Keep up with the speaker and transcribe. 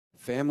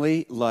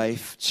Family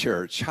Life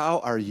Church, how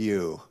are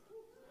you?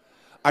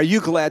 Are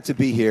you glad to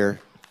be here?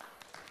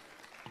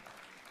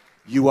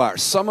 You are.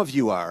 Some of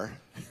you are.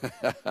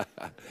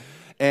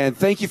 And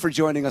thank you for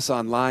joining us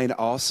online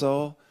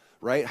also,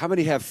 right? How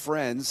many have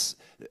friends?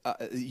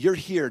 You're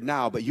here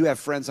now, but you have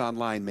friends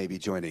online maybe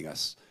joining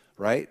us,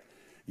 right?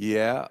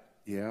 Yeah.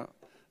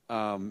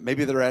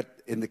 Maybe they're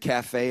in the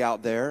cafe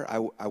out there.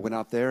 I went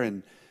out there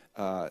and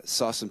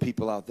saw some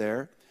people out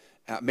there.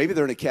 Maybe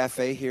they're in a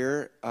cafe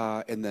here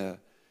in the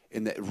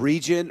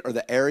region or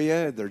the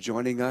area. They're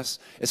joining us.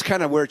 It's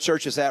kind of where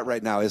church is at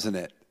right now, isn't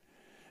it?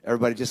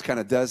 Everybody just kind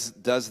of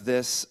does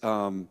this,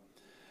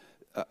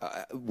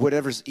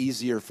 whatever's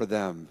easier for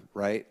them,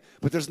 right?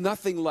 But there's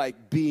nothing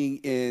like being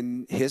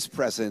in His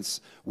presence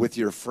with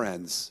your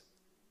friends,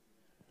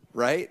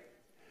 right?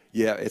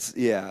 Yeah,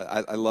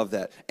 I love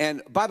that.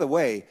 And by the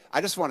way,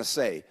 I just want to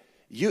say,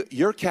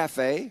 your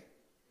cafe,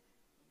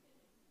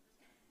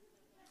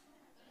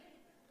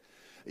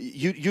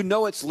 you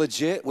know it's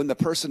legit when the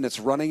person that's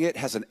running it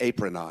has an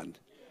apron on.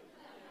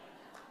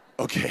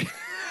 Okay.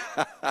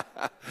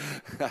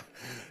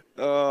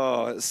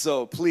 Oh,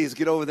 so please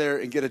get over there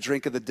and get a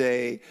drink of the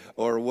day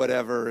or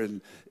whatever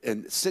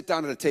and sit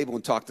down at a table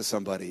and talk to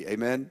somebody.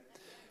 Amen?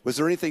 Was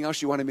there anything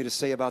else you wanted me to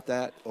say about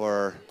that?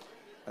 Or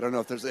I don't know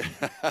if there's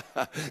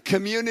a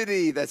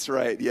community. That's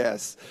right.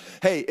 Yes.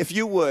 Hey, if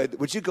you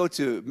would you go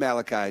to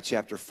Malachi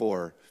chapter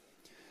 4?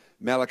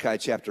 Malachi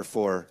chapter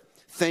 4.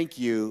 Thank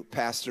you,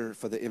 Pastor,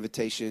 for the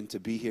invitation to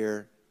be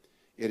here.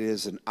 It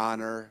is an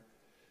honor.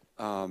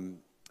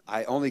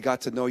 I only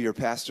got to know your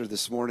pastor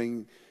this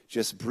morning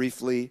just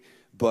briefly,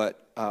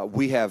 but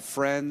we have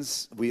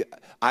friends.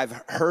 I've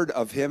heard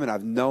of him and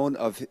I've known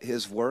of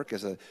his work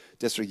as a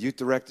district youth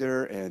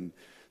director, and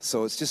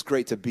so it's just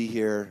great to be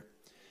here.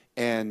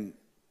 And,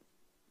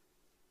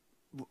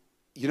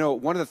 you know,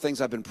 one of the things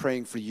I've been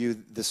praying for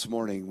you this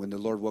morning when the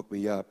Lord woke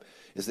me up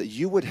is that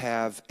you would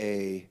have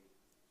a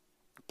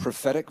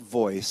prophetic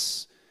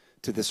voice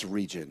to this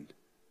region,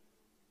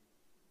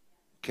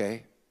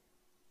 okay?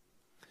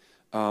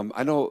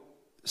 I know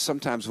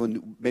sometimes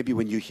when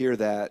you hear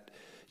that,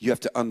 you have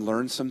to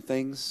unlearn some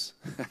things.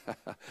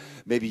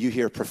 Maybe you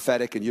hear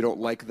prophetic and you don't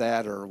like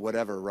that or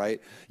whatever,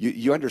 right?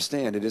 You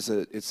understand it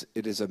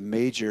is a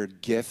major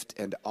gift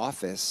and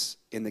office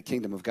in the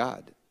kingdom of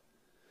God.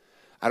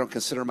 I don't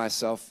consider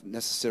myself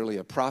necessarily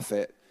a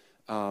prophet.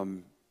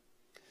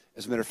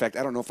 As a matter of fact,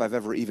 I don't know if I've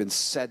ever even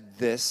said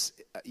this,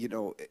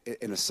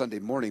 in a Sunday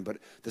morning, but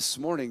this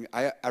morning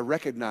I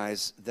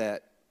recognize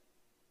that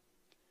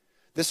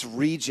this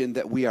region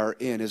that we are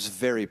in is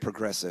very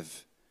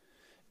progressive.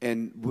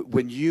 And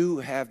when you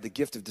have the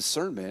gift of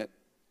discernment,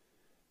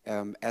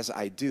 as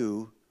I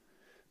do,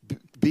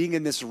 being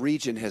in this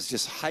region has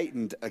just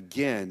heightened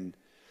again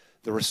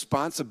the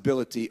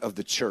responsibility of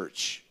the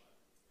church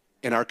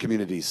in our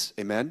communities.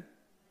 Amen?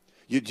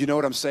 Do you know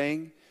what I'm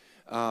saying?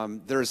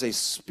 There is a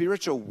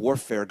spiritual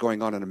warfare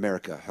going on in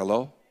America.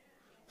 Hello?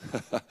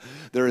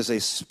 There is a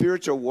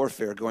spiritual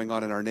warfare going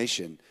on in our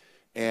nation.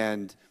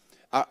 And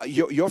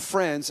your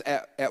friends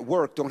at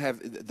work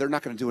they're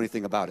not going to do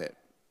anything about it,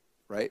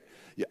 right?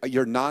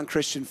 Your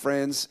non-Christian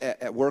friends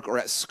at work or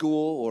at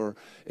school or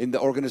in the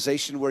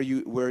organization where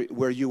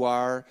you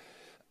are,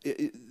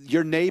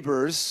 your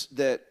neighbors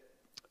that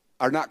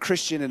are not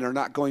Christian and are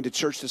not going to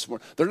church this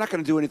morning, they're not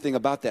going to do anything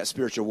about that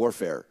spiritual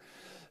warfare.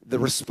 The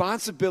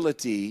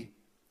responsibility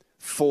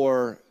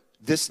for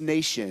this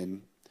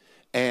nation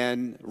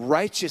and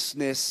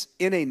righteousness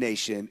in a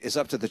nation is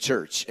up to the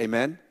church.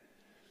 Amen?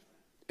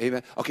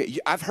 Amen. Okay,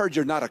 I've heard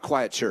you're not a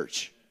quiet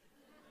church.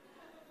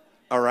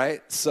 All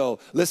right? So,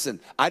 listen,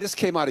 I just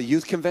came out of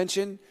youth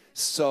convention,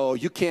 so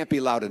you can't be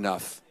loud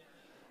enough.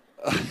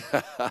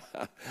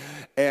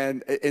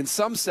 And in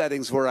some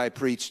settings where I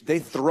preach, they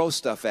throw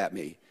stuff at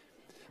me.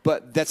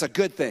 But that's a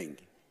good thing.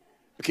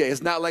 Okay,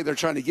 it's not like they're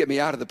trying to get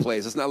me out of the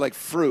place. It's not like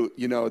fruit,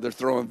 they're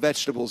throwing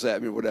vegetables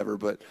at me or whatever.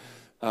 But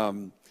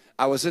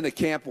I was in a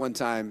camp one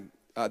time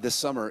this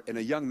summer, and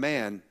a young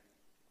man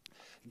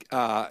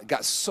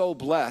got so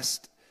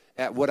blessed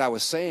at what I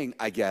was saying,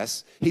 I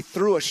guess, he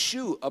threw a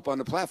shoe up on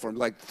the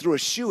platform, threw a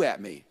shoe at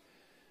me.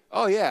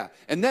 Oh, yeah.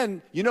 And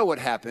then you know what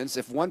happens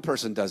if one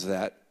person does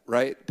that,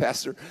 right,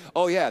 Pastor?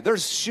 Oh, yeah,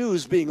 there's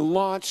shoes being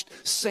launched,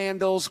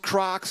 sandals,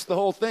 Crocs, the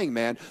whole thing,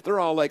 man. They're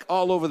all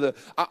all over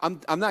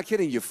I'm not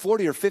kidding you,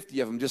 40 or 50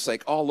 of them just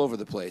all over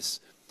the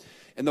place.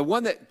 And the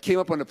one that came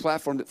up on the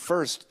platform at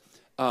first,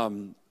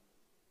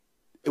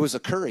 it was a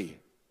Curry.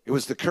 It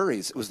was the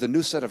Currys. It was the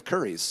new set of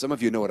Currys. Some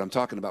of you know what I'm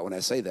talking about when I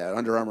say that.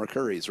 Under Armour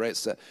Currys, right?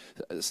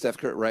 Steph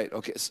Curry, right?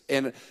 Okay.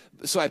 And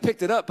so I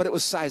picked it up, but it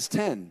was size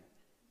 10.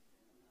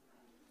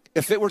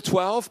 If it were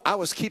 12, I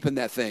was keeping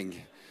that thing.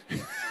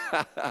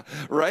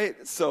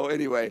 Right? So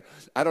anyway,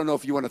 I don't know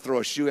if you want to throw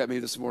a shoe at me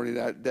this morning.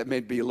 That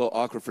may be a little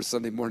awkward for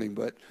Sunday morning,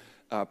 but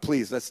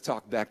please, let's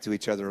talk back to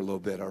each other a little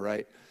bit, all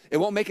right? It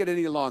won't make it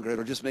any longer.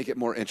 It'll just make it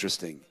more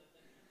interesting.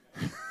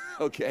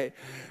 Okay?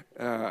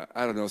 I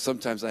don't know.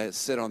 Sometimes I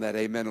sit on that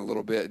amen a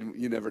little bit, and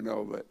you never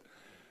know. But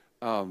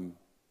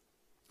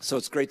so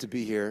it's great to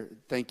be here.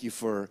 Thank you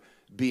for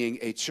being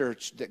a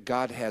church that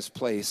God has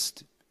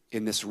placed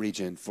in this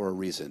region for a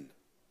reason.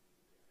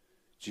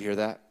 Did you hear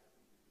that?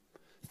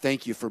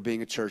 Thank you for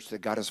being a church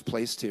that God has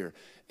placed here,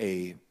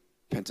 a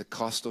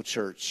Pentecostal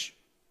church,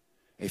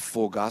 a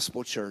full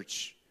gospel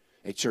church,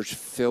 a church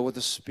filled with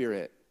the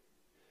Spirit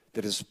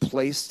that is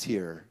placed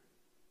here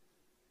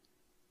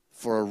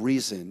for a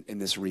reason in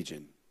this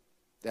region.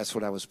 That's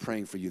what I was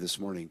praying for you this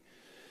morning.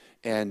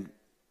 And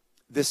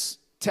this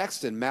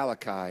text in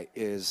Malachi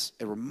is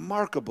a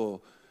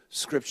remarkable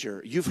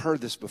scripture. You've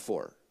heard this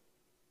before.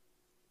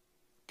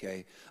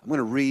 Okay? I'm going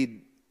to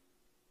read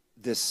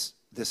this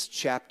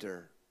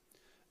chapter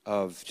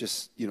of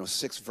just,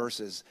 6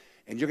 verses,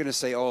 and you're going to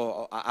say,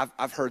 oh,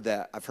 I've heard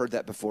that. I've heard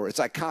that before. It's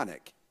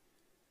iconic.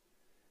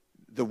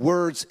 The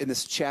words in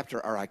this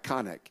chapter are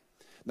iconic.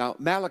 Now,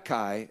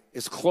 Malachi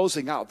is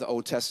closing out the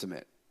Old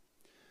Testament,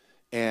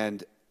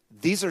 and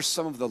these are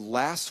some of the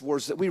last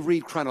words that we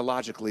read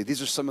chronologically.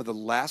 These are some of the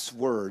last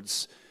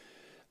words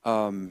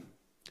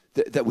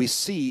that we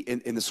see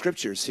in the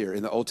scriptures here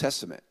in the Old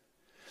Testament.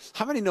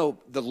 How many know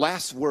the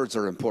last words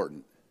are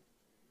important?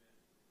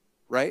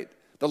 Right?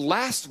 The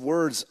last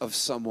words of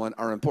someone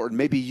are important.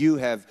 Maybe you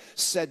have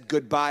said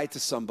goodbye to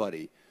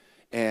somebody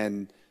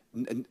and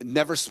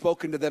never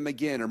spoken to them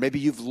again, or maybe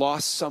you've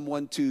lost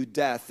someone to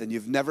death and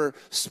you've never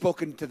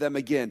spoken to them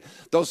again.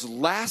 Those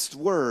last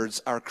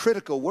words are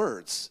critical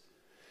words.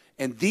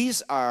 And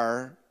these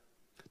are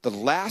the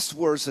last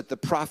words that the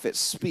prophet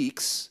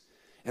speaks,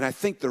 and I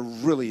think they're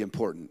really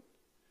important.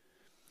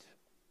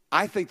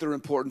 I think they're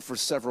important for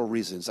several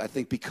reasons. I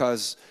think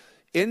because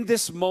in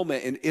this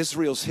moment in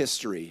Israel's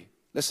history,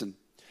 listen,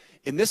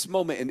 in this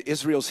moment in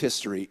Israel's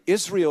history,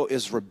 Israel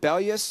is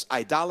rebellious,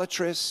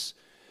 idolatrous,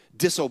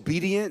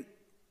 disobedient,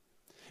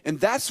 and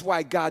that's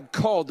why God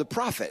called the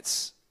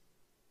prophets,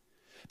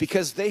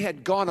 because they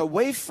had gone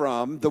away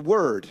from the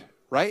word,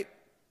 right?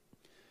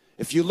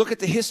 If you look at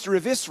the history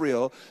of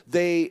Israel,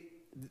 they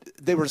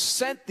were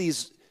sent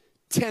these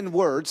 10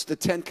 words, the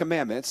 10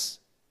 commandments,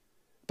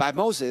 by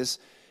Moses,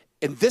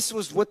 and this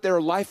was what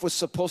their life was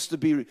supposed to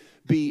be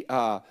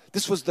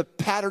this was the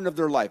pattern of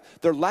their life.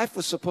 Their life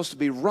was supposed to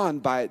be run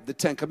by the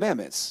 10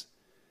 commandments.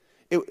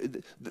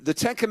 The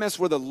 10 commandments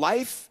were the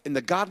life and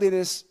the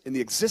godliness and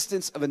the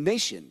existence of a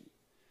nation.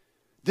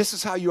 This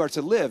is how you are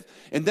to live.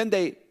 And then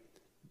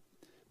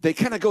they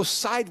kind of go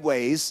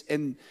sideways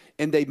and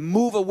they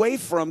move away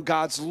from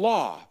God's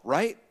law,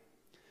 right?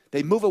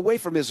 They move away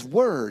from his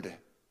word.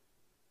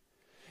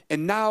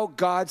 And now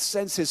God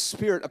sends his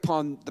Spirit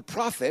upon the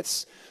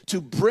prophets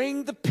to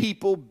bring the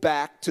people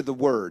back to the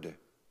word,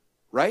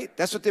 right?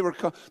 That's what they were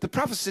called. The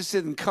prophets just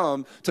didn't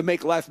come to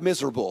make life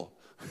miserable.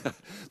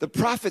 The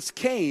prophets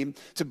came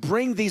to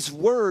bring these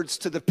words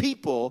to the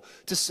people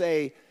to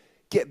say,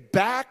 get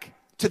back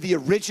to the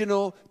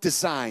original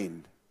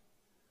design,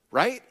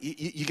 right?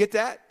 You get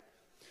that?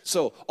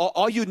 So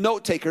all you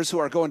note takers who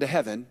are going to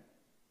heaven,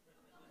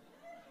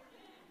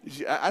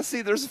 I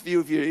see there's a few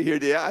of you here.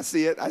 Yeah, I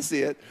see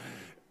it.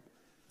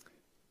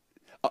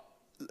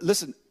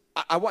 Listen,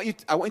 I want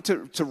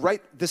you to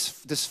write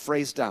this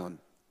phrase down.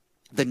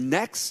 The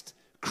next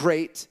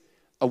great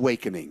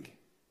awakening.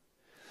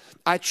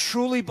 I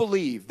truly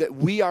believe that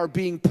we are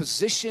being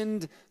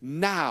positioned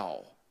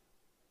now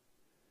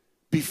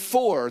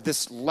before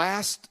this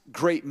last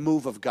great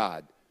move of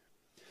God.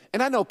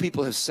 And I know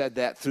people have said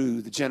that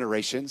through the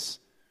generations.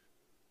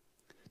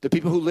 The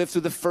people who lived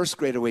through the first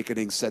great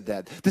awakening said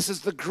that. This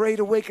is the great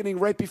awakening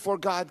right before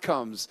God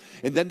comes.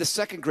 And then the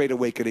second great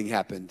awakening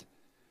happened,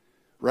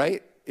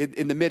 right?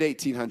 In the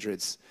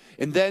mid-1800s.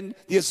 And then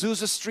the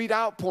Azusa Street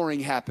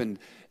outpouring happened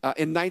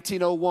in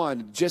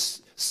 1901,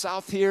 just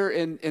south here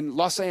in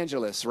Los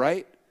Angeles,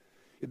 right?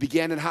 It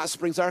began in Hot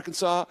Springs,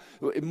 Arkansas.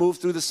 It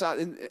moved through the south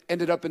and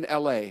ended up in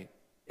L.A.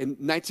 in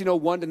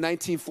 1901 to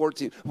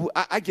 1914.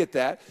 I get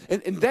that.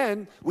 And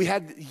then we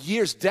had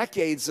years,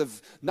 decades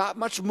of not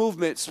much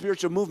movement,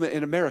 spiritual movement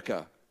in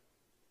America.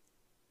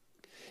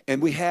 And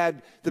we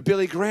had the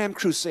Billy Graham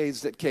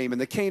crusades that came,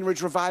 and the Cane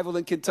Ridge revival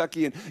in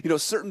Kentucky,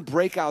 and certain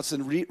breakouts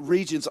in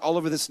regions all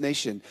over this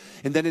nation.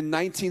 And then in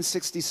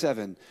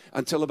 1967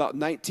 until about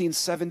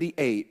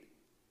 1978,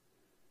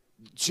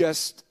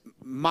 just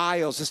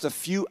miles, just a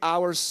few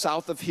hours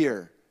south of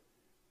here,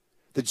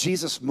 the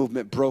Jesus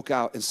movement broke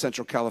out in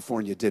Central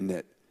California, didn't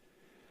it?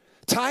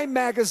 Time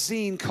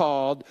magazine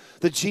called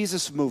the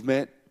Jesus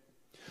movement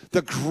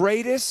the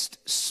greatest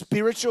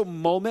spiritual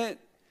moment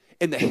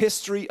in the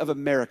history of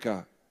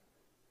America.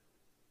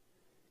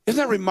 Isn't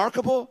that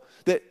remarkable?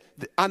 That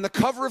on the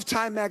cover of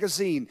Time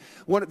magazine,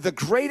 one of the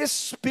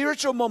greatest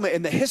spiritual moment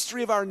in the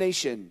history of our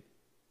nation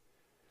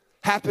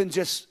happened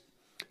just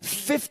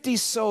 50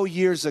 so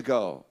years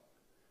ago.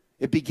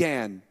 It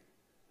began.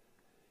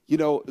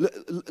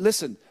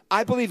 Listen,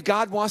 I believe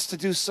God wants to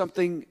do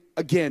something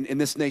again in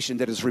this nation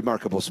that is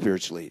remarkable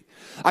spiritually.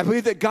 I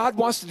believe that God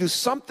wants to do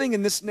something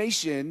in this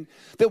nation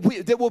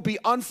that will be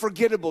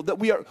unforgettable,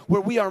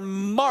 where we are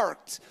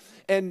marked.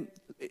 And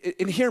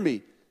hear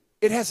me,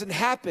 it hasn't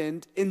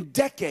happened in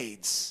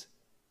decades.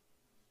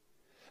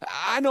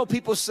 I know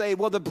people say,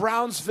 well, the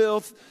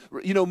Brownsville,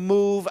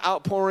 move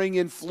outpouring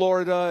in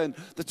Florida and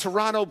the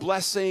Toronto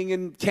blessing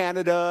in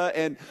Canada,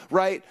 and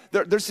right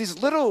there's these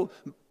little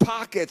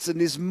pockets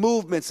and these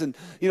movements, and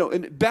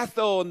in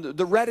Bethel and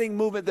the Reading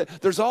movement.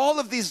 There's all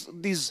of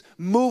these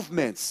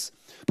movements.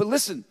 But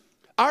listen,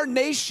 our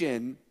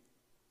nation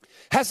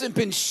hasn't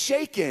been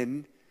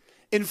shaken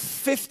in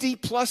 50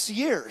 plus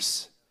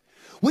years.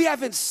 We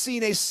haven't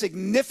seen a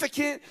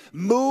significant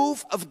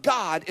move of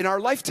God in our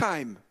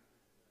lifetime.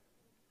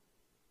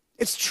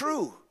 It's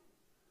true.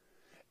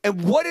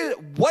 And what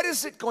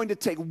is it going to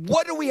take?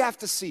 What do we have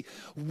to see?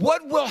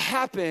 What will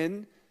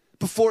happen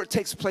before it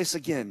takes place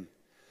again?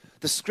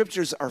 The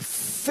scriptures are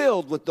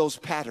filled with those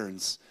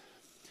patterns.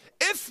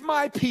 If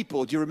my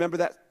people, do you remember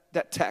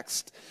that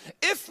text?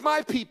 If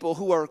my people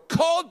who are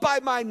called by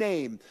my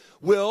name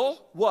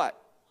will what?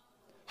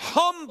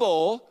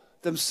 Humble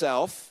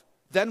themselves,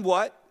 then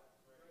what?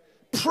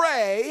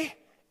 Pray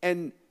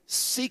and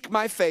seek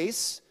my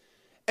face,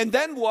 and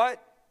then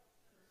what?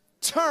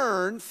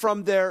 Turn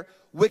from their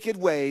wicked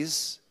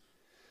ways.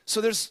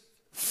 So there's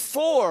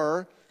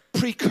 4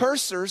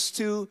 precursors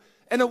to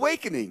an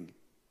awakening.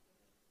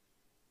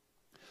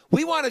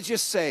 We want to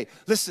just say,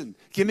 listen,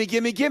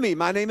 gimme,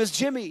 my name is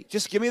Jimmy.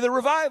 Just give me the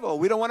revival.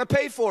 We don't want to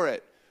pay for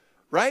it,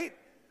 right?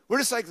 We're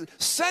just like,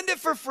 send it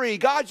for free.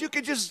 God, you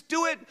could just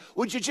do it.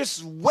 Would you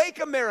just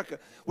wake America?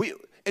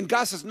 And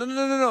God says,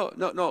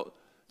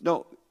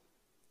 no.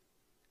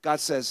 God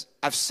says,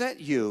 I've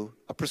sent you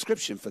a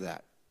prescription for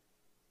that.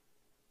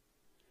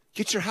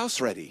 Get your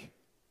house ready.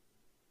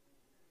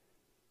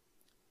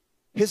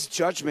 His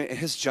judgment and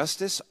his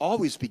justice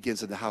always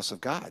begins in the house of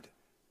God.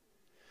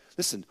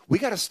 Listen, we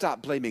got to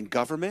stop blaming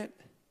government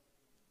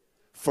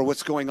for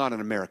what's going on in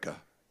America.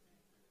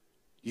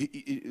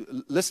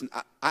 Listen,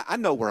 I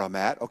know where I'm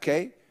at,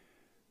 okay?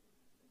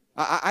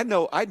 I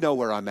know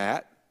where I'm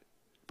at.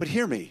 But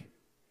hear me.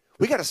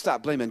 We got to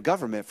stop blaming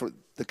government for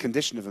the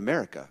condition of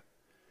America.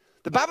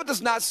 The Bible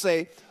does not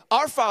say,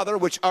 our Father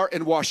which art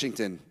in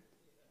Washington.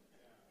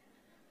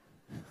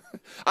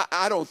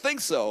 I don't think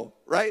so,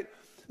 right?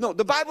 No,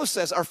 the Bible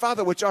says, our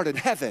Father which art in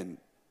heaven.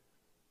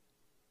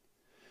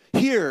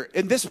 Here,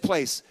 in this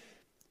place,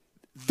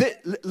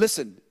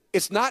 listen,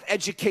 it's not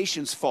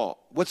education's fault.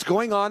 What's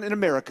going on in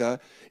America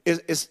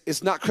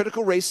is not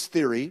critical race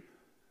theory.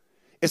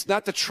 It's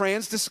not the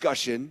trans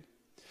discussion.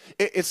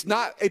 It's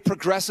not a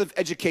progressive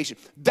education.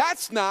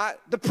 That's not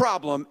the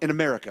problem in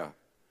America.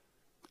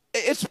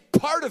 It's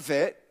part of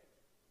it.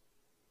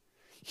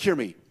 Hear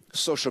me.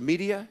 Social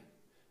media,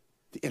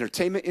 the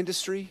entertainment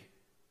industry,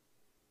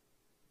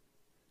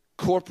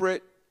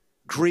 corporate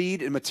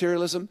greed and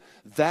materialism,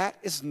 that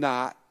is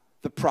not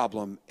the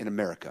problem in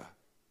America.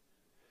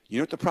 You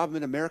know what the problem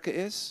in America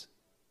is?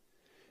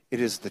 It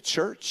is the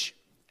church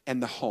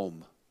and the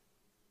home.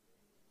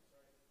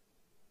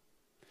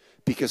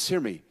 Because hear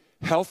me,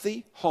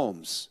 healthy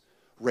homes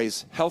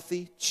raise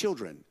healthy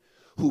children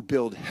who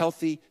build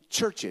healthy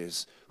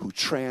churches who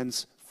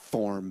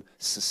transform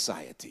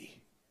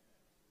society.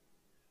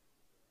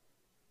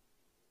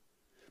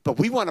 But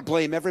we want to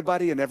blame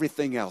everybody and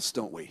everything else,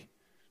 don't we?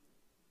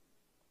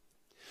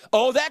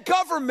 Oh, that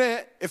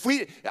government,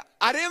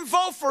 I didn't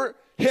vote for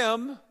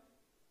him.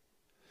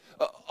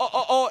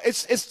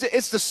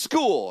 It's the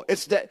school.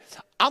 It's that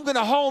I'm going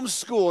to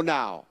homeschool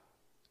now.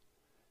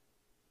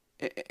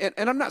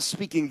 And I'm not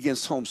speaking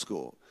against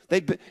homeschool.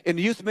 They've been, in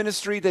youth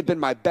ministry, they've been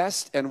my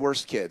best and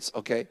worst kids,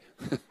 okay?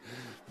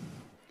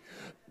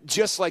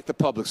 Just like the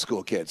public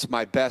school kids,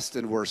 my best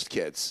and worst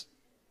kids.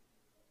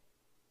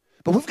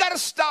 But we've got to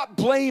stop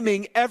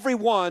blaming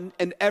everyone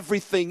and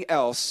everything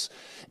else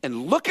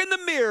and look in the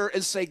mirror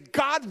and say,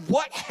 God,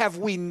 what have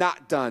we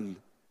not done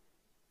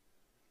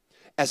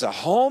as a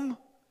home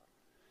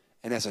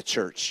and as a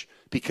church?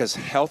 Because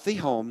healthy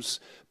homes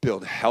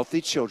build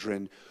healthy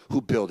children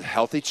who build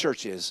healthy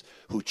churches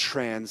who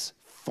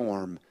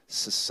transform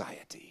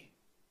society.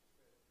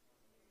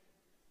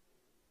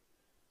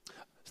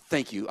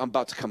 Thank you. I'm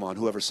about to come on.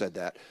 Whoever said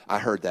that, I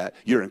heard that.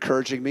 You're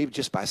encouraging me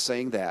just by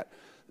saying that.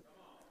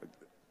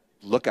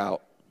 Look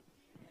out.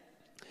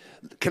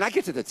 Can I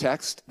get to the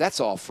text?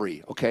 That's all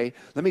free, okay?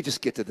 Let me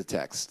just get to the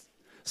text.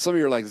 Some of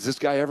you are like, is this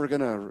guy ever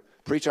going to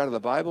preach out of the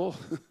Bible?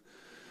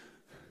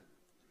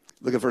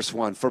 Look at verse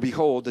 1. For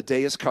behold, the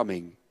day is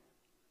coming.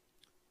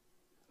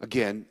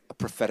 Again, a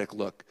prophetic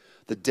look.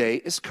 The day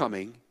is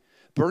coming,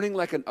 burning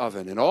like an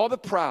oven, and all the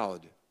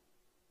proud,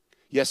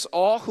 yes,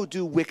 all who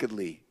do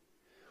wickedly,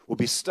 will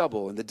be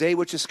stubble. And the day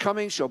which is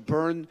coming shall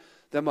burn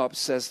them up,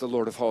 says the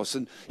Lord of hosts.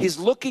 And he's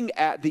looking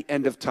at the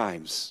end of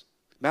times.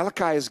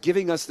 Malachi is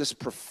giving us this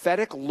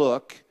prophetic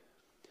look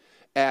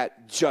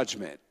at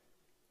judgment,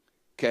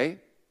 okay?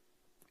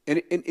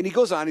 And he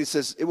goes on, he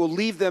says, it will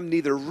leave them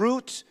neither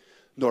root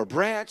nor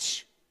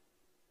branch,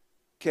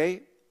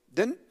 okay?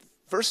 Then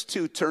verse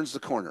 2 turns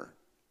the corner.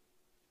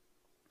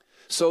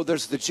 So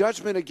there's the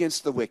judgment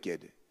against the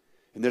wicked,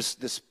 and there's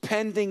this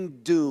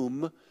pending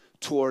doom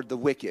toward the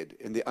wicked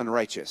and the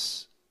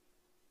unrighteous.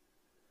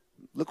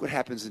 Look what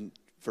happens in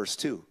verse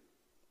 2.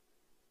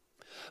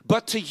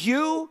 But to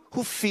you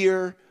who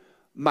fear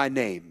my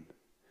name.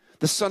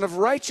 The Son of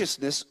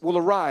Righteousness will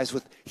arise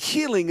with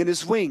healing in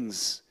his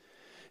wings.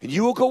 And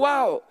you will go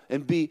out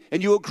and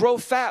you will grow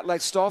fat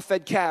like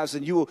stall-fed calves,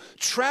 and you will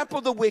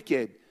trample the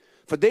wicked,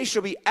 for they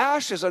shall be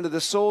ashes under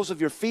the soles of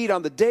your feet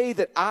on the day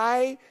that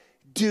I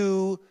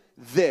do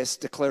this,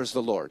 declares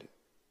the Lord.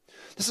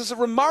 This is a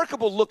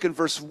remarkable look in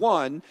verse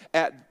 1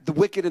 at the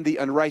wicked and the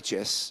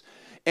unrighteous,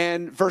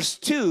 and verse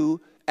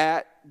 2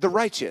 at the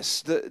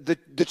righteous,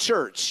 the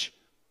church,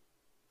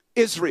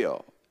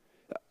 Israel,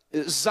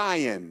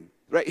 Zion,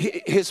 right?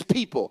 His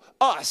people,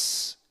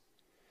 us.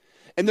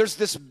 And there's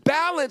this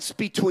balance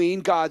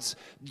between God's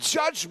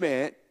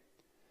judgment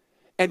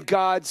and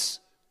God's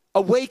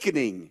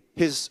awakening,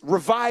 his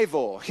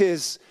revival,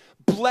 his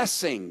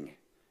blessing,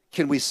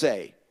 can we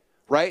say,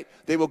 right?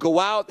 They will go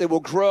out, they will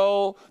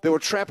grow, they will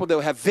trample, they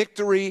will have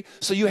victory.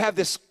 So you have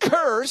this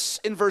curse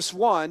in verse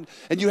 1,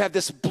 and you have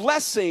this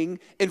blessing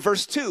in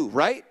verse 2,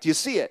 right? Do you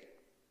see it?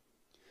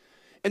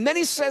 And then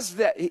he says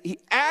that he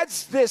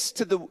adds this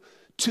to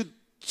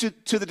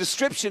the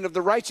description of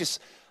the righteous.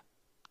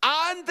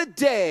 On the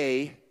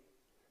day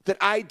that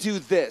I do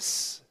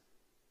this.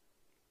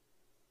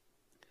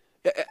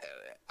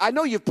 I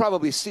know you've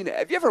probably seen it.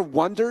 Have you ever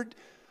wondered,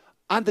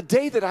 on the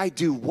day that I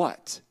do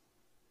what?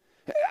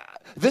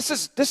 This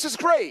is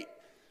great.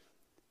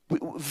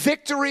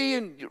 Victory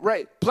and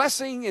right,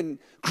 blessing and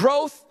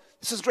growth.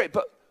 This is great.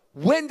 But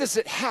when does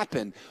it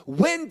happen?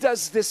 When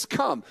does this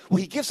come? Well,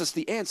 he gives us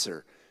the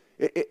answer.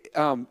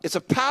 It's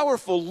a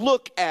powerful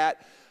look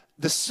at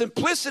the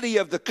simplicity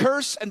of the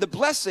curse and the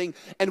blessing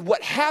and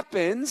what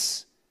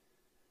happens,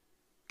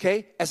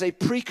 okay, as a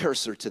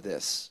precursor to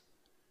this.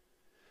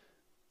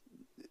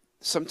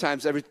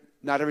 Sometimes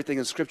not everything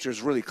in Scripture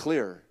is really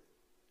clear.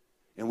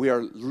 And we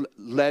are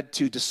led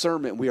to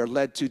discernment. We are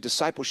led to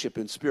discipleship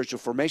and spiritual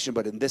formation.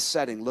 But in this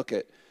setting, look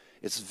at,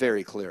 it's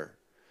very clear.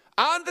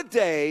 On the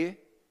day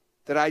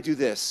that I do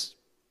this,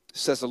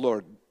 says the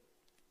Lord,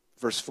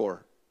 verse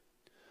 4,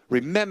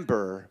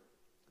 remember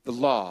the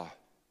law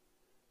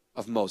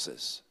of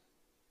Moses.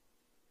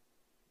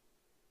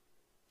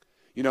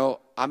 You know,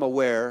 I'm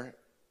aware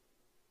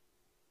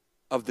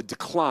of the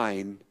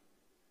decline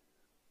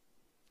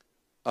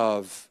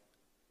of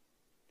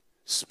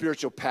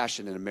spiritual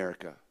passion in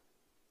America.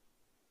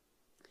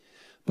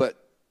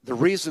 But the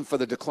reason for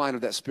the decline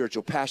of that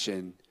spiritual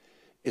passion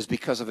is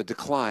because of a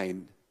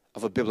decline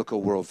of a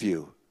biblical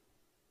worldview.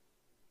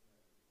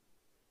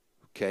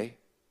 Okay?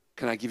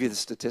 Can I give you the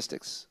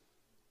statistics?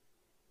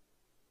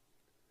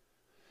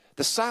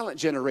 The silent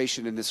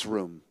generation in this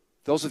room,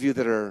 those of you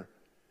that are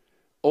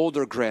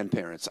older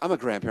grandparents, I'm a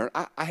grandparent.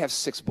 I have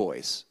 6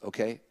 boys,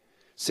 okay?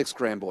 6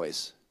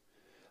 grandboys.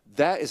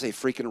 That is a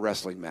freaking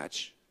wrestling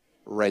match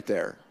right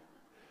there.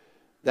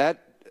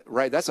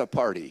 That's a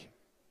party.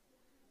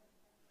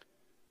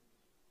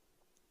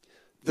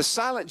 The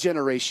silent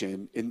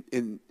generation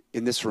in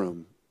this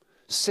room,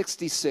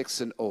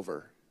 66 and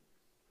over,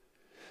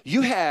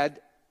 you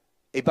had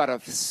about a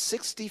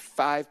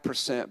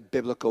 65%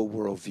 biblical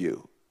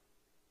worldview.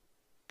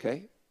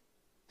 Okay?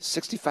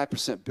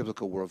 65%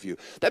 biblical worldview.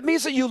 That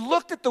means that you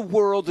looked at the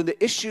world and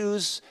the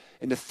issues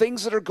and the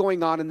things that are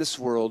going on in this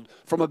world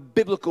from a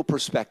biblical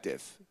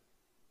perspective.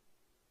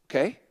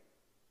 Okay?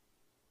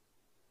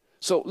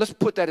 So let's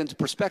put that into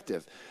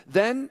perspective.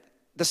 Then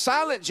the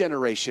silent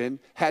generation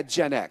had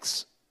Gen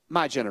X,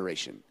 my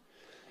generation.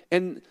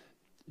 And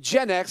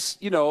Gen X,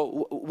 you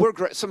know,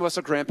 some of us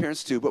are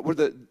grandparents too, but we're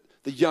the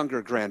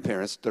younger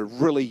grandparents, the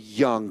really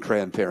young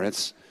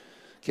grandparents.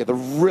 Okay, the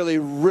really,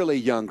 really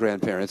young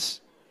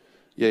grandparents.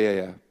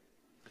 Yeah.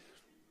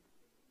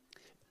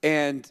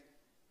 And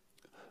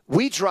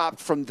we dropped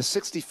from the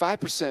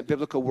 65%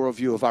 biblical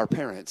worldview of our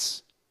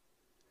parents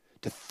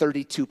to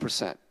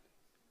 32%.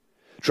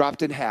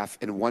 Dropped in half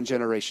in one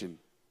generation.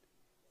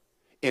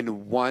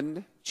 In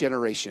one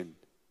generation,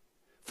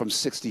 from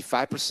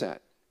 65%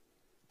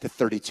 to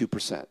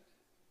 32%.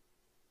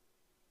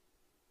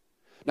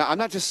 Now, I'm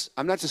not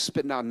just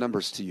spitting out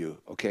numbers to you,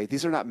 okay?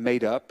 These are not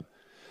made up.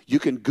 You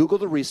can Google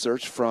the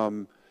research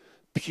from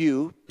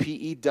Pew,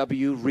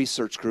 P-E-W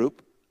Research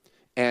Group,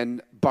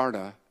 and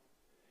Barna.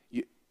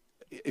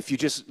 If you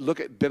just look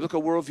at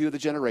biblical worldview of the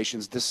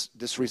generations,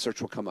 this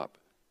research will come up.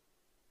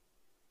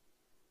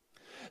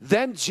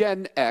 Then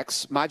Gen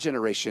X, my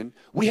generation,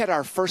 we had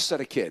our first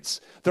set of kids.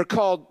 They're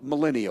called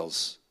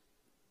millennials.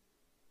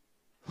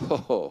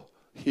 Oh,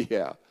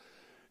 yeah.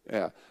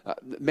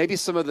 Maybe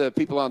some of the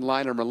people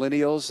online are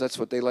millennials. That's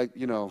what they like,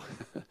 you know.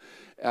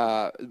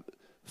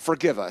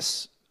 Forgive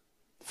us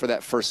for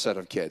that first set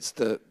of kids.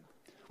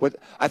 What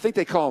I think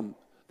they call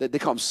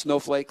them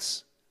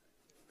snowflakes.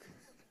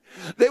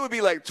 They would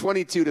be like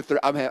 22 to 30.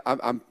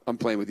 I'm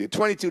playing with you.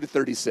 22 to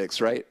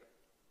 36, right?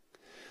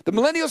 The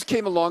millennials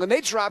came along and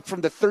they dropped from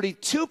the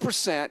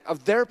 32%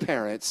 of their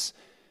parents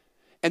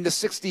and the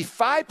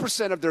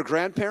 65% of their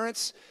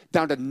grandparents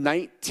down to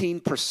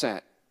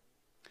 19%.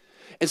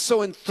 And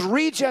so in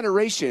 3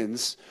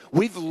 generations,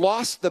 we've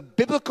lost the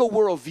biblical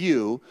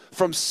worldview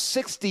from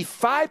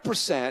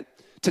 65%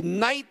 to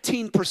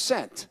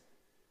 19%.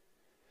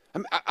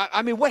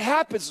 I mean, what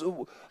happens?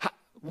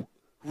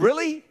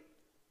 Really?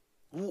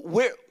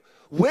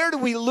 Where do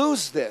we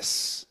lose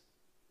this?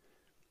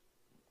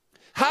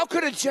 How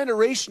could a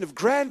generation of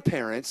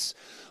grandparents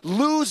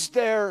lose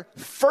their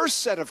first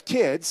set of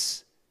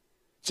kids,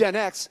 Gen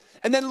X,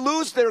 and then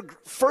lose their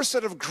first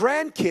set of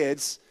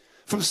grandkids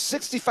from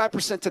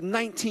 65% to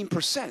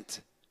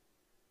 19%?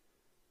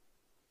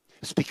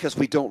 It's because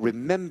we don't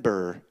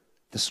remember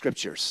the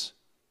scriptures.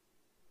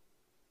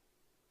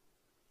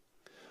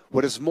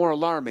 What is more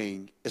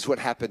alarming is what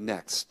happened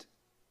next.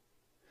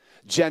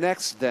 Gen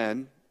X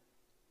then,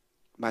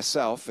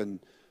 myself and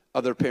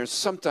other parents,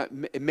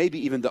 sometimes maybe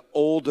even the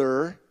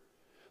older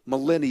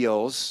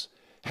millennials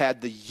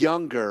had the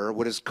younger,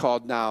 what is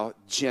called now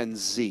Gen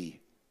Z,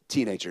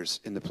 teenagers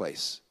in the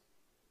place.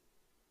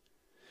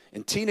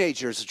 And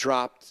teenagers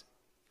dropped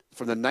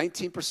from the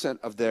 19%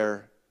 of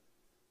their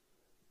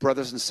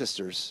brothers and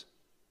sisters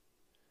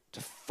to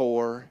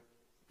 4%.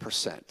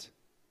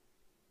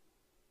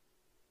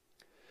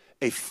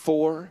 A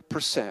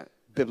 4%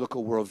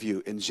 biblical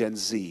worldview in Gen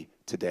Z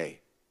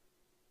today.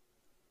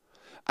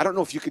 I don't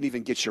know if you can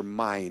even get your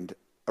mind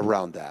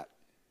around that.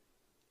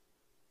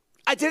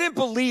 I didn't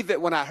believe it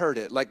when I heard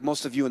it, like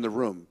most of you in the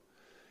room.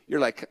 You're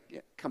like,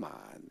 yeah, come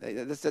on,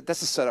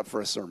 that's a setup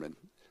for a sermon.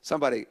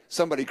 Somebody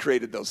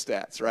created those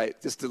stats, right?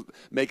 Just to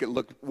make it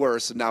look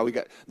worse. And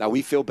now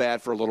we feel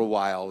bad for a little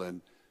while,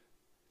 and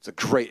it's a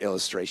great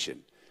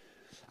illustration.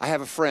 I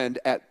have a friend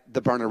at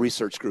the Barna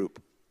Research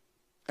Group,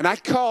 and I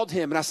called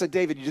him and I said,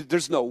 David,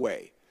 there's no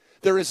way.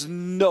 There is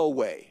no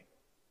way.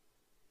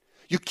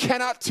 You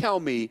cannot tell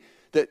me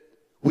that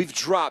we've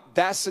dropped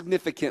that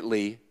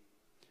significantly,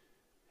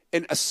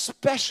 and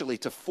especially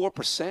to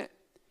 4%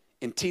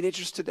 in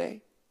teenagers today.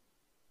 And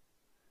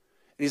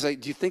he's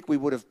like, do you think we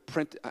would have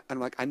printed? I'm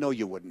like, I know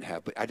you wouldn't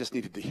have, but I just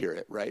needed to hear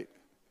it, right?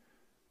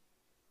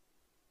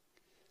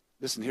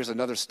 Listen, here's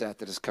another stat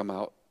that has come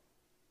out.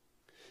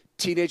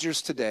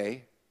 Teenagers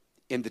today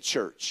in the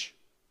church,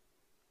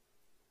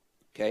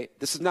 okay?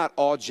 This is not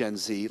all Gen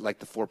Z like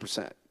the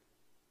 4%.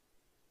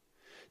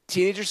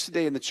 Teenagers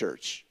today in the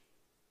church,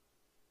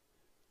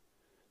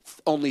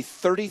 only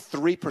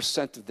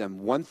 33% of them,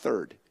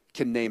 1/3,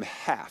 can name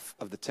half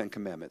of the 10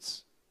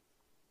 Commandments.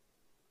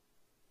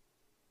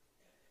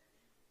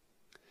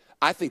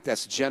 I think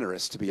that's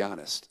generous, to be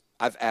honest.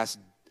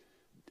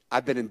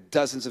 I've been in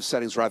dozens of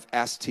settings where I've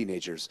asked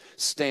teenagers,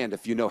 stand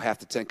if you know half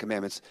the 10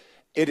 Commandments.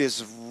 It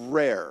is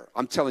rare.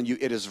 I'm telling you,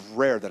 it is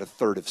rare that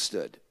 1/3 have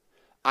stood.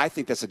 I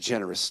think that's a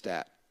generous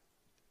stat.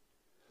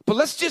 But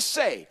let's just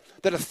say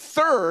that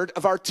 1/3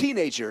 of our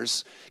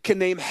teenagers can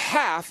name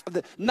half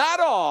of not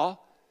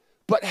all,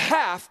 but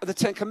half of the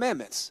 10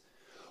 Commandments.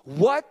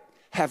 What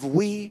have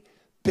we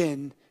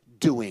been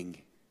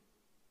doing?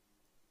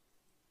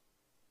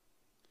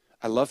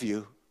 I love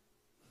you.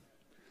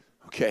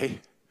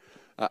 Okay?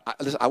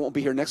 Listen, I won't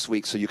be here next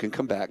week, so you can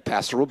come back.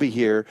 Pastor will be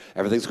here.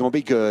 Everything's going to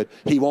be good.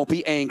 He won't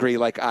be angry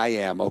like I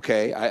am,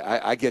 okay?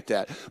 I get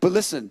that. But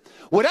listen,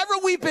 whatever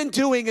we've been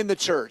doing in the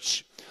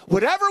church,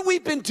 whatever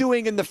we've been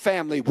doing in the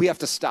family, we have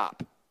to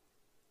stop.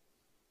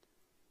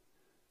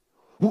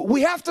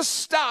 We have to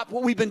stop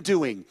what we've been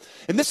doing.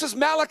 And this is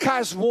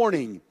Malachi's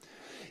warning.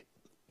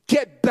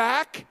 Get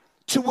back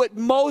to what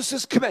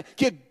Moses commanded.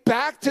 Get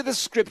back to the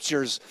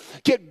scriptures.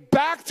 Get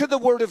back to the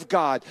word of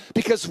God,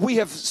 because we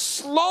have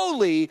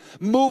slowly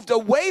moved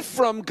away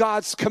from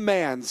God's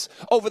commands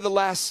over the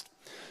last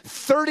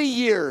 30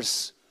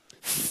 years,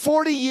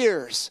 40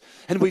 years,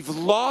 and we've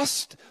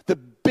lost the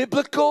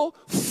biblical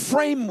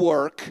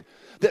framework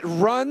that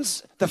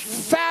runs the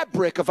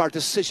fabric of our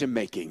decision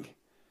making.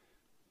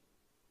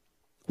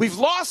 We've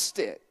lost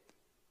it.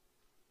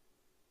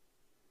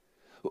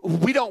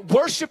 We don't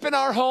worship in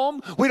our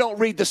home. We don't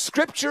read the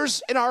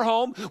scriptures in our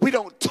home. We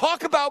don't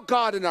talk about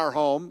God in our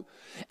home.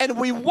 And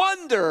we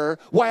wonder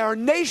why our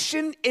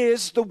nation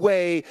is the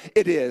way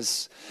it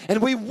is.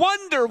 And we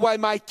wonder why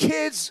my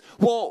kids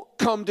won't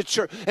come to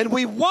church. And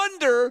we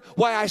wonder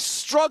why I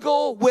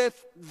struggle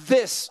with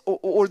this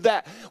or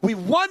that. We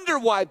wonder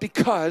why,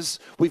 because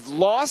we've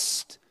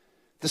lost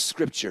the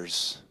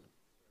scriptures.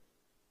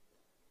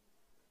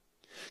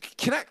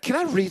 Can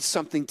I read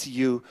something to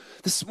you?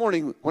 This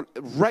morning,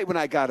 right when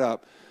I got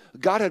up,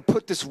 God had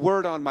put this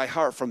word on my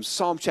heart from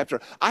Psalm chapter.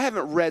 I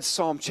haven't read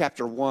Psalm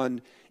chapter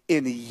 1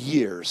 in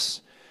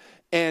years.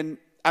 And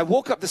I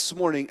woke up this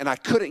morning and I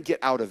couldn't get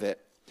out of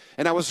it.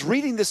 And I was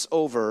reading this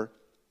over.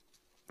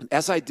 And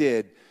as I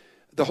did,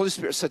 the Holy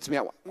Spirit said to me,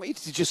 I want you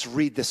to just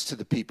read this to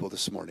the people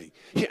this morning.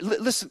 Here,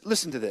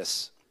 listen to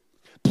this.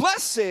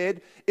 Blessed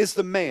is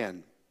the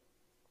man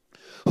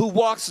who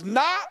walks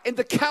not in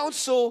the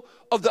counsel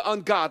of the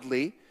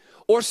ungodly,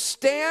 or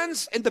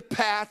stands in the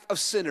path of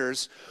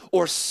sinners,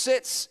 or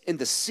sits in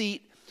the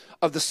seat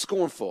of the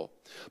scornful.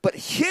 But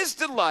his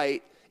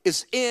delight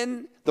is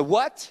in the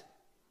what?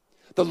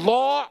 The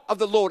law of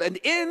the Lord. And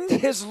in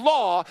his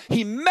law,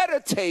 he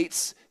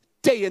meditates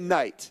day and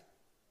night.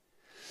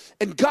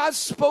 And God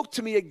spoke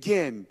to me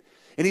again,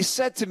 and he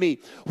said to me,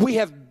 we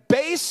have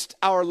based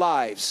our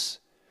lives,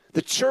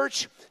 the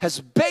church has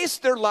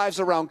based their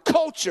lives around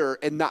culture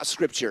and not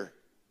scripture.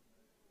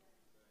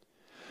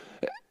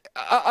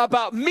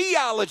 about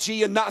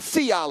meology and not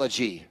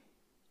theology.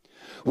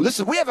 Well,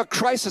 listen, we have a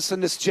crisis in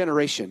this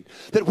generation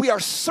that we are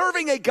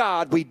serving a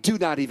God we do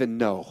not even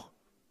know.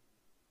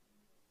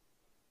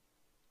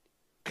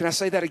 Can I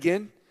say that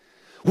again?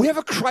 We have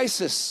a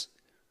crisis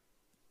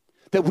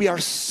that we are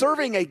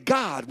serving a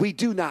God we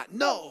do not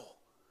know.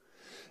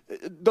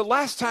 The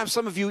last time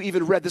some of you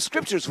even read the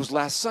scriptures was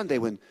last Sunday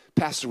when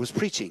Pastor was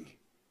preaching.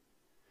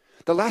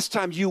 The last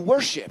time you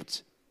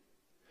worshiped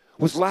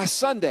was last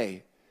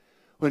Sunday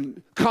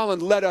when Colin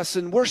led us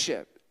in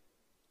worship.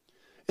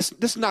 This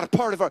is not a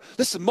part of our,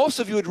 listen, most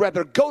of you would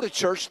rather go to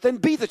church than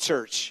be the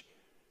church.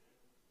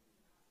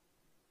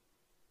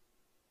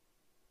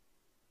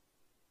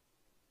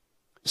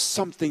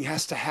 Something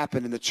has to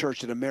happen in the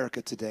church in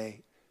America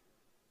today.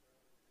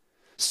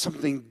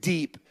 Something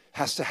deep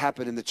has to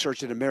happen in the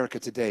church in America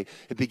today.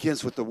 It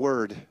begins with the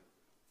word.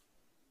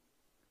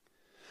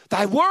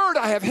 Thy word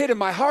I have hid in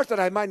my heart that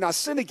I might not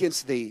sin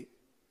against thee.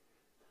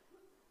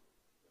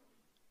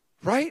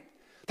 Right?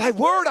 Thy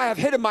word I have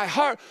hid in my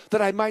heart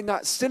that I might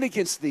not sin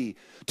against thee.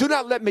 Do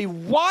not let me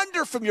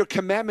wander from your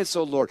commandments,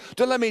 O Lord.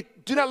 Do not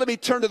let me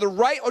turn to the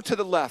right or to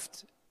the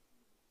left.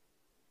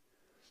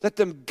 Let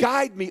them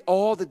guide me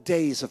all the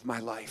days of my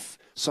life.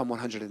 Psalm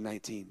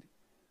 119.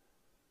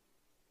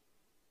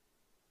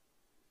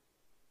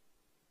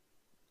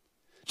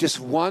 Just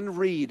one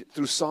read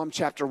through Psalm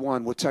chapter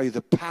 1 will tell you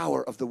the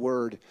power of the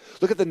word.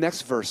 Look at the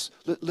next verse.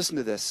 Listen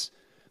to this.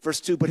 Verse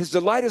 2, but his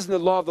delight is in the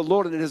law of the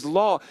Lord, and in his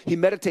law he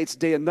meditates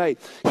day and night.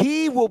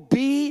 He will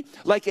be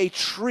like a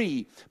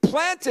tree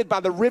planted by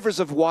the rivers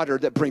of water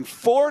that bring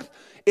forth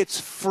its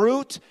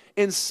fruit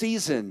in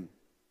season.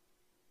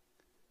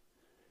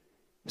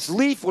 His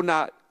leaf will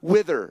not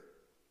wither.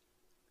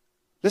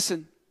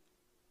 Listen,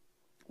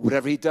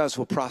 whatever he does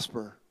will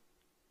prosper.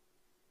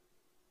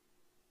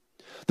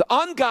 The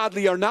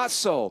ungodly are not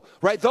so,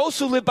 right? Those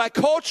who live by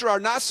culture are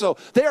not so.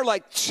 They are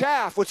like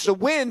chaff which the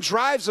wind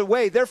drives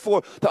away.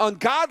 Therefore, the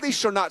ungodly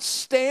shall not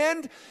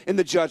stand in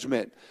the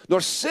judgment,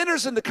 nor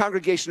sinners in the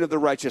congregation of the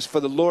righteous.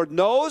 For the Lord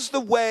knows the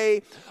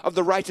way of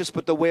the righteous,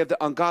 but the way of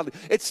the ungodly.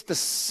 It's the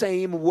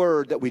same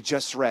word that we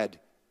just read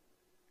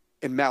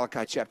in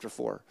Malachi chapter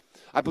 4.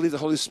 I believe the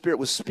Holy Spirit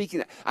was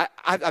speaking.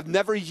 I've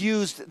never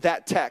used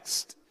that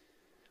text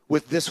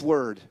with this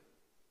word.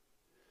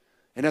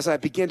 And as I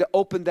began to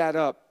open that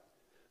up,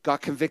 God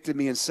convicted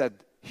me and said,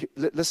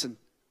 listen,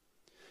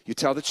 you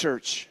tell the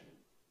church,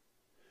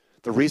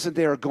 the reason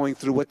they are going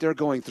through what they're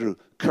going through,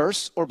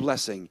 curse or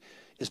blessing,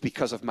 is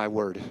because of my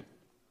word.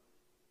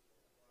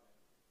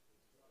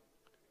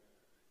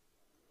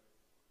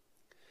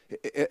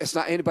 It's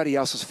not anybody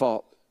else's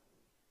fault.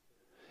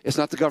 It's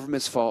not the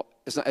government's fault.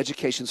 It's not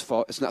education's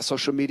fault. It's not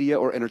social media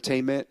or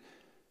entertainment.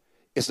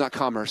 It's not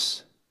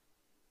commerce.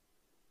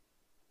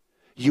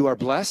 You are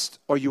blessed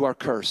or you are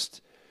cursed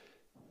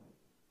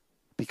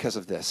because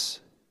of this.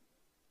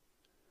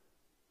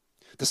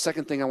 The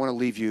second thing I want to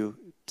leave you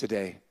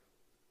today,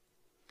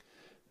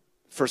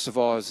 first of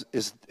all,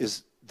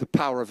 is the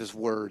power of his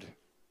word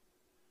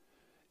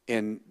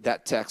in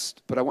that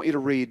text. But I want you to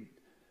read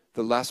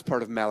the last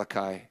part of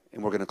Malachi,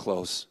 and we're going to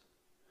close.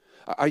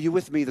 Are you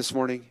with me this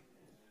morning?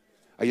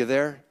 Are you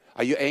there?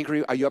 Are you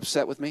angry? Are you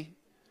upset with me?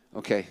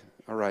 Okay,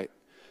 all right.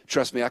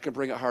 Trust me, I can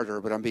bring it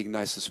harder, but I'm being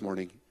nice this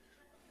morning.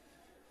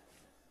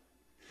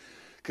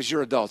 Because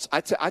you're adults.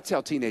 I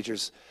tell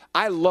teenagers,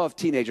 I love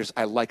teenagers.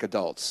 I like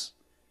adults.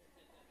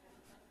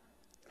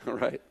 All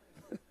right?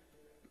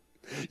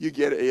 You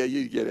get it. Yeah,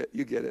 you get it.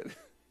 You get it.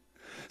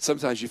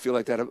 Sometimes you feel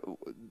like that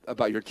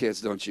about your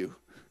kids, don't you?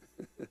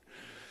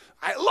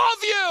 I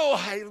love you.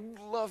 I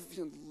love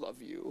you.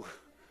 Love you.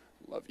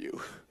 Love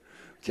you.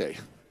 Okay.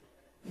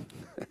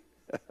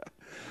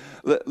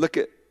 Look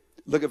at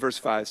verse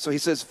 5. So he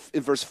says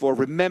in verse 4,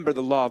 remember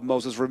the law of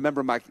Moses.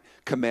 Remember my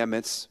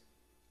commandments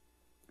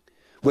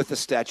with the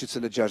statutes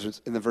and the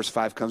judgments. And then verse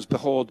 5 comes,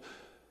 behold,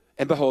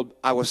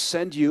 I will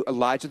send you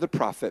Elijah the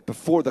prophet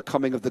before the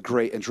coming of the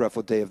great and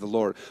dreadful day of the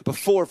Lord.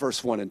 Before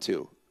verse 1 and 2.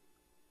 You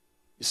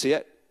see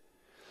it?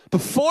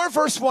 Before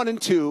verse 1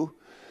 and 2,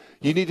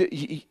 you need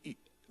to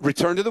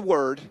return to the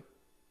word.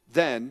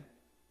 Then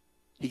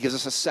he gives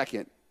us the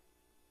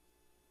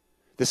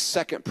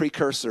second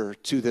precursor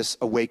to this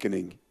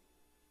awakening.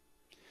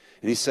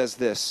 And he says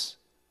this,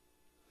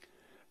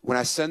 when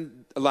I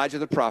send Elijah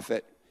the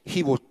prophet,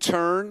 he will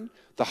turn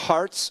the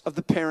hearts of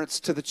the parents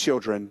to the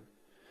children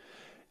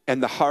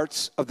and the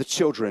hearts of the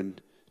children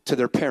to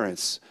their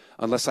parents,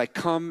 unless I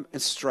come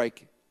and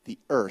strike the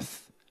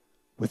earth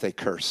with a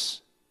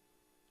curse.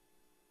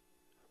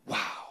 Wow.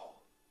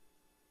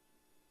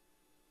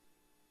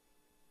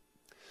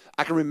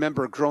 I can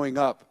remember growing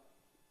up,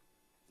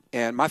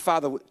 and my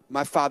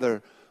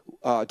father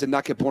did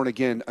not get born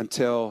again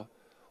until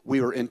we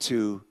were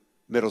into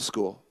middle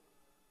school.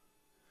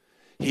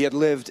 He had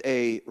lived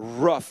a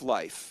rough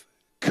life,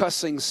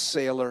 cussing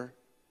sailor,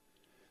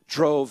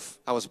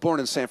 I was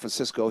born in San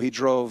Francisco. He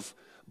drove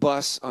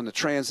bus on the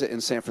transit in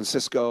San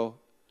Francisco.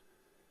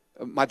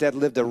 My dad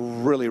lived a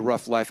really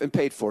rough life and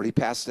paid for it. He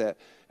passed at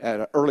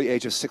an early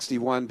age of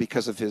 61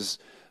 because of his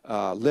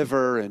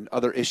liver and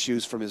other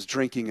issues from his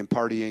drinking and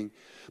partying.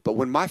 But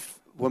when my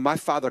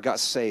father got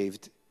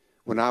saved,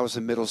 when I was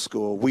in middle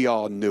school, we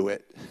all knew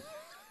it.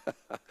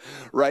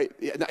 Right?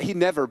 He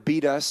never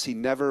beat us. He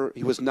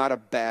was not a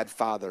bad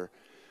father.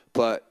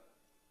 But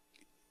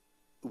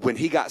when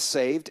he got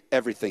saved,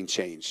 everything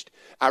changed.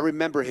 I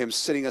remember him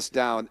sitting us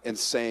down and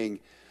saying,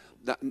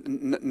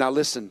 now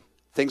listen,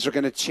 things are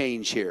going to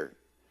change here.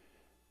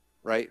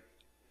 Right?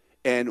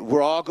 And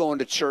we're all going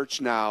to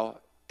church now,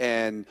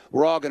 and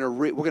we're all going to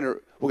we're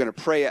going to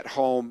pray at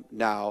home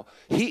now.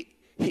 He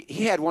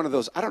had one of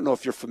those, I don't know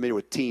if you're familiar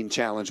with Teen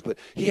Challenge, but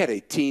he had a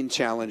Teen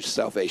Challenge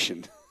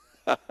salvation.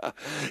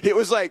 It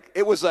was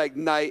like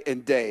night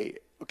and day.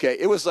 Okay,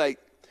 it was like,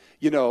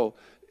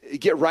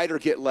 get right or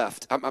get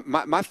left.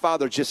 My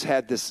father just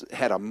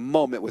had a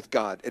moment with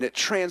God, and it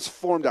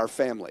transformed our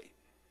family.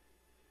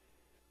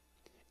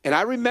 And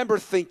I remember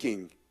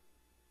thinking,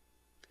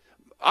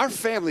 our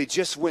family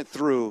just went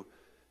through.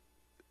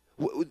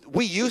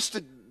 We used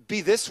to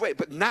be this way,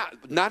 but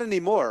not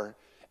anymore.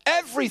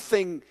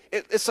 Everything,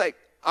 it's like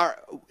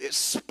it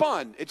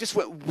spun. It just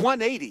went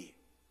 180.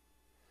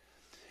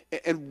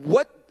 And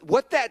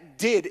what that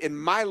did in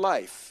my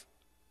life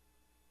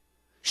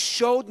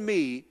showed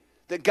me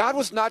that God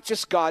was not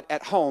just God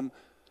at home,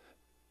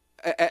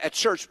 at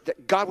church,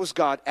 that God was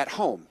God at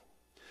home.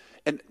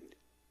 And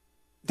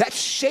that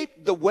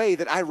shaped the way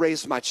that I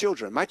raised my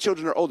children. My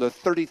children are older,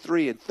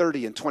 33 and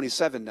 30 and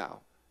 27 now.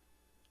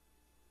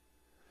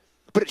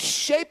 But it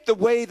shaped the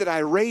way that I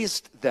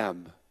raised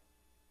them.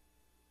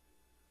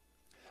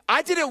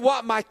 I didn't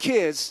want my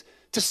kids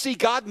to see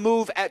God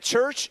move at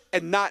church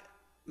and not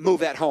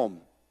move at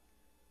home.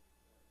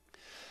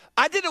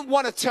 I didn't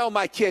want to tell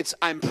my kids,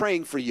 I'm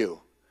praying for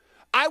you.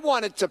 I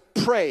wanted to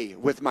pray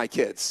with my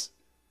kids.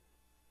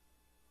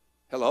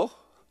 Hello?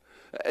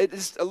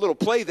 It's a little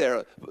play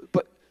there,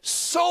 but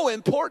so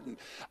important.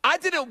 I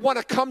didn't want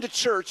to come to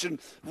church and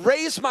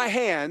raise my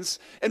hands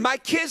and my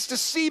kids to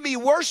see me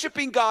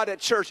worshiping God at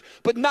church,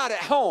 but not at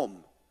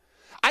home.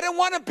 I didn't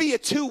want to be a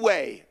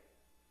two-way.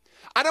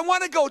 I don't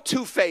want to go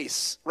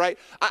two-face, right?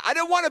 I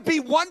don't want to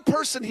be one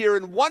person here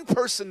and one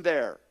person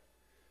there.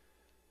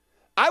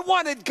 I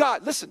wanted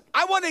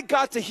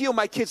God to heal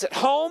my kids at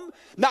home,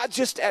 not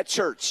just at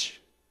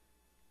church.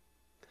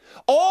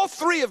 All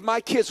three of my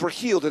kids were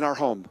healed in our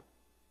home.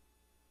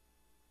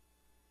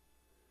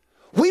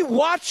 We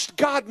watched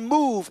God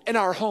move in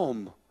our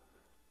home.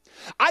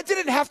 I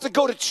didn't have to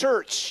go to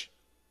church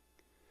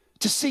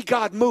to see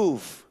God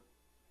move.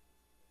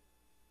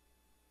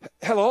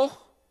 Hello?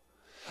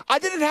 I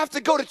didn't have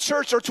to go to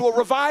church or to a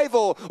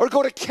revival or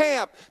go to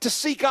camp to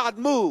see God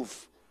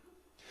move.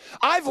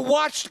 I've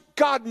watched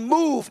God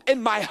move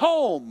in my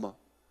home.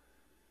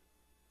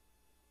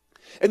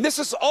 And this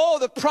is all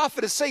the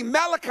prophet is saying.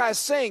 Malachi is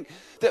saying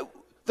that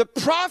the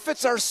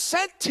prophets are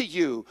sent to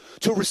you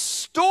to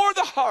restore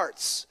the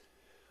hearts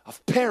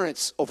of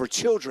parents over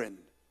children.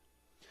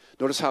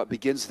 Notice how it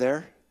begins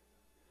there,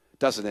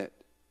 doesn't it?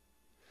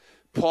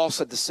 Paul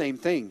said the same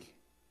thing.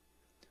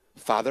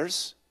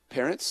 Fathers,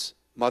 parents,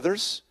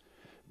 mothers,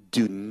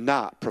 do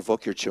not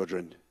provoke your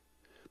children,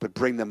 but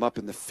bring them up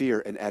in the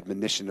fear and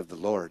admonition of the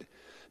Lord.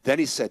 Then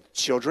he said,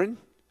 children,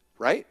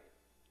 right?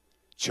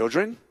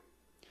 Children,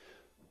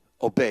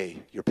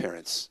 obey your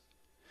parents.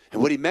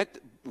 And what he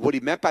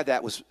meant by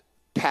that was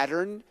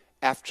pattern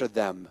after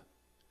them.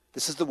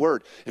 This is the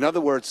word. In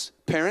other words,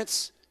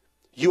 parents,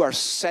 you are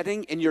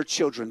setting in your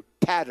children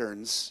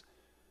patterns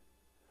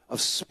of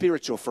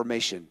spiritual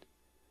formation.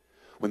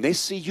 When they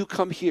see you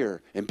come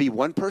here and be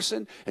one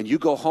person and you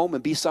go home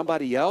and be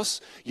somebody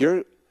else,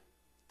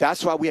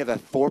 that's why we have a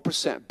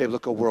 4%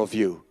 biblical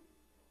worldview.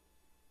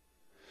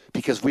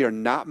 Because we are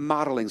not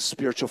modeling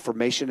spiritual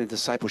formation and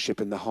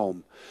discipleship in the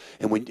home.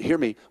 And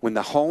when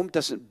the home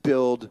doesn't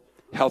build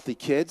healthy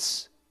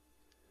kids,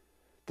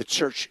 the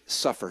church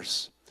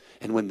suffers.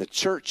 And when the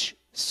church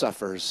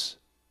suffers,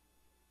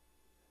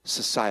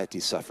 society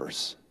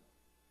suffers.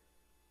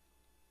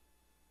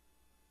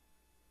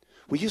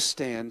 Will you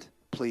stand,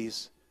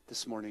 please,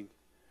 this morning?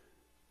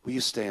 Will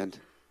you stand?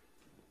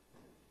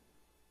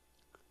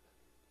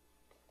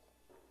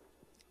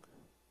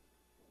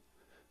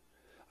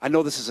 I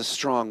know this is a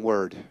strong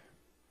word.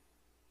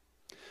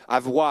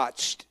 I've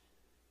watched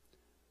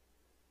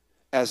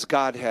as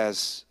God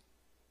has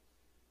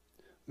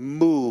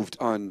moved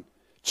on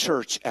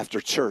church after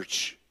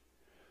church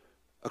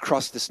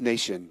across this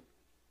nation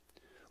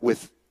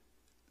with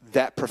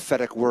that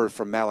prophetic word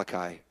from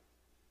Malachi.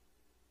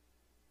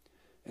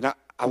 And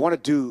I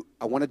want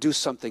to do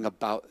something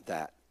about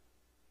that.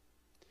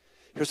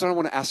 Here's what I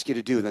want to ask you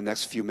to do in the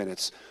next few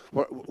minutes.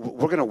 We're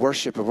going to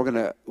worship and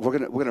we're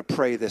going to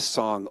pray this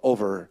song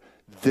over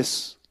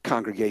this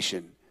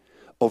congregation,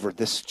 over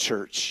this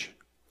church.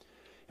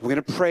 And we're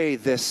going to pray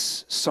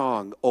this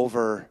song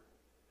over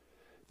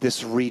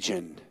this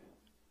region.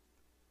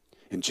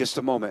 In just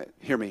a moment,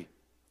 hear me.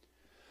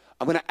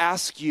 I'm going to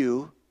ask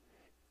you,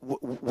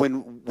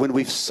 when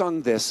we've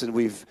sung this and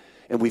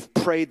we've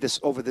prayed this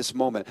over this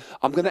moment,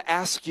 I'm going to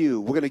ask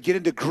you, we're going to get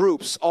into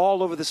groups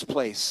all over this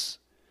place.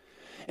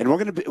 And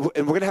we're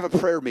gonna have a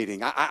prayer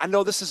meeting. I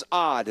know this is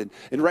odd, and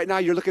right now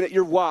you're looking at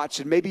your watch,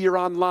 and maybe you're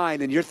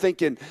online, and you're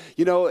thinking,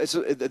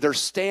 they're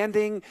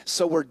standing,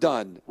 so we're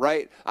done,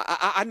 right?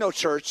 I know,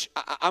 church.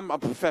 I'm a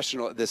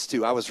professional at this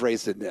too. I was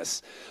raised in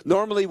this.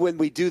 Normally, when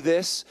we do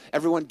this,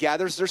 everyone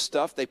gathers their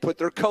stuff, they put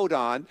their coat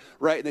on,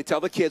 right, and they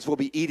tell the kids we'll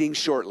be eating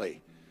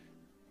shortly,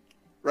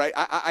 right?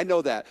 I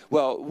know that.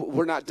 Well,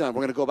 we're not done.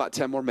 We're gonna go about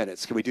 10 more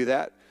minutes. Can we do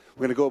that?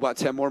 We're going to go about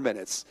 10 more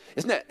minutes.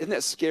 Isn't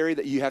that scary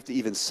that you have to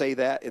even say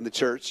that in the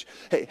church?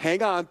 Hey,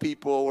 hang on,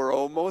 people. We're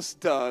almost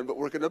done, but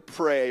we're going to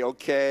pray,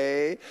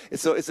 okay? And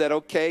so is that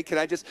okay?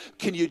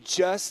 Can you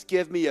just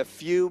give me a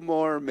few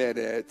more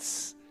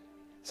minutes?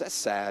 Is that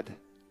sad?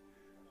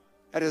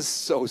 That is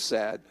so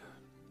sad.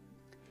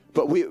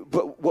 But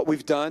what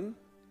we've done,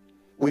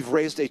 we've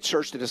raised a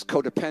church that is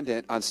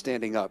codependent on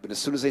standing up. And as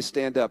soon as they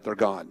stand up, they're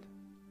gone.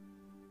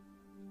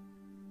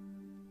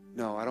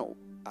 No, I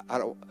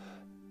don't.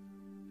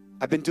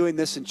 I've been doing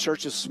this in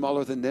churches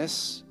smaller than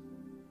this.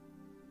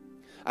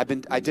 I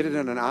did it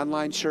in an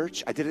online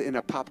church. I did it in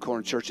a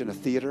popcorn church in a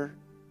theater.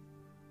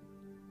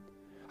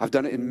 I've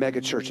done it in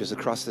mega churches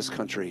across this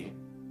country.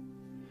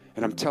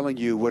 And I'm telling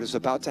you, what is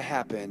about to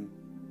happen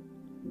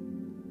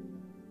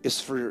is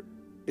for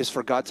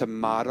God to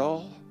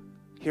model,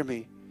 hear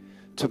me,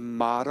 to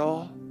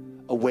model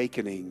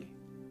awakening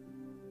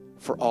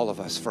for all of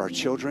us, for our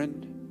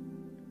children,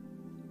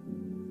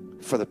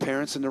 for the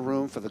parents in the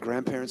room, for the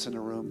grandparents in the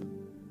room.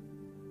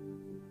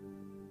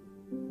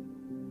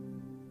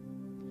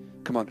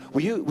 Come on,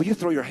 will you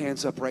throw your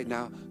hands up right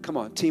now? Come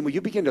on, team, will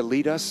you begin to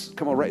lead us?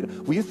 Come on, right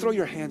now. Will you throw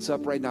your hands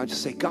up right now and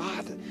just say,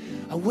 God,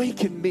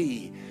 awaken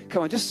me.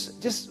 Come on,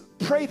 just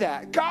pray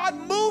that. God,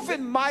 move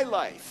in my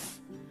life,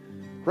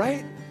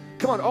 right?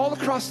 Come on, all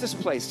across this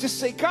place. Just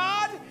say,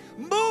 God,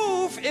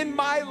 move in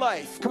my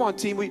life. Come on,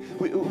 team,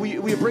 will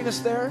you bring us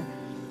there?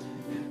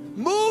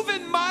 Move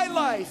in my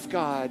life,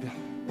 God.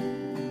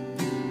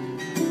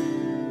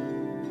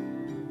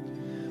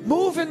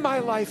 Move in my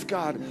life,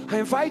 God. I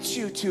invite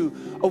you to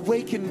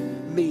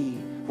awaken me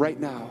right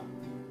now.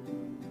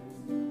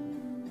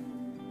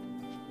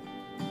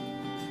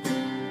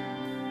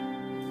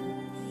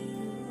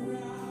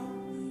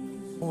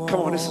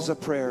 Come on, this is a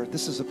prayer.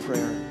 This is a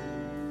prayer.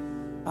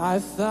 I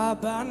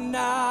thought by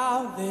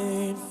now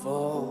they'd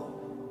fall,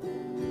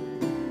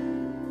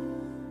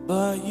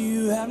 but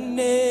you have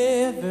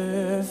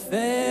never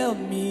failed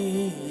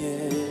me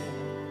yet.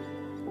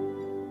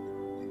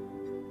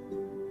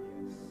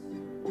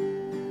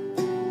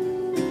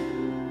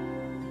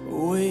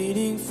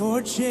 Waiting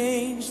for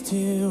change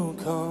to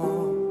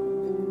come,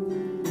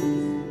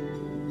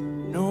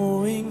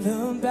 knowing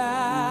the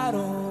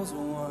battle's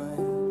won,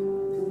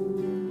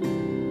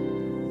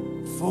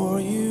 for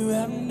you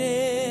have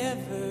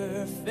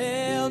never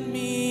failed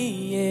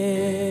me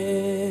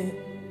yet.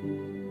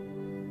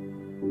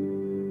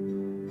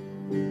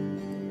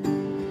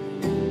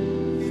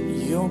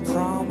 Your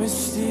promise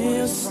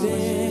still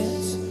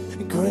stands,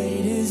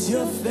 great is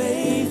your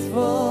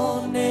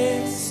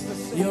faithfulness,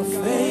 your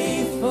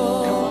faithfulness.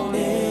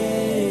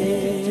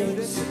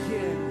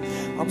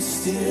 I'm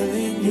still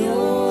in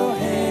your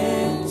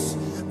hands.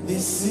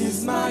 This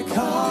is my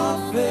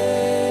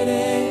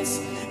confidence.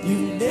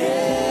 You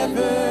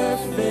never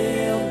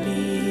failed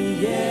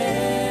me yet.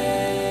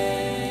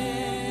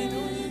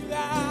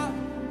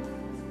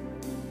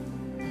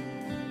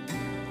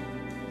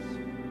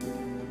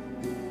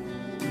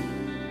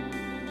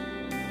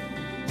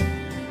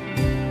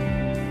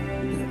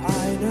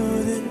 I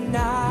know the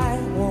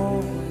night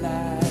won't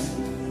last.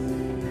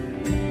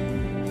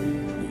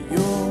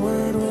 Your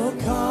word will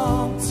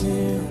come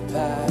to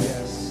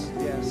pass.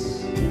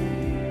 Yes.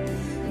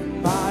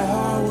 My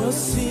heart will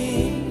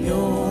sing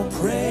your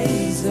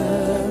praise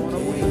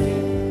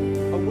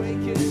again.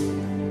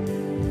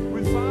 Awaken.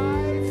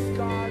 Revive,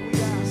 God,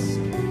 we ask.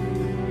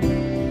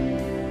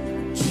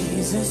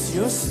 Jesus,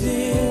 you're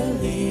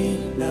still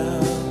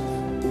enough.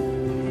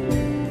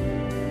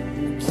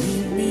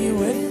 Keep me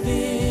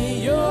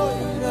within your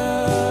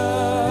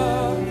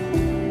love.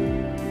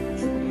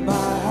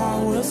 My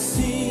heart will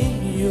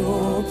sing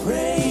your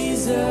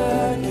praise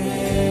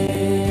again.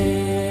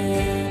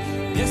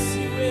 Yes,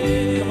 you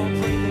will. Come on,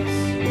 pray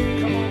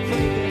this. Come on,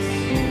 pray this.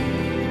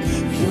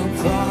 Your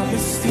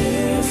promise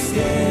still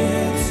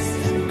stands.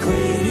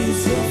 Great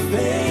is your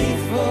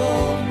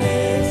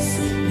faithfulness.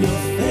 Your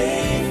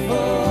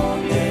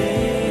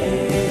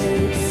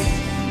faithfulness.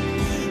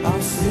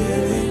 I'm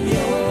still in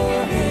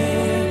your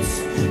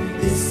hands.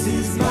 This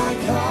is my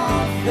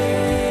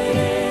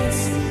confidence.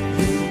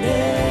 You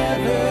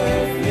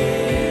never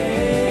fail.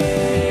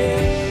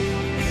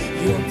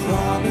 Your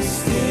promise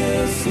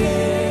still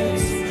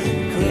stands.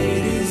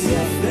 Great is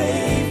your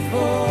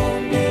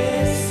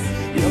faithfulness.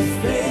 Your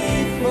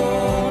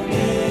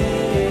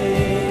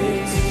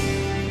faithfulness.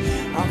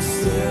 I'm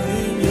still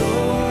in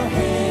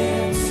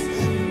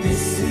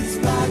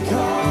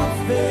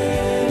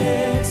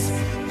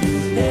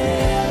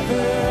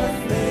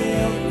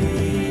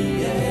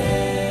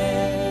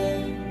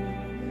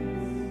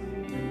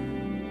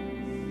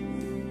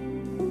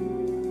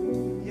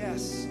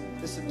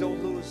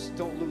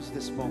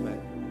this moment.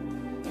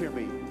 Hear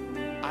me.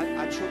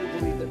 I truly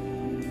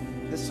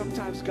believe that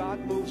sometimes God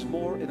moves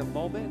more in a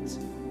moment.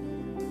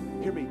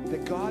 Hear me.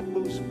 That God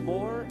moves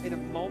more in a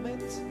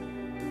moment,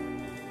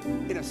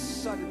 in a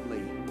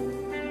suddenly.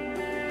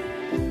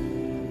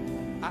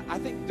 I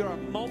think there are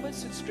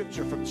moments in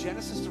Scripture from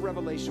Genesis to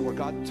Revelation where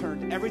God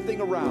turned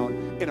everything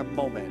around in a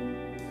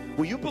moment.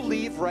 Will you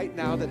believe right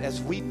now that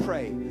as we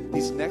pray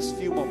these next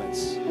few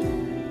moments,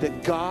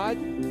 that God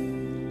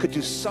could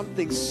do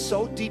something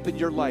so deep in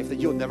your life that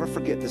you'll never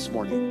forget this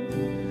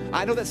morning?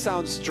 I know that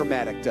sounds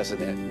dramatic,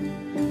 doesn't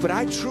it? But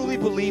I truly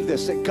believe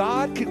this, that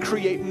God can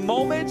create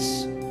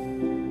moments,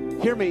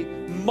 hear me,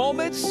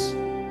 moments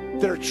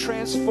that are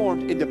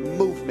transformed into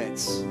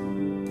movements.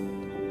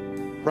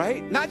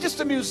 Right? Not just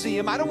a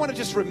museum. I don't want to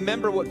just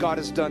remember what God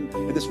has done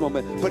in this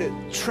moment, but it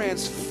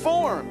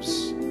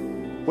transforms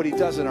what he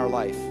does in our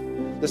life.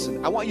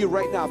 Listen, I want you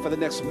right now for the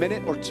next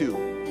minute or two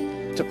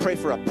to pray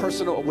for a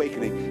personal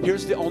awakening.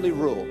 Here's the only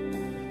rule.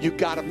 You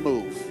gotta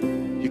move.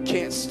 You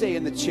can't stay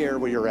in the chair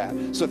where you're at.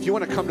 So if you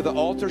want to come to the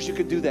altars, you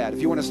can do that. If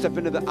you want to step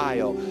into the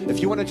aisle, if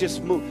you want to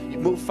just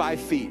move 5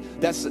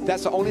 feet. That's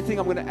the only thing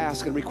I'm going to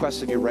ask and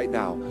request of you right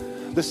now.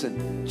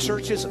 Listen,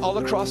 churches all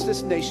across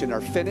this nation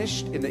are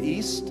finished in the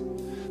east.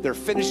 They're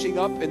finishing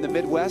up in the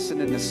Midwest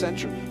and in the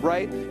central,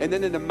 right? And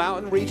then in the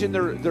mountain region,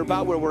 they're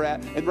about where we're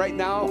at. And right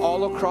now,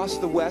 all across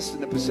the West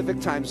in the Pacific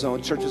time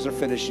zone, churches are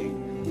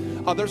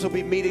finishing. Others will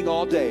be meeting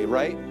all day,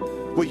 right?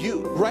 Will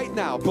you right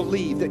now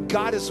believe that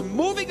God is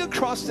moving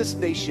across this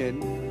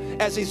nation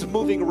as he's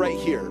moving right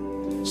here?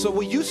 So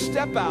will you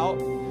step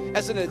out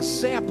as an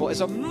example,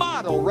 as a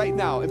model right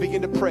now, and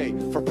begin to pray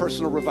for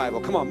personal revival?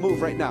 Come on,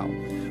 move right now.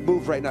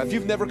 Move right now. If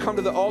you've never come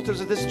to the altars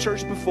of this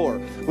church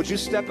before, would you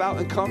step out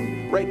and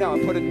come right now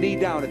and put a knee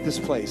down at this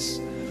place?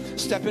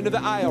 Step into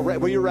the aisle right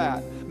where you're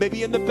at.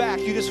 Maybe in the back,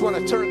 you just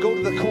want to go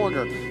to the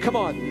corner. Come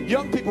on,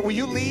 young people, will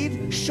you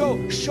lead? Show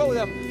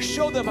them,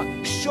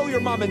 show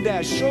your mom and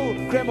dad, show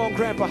grandma and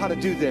grandpa how to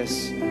do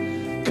this.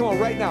 Come on,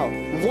 right now,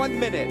 1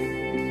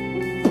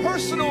 minute.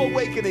 Personal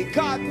awakening.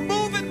 God,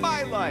 move in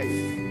my life.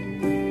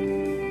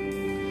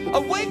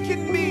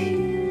 Awaken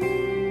me.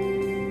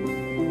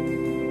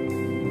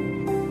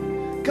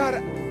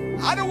 God,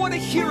 I don't want to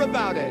hear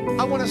about it.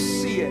 I want to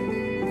see it.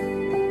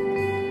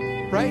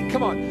 Right?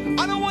 Come on.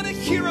 I don't want to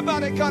hear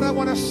about it. God, I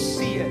want to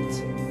see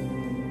it.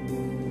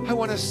 I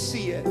want to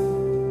see it.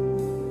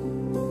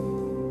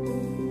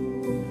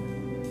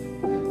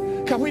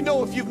 God, we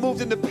know if you've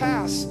moved in the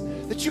past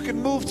that you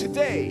can move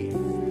today.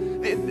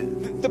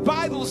 The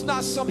Bible is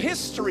not some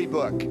history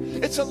book.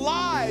 It's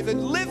alive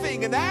and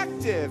living and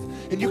active.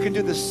 And you can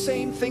do the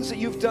same things that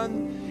you've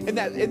done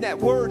in that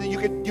word, and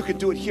you can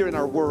do it here in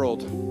our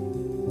world.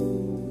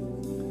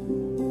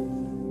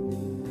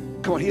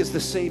 Come on, he is the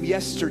same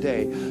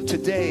yesterday,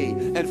 today,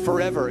 and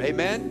forever.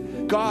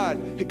 Amen? God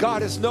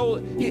is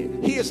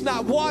he is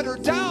not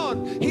watered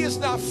down. He is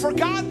not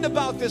forgotten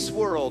about this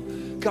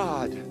world.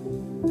 God,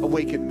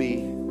 awaken me.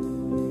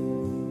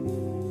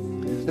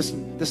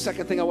 Listen, the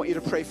second thing I want you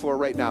to pray for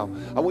right now,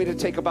 I want you to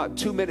take about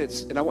 2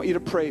 minutes, and I want you to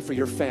pray for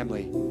your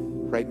family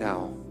right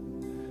now.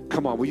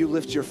 Come on, will you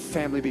lift your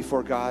family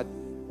before God?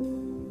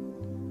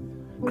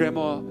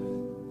 Grandma,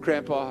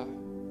 Grandpa,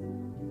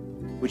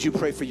 would you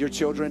pray for your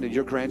children and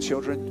your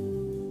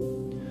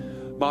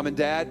grandchildren? Mom and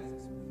Dad,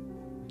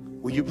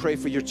 will you pray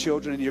for your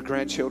children and your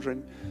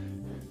grandchildren?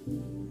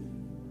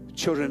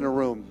 Children in a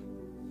room,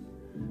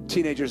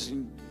 teenagers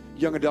and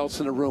young adults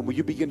in a room, will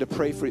you begin to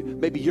pray for,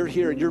 maybe you're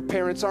here and your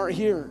parents aren't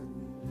here.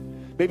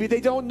 Maybe they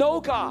don't know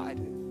God.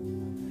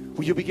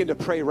 Will you begin to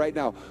pray right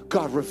now?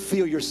 God,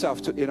 reveal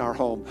yourself in our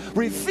home.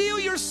 Reveal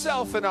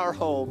yourself in our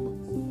home.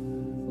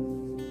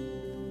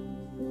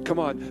 Come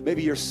on,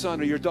 maybe your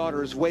son or your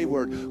daughter is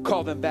wayward.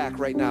 Call them back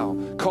right now.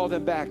 Call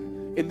them back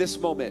in this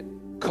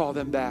moment. Call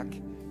them back.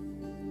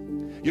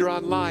 You're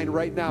online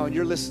right now and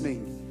you're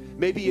listening.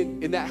 Maybe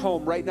in that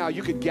home right now,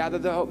 you could gather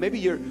the home. Maybe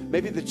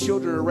the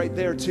children are right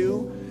there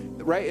too,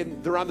 right?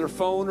 And they're on their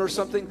phone or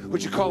something.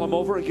 Would you call them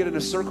over and get in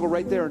a circle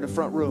right there in the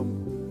front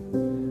room?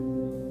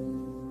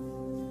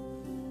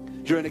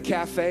 You're in a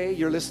cafe,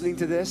 you're listening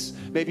to this.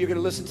 Maybe you're going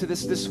to listen to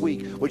this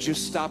week. Would you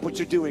stop what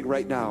you're doing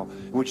right now?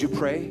 Would you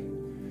pray?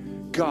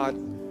 God,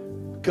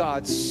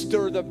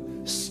 stir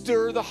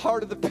the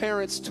heart of the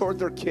parents toward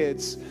their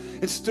kids,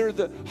 and stir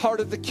the heart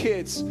of the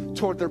kids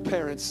toward their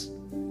parents.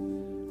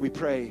 We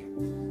pray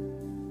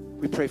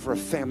for a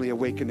family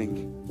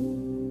awakening.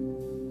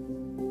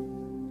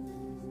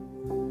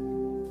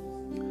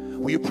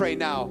 Will you pray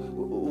now?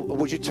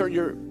 Would you turn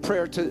your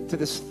prayer to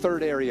this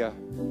third area?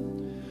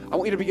 I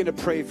want you to begin to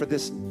pray for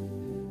this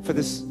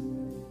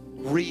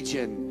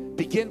region.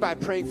 Begin by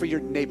praying for your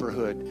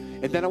neighborhood.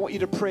 And then I want you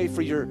to pray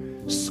for your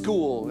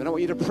school. And I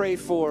want you to pray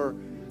for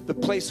the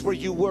place where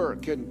you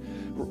work. And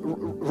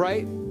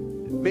right?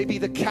 Maybe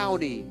the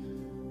county.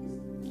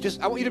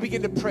 I want you to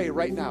begin to pray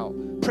right now.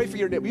 Pray for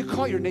your neighbor. You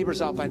call your neighbors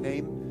out by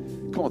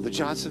name. Come on, the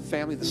Johnson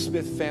family, the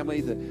Smith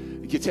family, the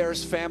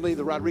Gutierrez family,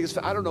 the Rodriguez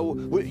family. I don't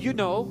know. You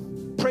know.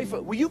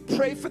 Will you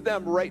pray for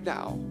them right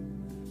now?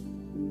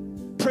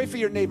 Pray for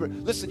your neighbor.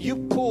 Listen, you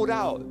pulled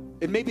out,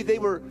 and maybe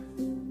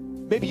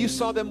you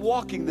saw them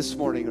walking this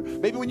morning, or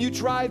maybe when you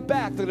drive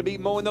back, they're going to be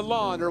mowing the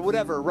lawn or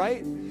whatever,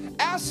 right?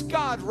 Ask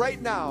God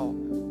right now.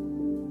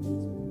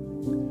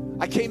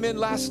 I came in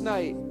last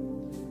night,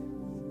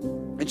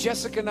 and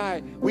Jessica and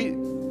I, we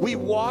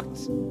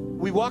walked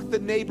the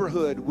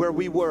neighborhood where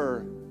we were.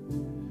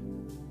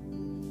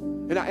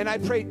 And I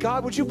prayed,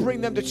 God, would you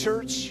bring them to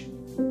church?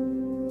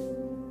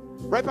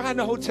 Right behind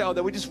the hotel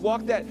that we just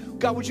walked that.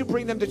 God, would you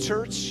bring them to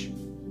church?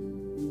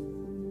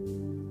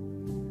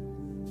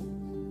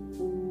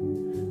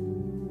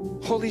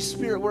 Holy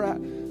Spirit,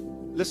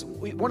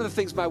 listen, one of the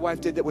things my wife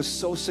did that was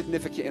so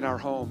significant in our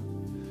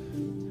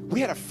home,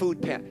 we had a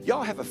food pantry.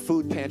 Y'all have a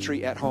food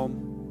pantry at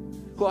home?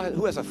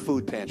 Who has a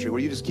food pantry where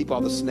you just keep all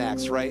the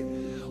snacks, right?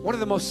 One of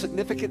the most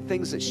significant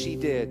things that she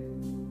did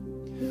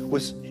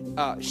was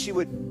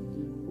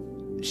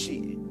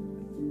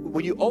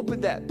when you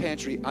opened that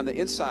pantry, on the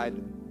inside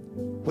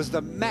was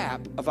the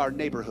map of our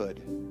neighborhood.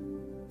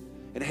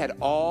 And it had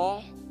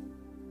all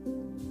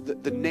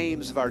the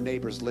names of our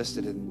neighbors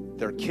listed and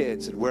their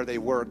kids and where they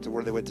worked and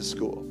where they went to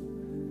school.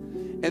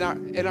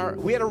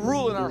 And we had a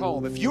rule in our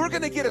home. If you were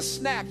going to get a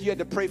snack, you had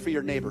to pray for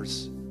your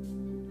neighbors.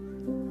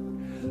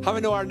 How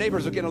many know our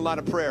neighbors are getting a lot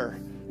of prayer?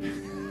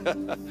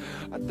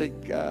 I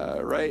think,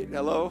 right?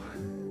 Hello?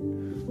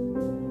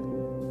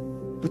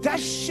 But that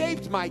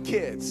shaped my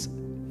kids.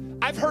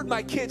 I've heard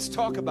my kids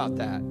talk about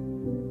that.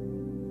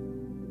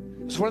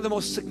 It's one of the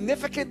most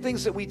significant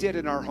things that we did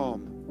in our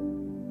home.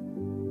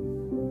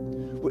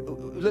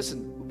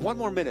 Listen, one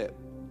more minute.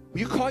 Will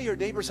you call your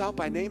neighbors out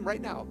by name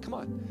right now? Come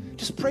on.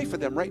 Just pray for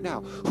them right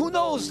now. Who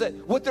knows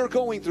what they're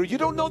going through? You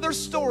don't know their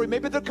story.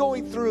 Maybe they're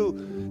going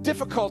through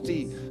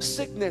difficulty,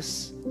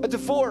 sickness, a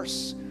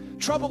divorce,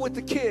 trouble with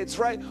the kids,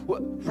 right?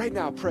 Right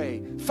now,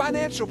 pray.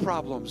 Financial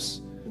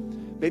problems.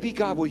 Maybe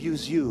God will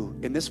use you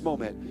in this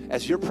moment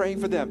as you're praying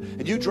for them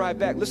and you drive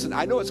back. Listen,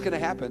 I know it's going to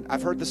happen.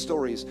 I've heard the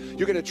stories.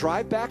 You're going to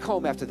drive back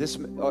home after this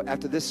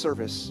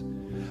service,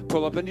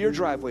 pull up into your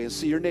driveway and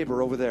see your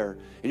neighbor over there.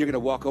 And you're going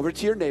to walk over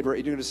to your neighbor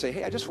and you're going to say,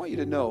 hey, I just want you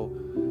to know,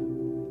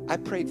 I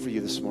prayed for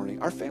you this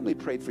morning. Our family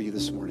prayed for you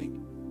this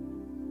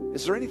morning.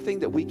 Is there anything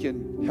that we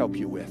can help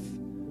you with?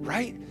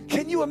 Right?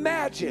 Can you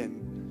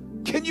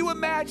imagine? Can you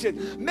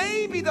imagine?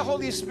 Maybe the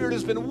Holy Spirit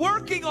has been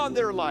working on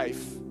their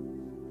life.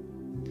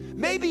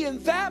 Maybe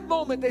in that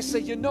moment they say,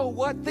 you know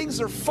what? Things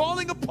are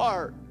falling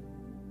apart.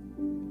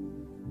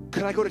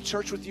 Could I go to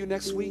church with you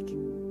next week?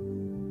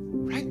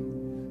 Right?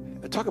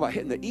 Talk about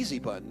hitting the easy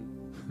button.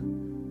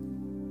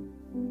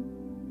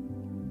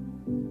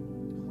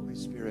 Holy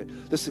Spirit.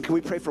 Listen, can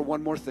we pray for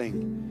one more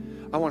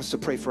thing? I want us to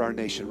pray for our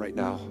nation right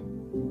now.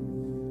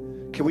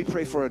 Can we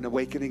pray for an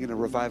awakening and a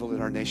revival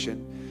in our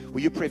nation?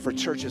 Will you pray for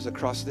churches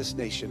across this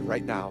nation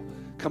right now?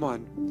 Come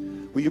on.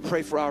 Will you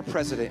pray for our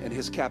president and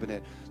his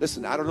cabinet?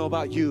 Listen, I don't know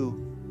about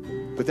you,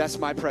 but that's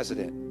my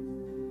president.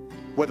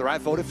 Whether I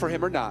voted for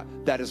him or not,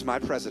 that is my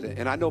president.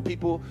 And I know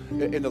people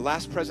in the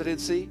last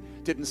presidency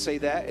didn't say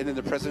that, and in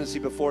the presidency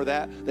before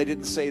that, they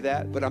didn't say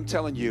that. But I'm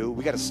telling you,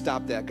 we got to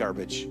stop that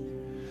garbage.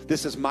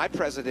 This is my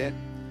president,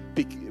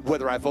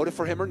 whether I voted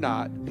for him or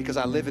not, because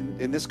I live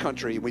in this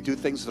country and we do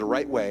things the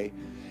right way.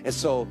 And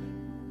so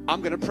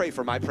I'm going to pray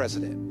for my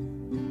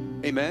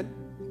president. Amen?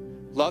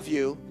 Love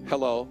you.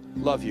 Hello.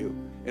 Love you.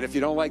 And if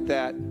you don't like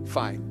that,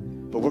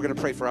 fine. But we're going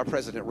to pray for our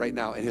president right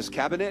now and his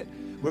cabinet.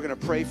 We're going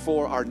to pray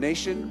for our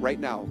nation right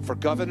now, for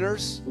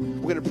governors.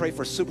 We're going to pray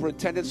for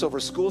superintendents over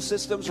school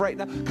systems right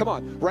now. Come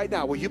on, right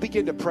now, will you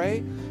begin to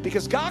pray?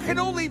 Because God can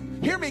only,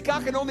 hear me,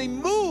 God can only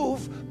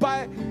move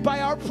by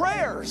our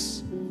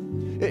prayers.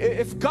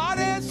 If God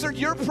answered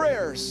your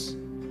prayers,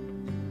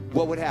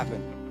 what would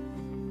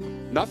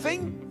happen?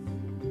 Nothing?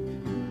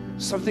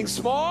 Something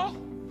small?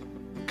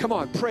 Come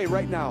on, pray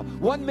right now.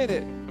 1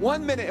 minute,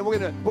 and we're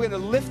gonna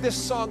lift this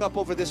song up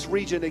over this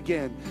region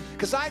again.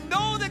 Because I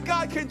know that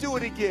God can do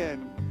it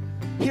again.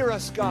 Hear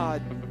us,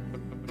 God.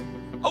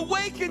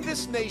 Awaken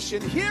this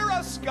nation. Hear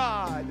us,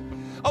 God.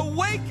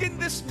 Awaken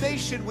this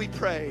nation, we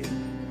pray.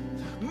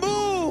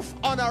 Move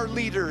on our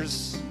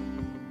leaders.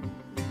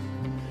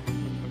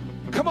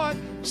 Come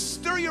on,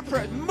 stir your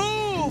prayer.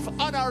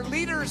 Move on our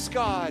leaders,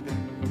 God.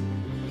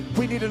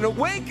 We need an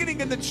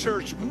awakening in the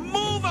church.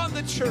 Move on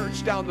the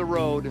church down the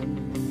road.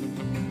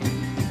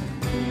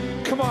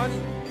 Come on,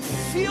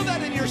 feel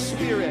that in your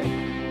spirit.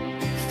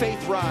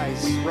 Faith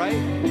rise, right?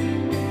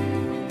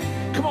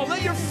 Come on,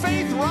 let your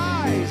faith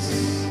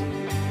rise.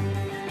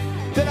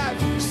 That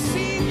I've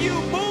seen you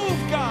move,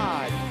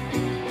 God.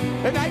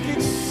 And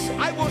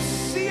I will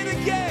see it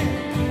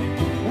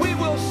again. We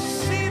will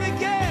see it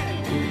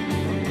again.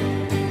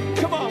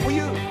 Come on, will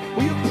you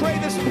pray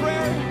this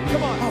prayer?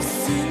 Come on. I've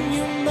seen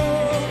you move.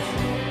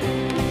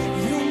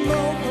 You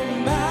move the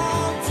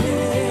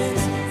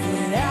mountains.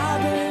 And I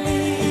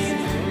believe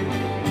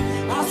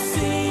I'll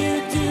see you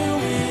do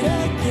it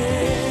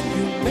again.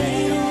 You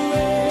made a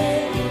way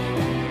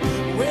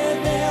where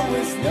there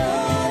was no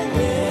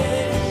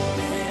way.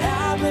 And I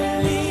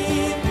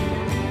believe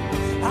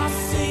I'll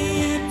see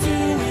you do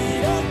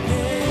it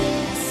again.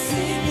 I've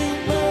seen you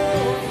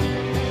move.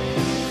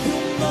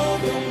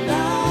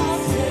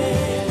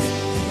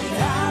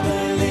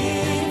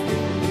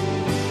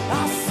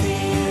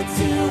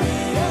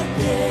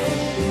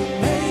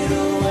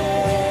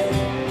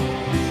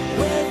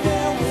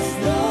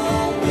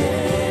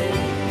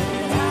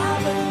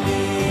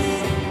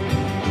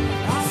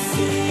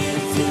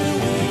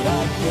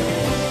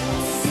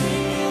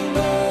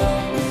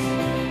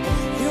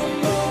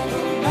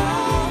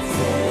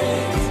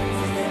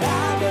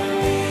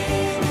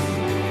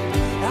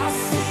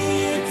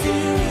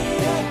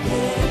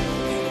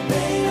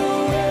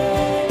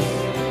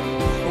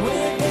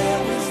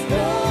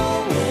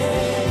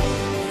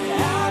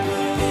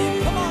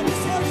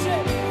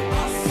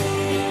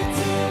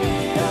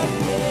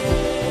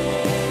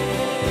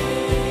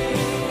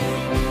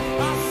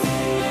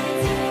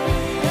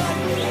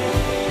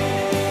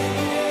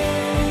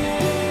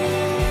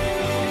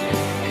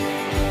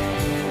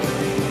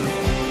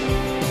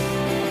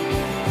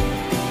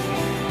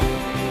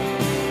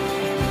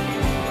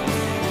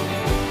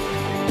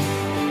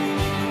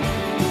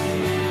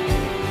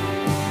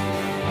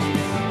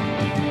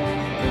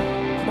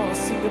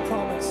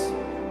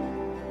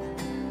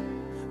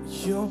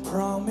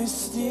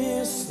 promise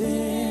still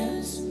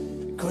stands.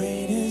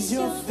 Great is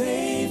your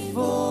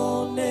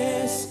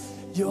faithfulness.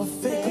 Your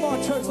faith. Come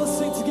on, church, let's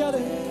sing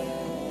together.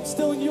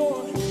 Still in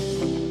your.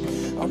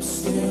 I'm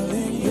still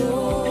in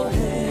your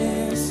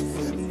hands.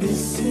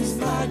 This is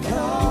my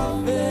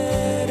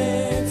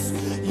confidence.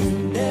 You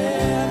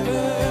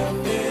never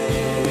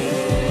fail.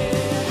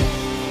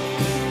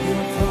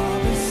 Your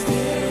promise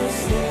still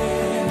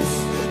stands.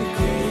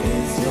 Great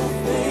is your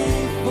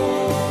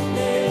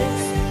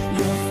faithfulness.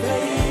 Your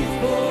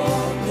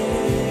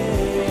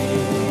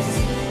faithfulness.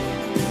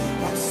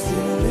 I'm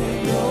still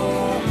in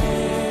your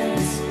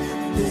hands.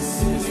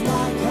 This is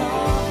my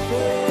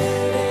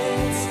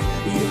confidence.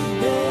 You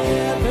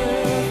never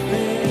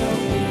fail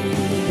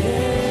me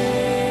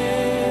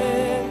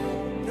yet.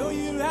 No,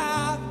 you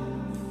have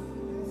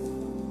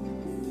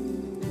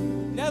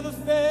never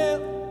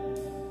failed.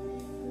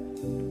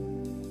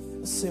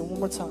 Let's say it one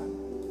more time.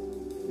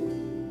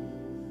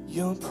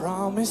 Your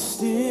promise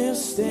still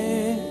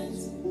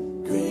stands.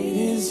 Great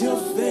is your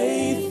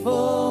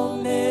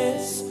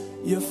faithfulness.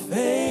 Your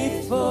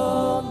faithfulness.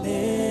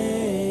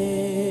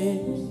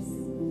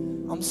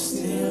 I'm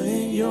still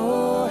in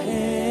your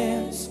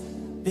hands.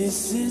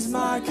 This is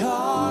my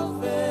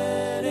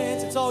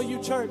confidence. It's all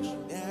you, church.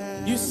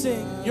 You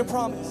sing your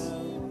promise.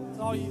 It's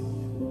all you.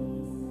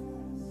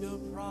 Your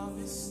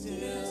promise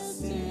still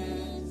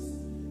stands.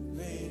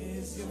 Great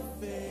is your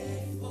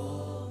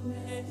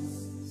faithfulness.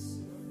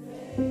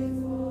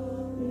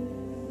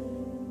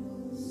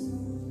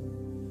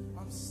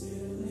 I'm still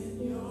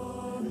in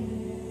your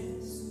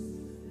hands.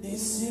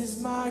 This is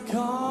my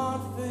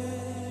confidence.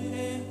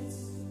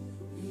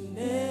 You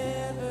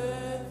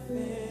never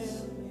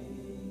fail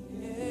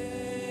me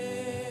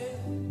yet.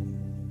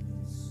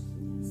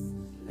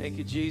 Thank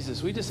you,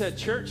 Jesus. We just had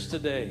church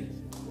today.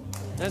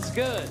 That's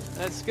good.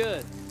 That's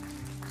good.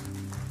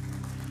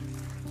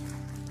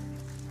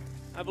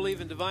 I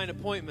believe in divine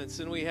appointments,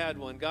 and we had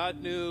one.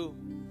 God knew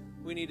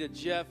we needed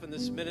Jeff in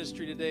this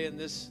ministry today, and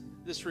this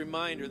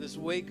reminder, this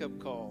wake-up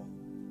call.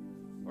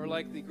 Or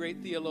like the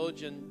great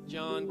theologian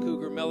John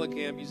Cougar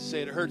Mellencamp used to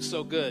say, it hurts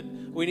so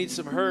good. We need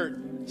some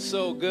hurt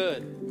so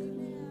good.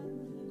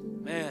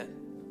 Man,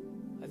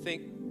 I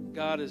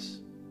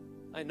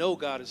know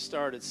God has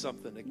started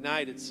something,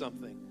 ignited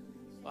something.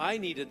 I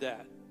needed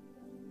that.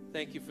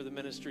 Thank you for the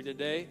ministry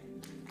today.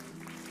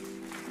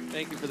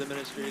 Thank you for the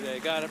ministry today.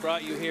 God, I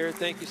brought you here.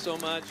 Thank you so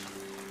much.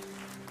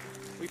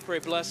 We pray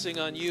blessing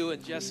on you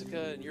and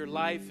Jessica and your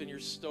life and your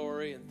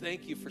story. And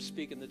thank you for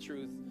speaking the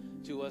truth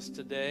to us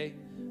today.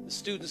 The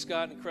students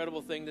got an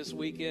incredible thing this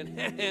weekend.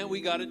 And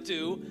we got it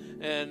too.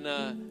 And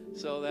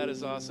so that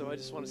is awesome. I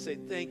just want to say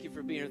thank you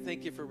for being here.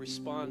 Thank you for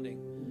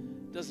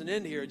responding. It doesn't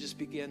end here. It just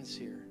begins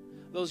here.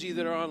 Those of you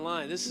that are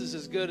online, this is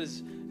as good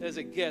as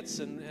it gets.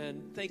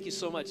 And thank you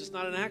so much. It's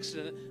not an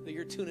accident that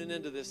you're tuning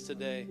into this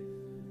today.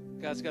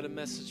 God's got a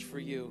message for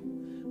you.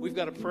 We've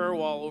got a prayer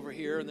wall over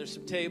here, and there's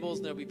some tables,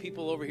 and there'll be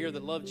people over here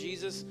that love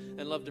Jesus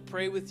and love to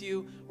pray with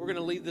you. We're going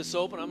to leave this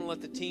open. I'm going to let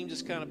the team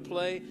just kind of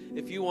play.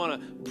 If you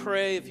want to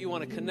pray, if you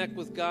want to connect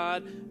with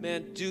God,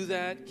 man, do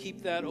that.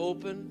 Keep that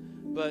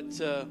open. But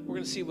we're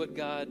going to see what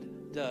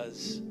God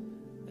does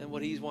and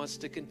what he wants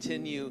to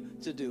continue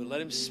to do. Let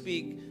him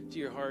speak to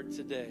your heart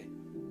today.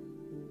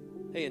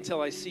 Hey,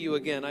 until I see you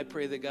again, I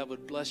pray that God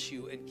would bless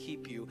you and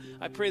keep you.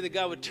 I pray that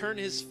God would turn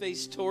his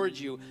face towards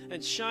you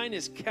and shine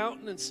his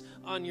countenance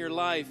on your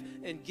life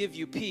and give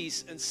you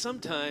peace. And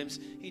sometimes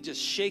he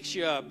just shakes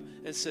you up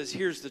and says,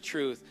 here's the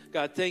truth.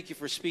 God, thank you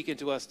for speaking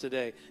to us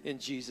today. In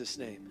Jesus'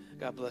 name,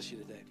 God bless you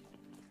today.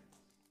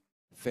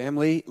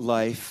 Family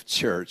Life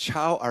Church,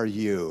 how are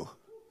you?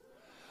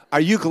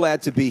 Are you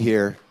glad to be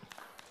here?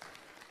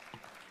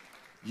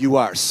 You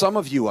are. Some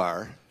of you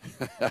are.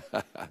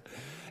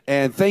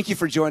 And thank you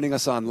for joining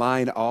us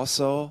online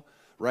also,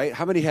 right?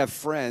 How many have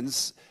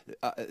friends?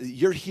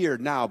 You're here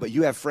now, but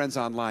you have friends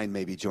online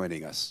maybe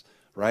joining us,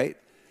 right?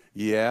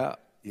 Yeah.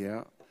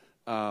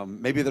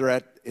 Maybe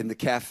they're in the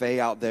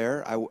cafe out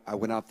there. I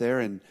went out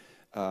there and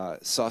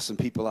saw some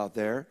people out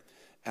there.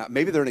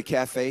 Maybe they're in a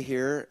cafe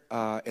here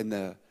in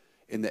the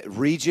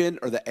region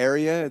or the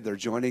area. They're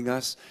joining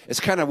us.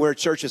 It's kind of where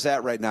church is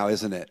at right now,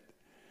 isn't it?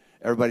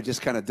 Everybody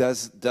just kind of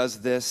does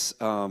this.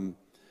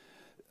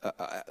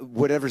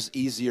 Whatever's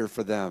easier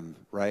for them,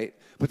 right?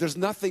 But there's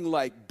nothing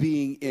like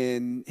being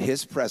in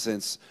his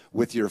presence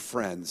with your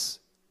friends,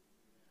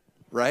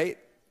 right?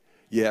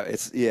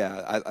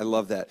 Yeah, I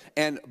love that.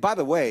 And by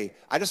the way,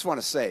 I just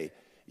want to say,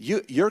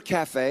 your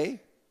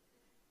cafe,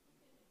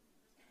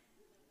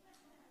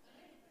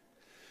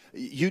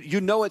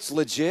 you know it's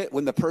legit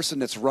when the person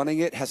that's running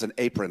it has an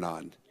apron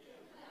on.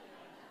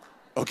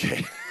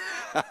 Okay.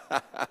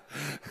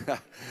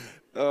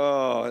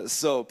 Oh,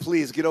 so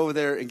please get over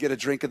there and get a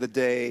drink of the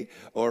day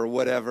or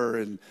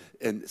whatever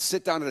and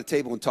sit down at a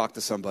table and talk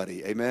to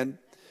somebody. Amen?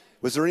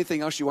 Was there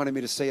anything else you wanted me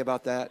to say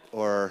about that?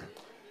 Or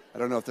I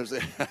don't know if there's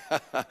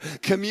a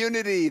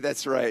community.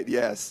 That's right.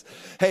 Yes.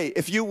 Hey,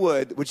 if you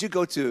would you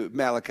go to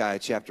Malachi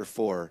chapter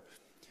 4?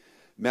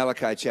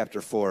 Malachi chapter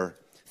 4.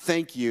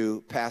 Thank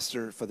you,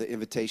 Pastor, for the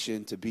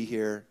invitation to be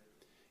here.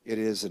 It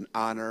is an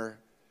honor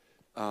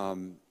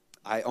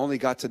I only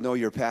got to know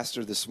your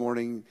pastor this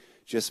morning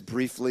just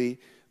briefly,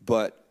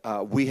 but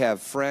we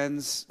have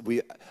friends.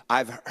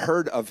 I've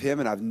heard of him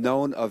and I've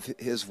known of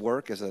his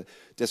work as a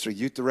district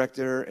youth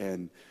director,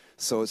 and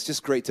so it's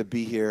just great to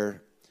be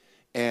here.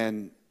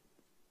 And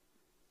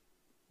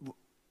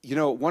you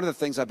know, one of the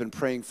things I've been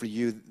praying for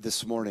you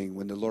this morning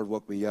when the Lord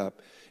woke me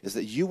up is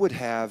that you would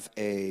have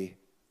a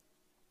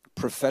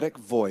prophetic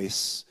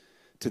voice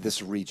to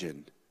this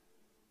region.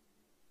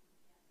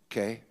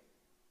 Okay?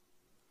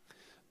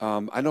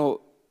 I know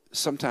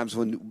sometimes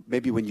when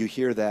you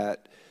hear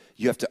that,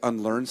 you have to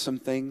unlearn some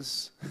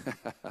things.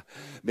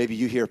 Maybe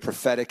you hear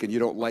prophetic and you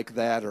don't like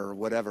that or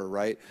whatever,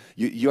 right?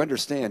 You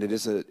understand it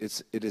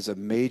is a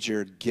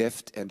major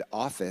gift and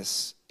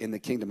office in the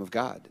kingdom of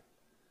God.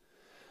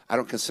 I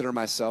don't consider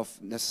myself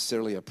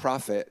necessarily a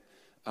prophet.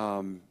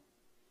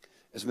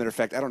 As a matter of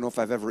fact, I don't know if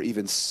I've ever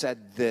even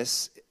said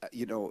this,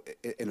 you know,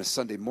 in a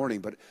Sunday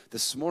morning, but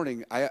this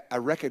morning I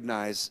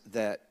recognize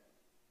that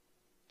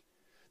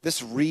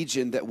this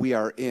region that we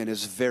are in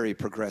is very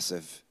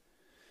progressive.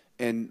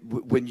 And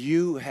when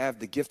you have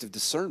the gift of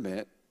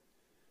discernment,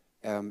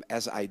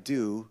 as I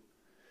do,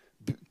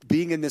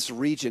 being in this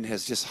region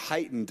has just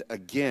heightened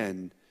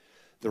again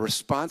the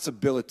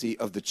responsibility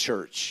of the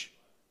church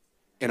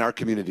in our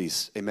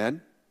communities.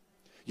 Amen?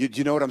 Do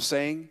you know what I'm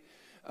saying?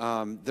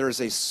 There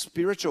is a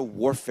spiritual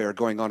warfare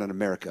going on in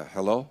America.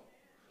 Hello?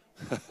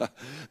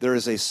 There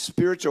is a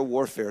spiritual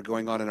warfare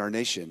going on in our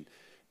nation.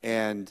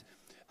 And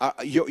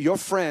your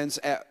friends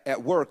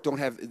at work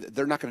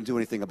they're not going to do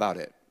anything about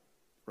it,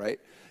 right?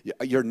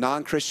 Your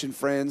non-Christian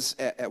friends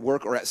at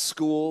work or at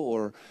school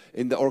or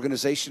in the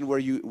organization where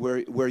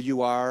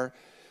you are,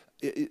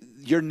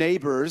 your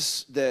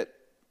neighbors that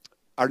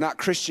are not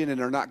Christian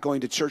and are not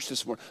going to church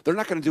this morning, they're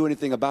not going to do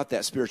anything about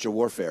that spiritual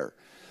warfare.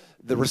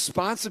 The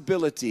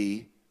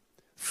responsibility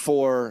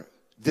for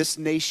this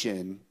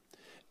nation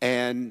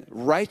and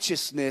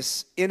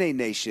righteousness in a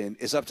nation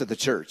is up to the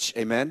church.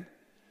 Amen?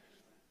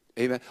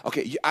 Amen.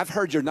 Okay, I've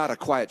heard you're not a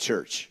quiet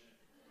church.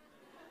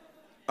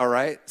 All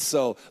right?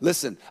 So,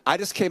 listen, I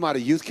just came out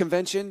of youth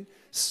convention,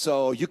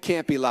 so you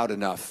can't be loud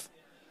enough.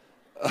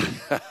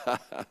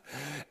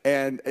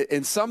 And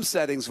in some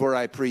settings where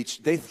I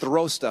preach, they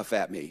throw stuff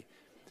at me.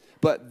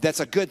 But that's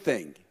a good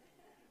thing.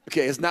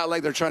 Okay, it's not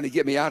like they're trying to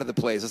get me out of the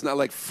place. It's not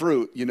like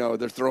fruit, you know,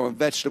 they're throwing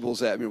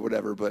vegetables at me or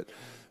whatever. But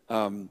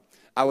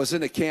I was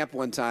in a camp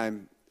one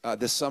time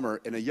this summer,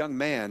 and a young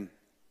man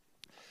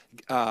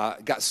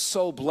got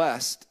so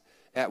blessed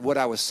at what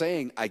I was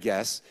saying, I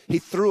guess, he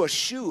threw a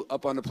shoe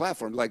up on the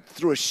platform, like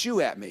threw a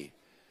shoe at me.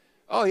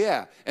 Oh,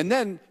 yeah. And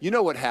then you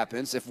know what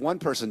happens if one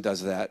person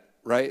does that.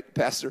 Right,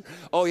 Pastor?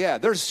 Oh, yeah,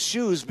 there's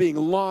shoes being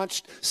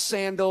launched,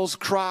 sandals,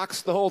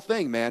 Crocs, the whole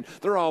thing, man.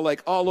 They're all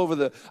like all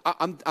over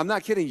I'm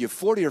not kidding you,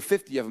 40 or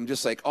 50 of them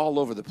just like all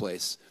over the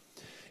place.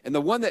 And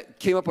the one that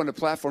came up on the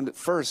platform at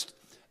first,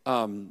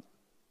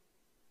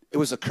 it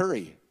was a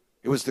Curry.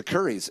 It was the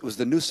Currys. It was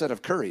the new set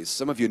of Currys.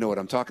 Some of you know what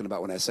I'm talking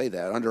about when I say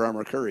that. Under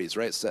Armour Currys,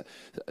 right?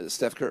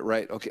 Steph Curry,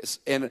 right? Okay.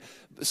 And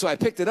so I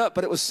picked it up,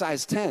 but it was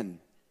size 10.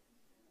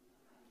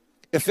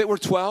 If it were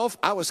 12,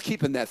 I was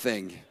keeping that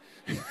thing.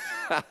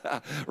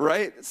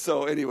 Right?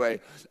 So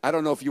anyway, I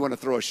don't know if you want to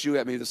throw a shoe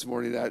at me this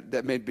morning.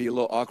 That may be a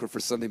little awkward for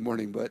Sunday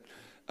morning, but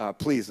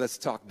please, let's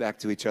talk back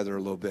to each other a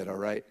little bit, all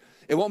right?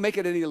 It won't make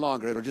it any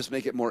longer. It'll just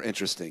make it more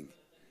interesting.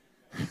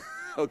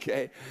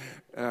 Okay?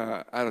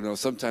 I don't know.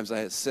 Sometimes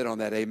I sit on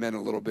that amen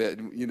a little bit,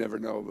 and you never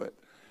know. But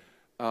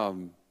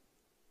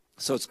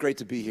so it's great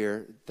to be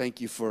here.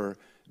 Thank you for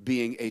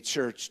being a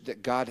church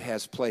that God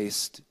has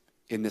placed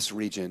in this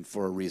region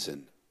for a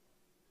reason.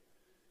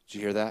 Did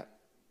you hear that?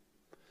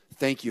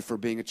 Thank you for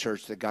being a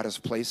church that God has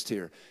placed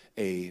here,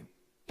 a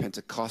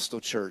Pentecostal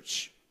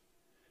church,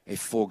 a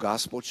full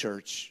gospel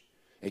church,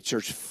 a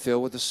church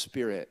filled with the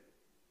Spirit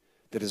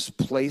that is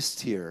placed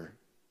here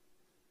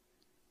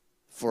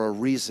for a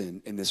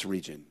reason in this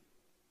region.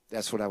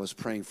 That's what I was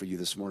praying for you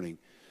this morning.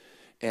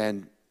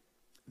 And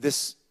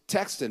this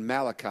text in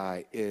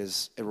Malachi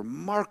is a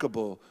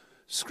remarkable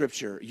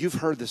scripture. You've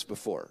heard this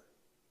before.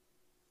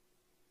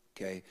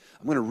 Okay?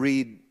 I'm going to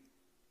read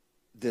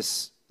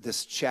this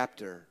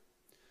chapter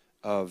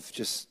of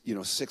just,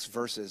 6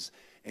 verses,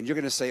 and you're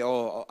going to say,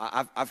 oh,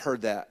 I've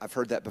heard that. I've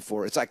heard that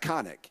before. It's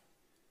iconic.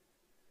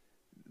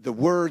 The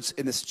words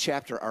in this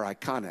chapter are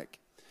iconic.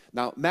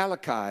 Now,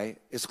 Malachi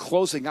is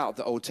closing out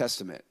the Old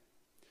Testament,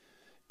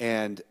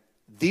 and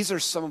these are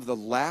some of the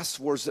last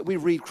words that we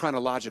read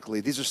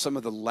chronologically. These are some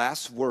of the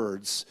last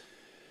words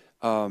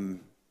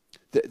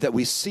that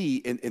we see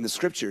in the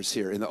scriptures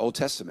here in the Old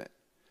Testament.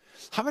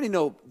 How many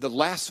know the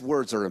last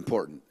words are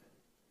important?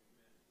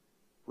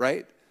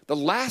 Right? The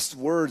last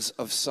words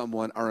of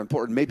someone are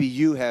important. Maybe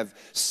you have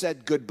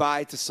said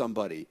goodbye to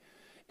somebody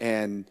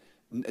and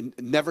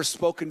never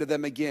spoken to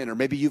them again, or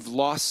maybe you've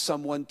lost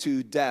someone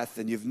to death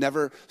and you've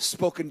never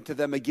spoken to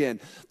them again.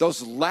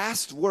 Those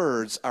last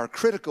words are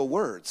critical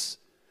words.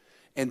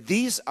 And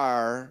these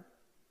are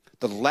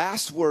the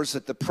last words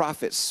that the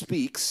prophet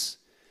speaks,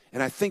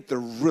 and I think they're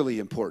really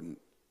important.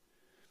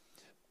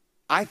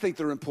 I think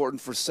they're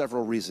important for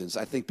several reasons.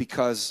 I think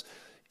because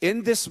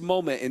in this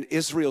moment in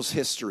Israel's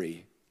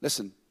history,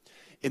 listen,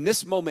 in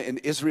this moment in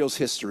Israel's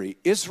history,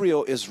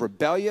 Israel is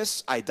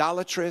rebellious,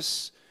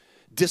 idolatrous,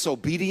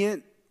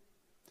 disobedient,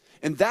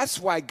 and that's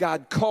why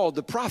God called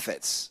the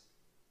prophets,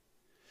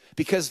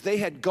 because they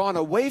had gone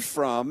away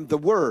from the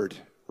word,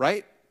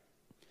 right?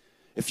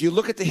 If you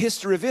look at the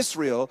history of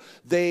Israel,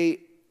 they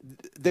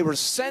were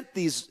sent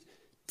these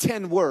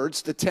 10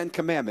 words, the 10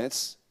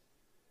 commandments,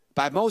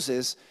 by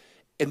Moses,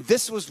 and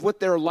this was what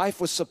their life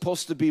was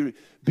supposed to be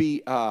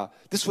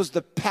this was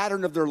the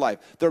pattern of their life.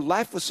 Their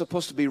life was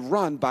supposed to be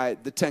run by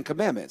the 10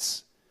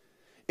 commandments.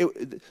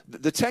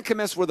 The 10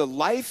 commandments were the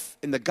life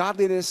and the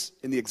godliness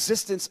and the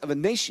existence of a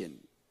nation.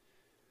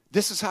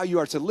 This is how you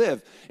are to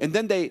live. And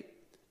then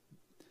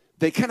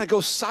they kind of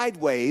go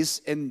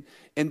sideways and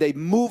they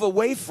move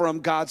away from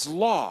God's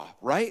law,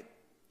 right?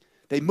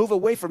 They move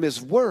away from his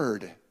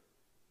word.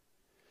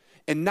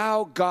 And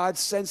now God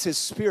sends his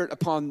spirit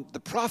upon the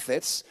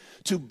prophets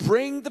to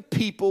bring the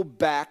people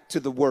back to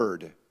the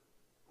word,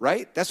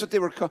 right? That's what they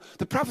were called.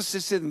 The prophets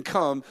just didn't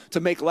come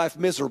to make life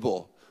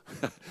miserable.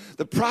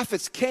 The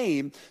prophets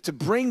came to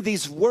bring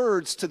these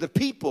words to the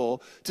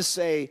people to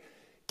say,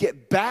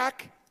 get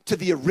back to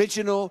the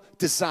original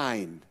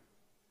design,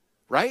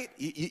 right?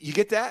 You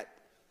get that?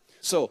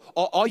 So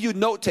all you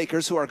note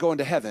takers who are going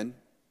to heaven,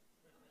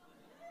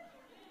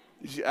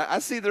 I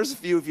see there's a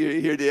few of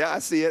you here. Yeah, I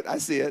see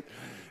it.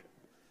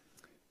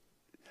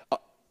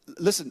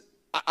 Listen,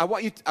 I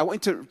want you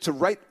to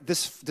write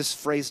this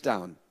phrase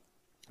down.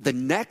 The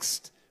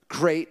next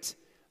great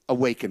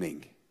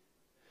awakening.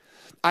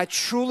 I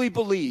truly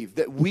believe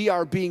that we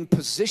are being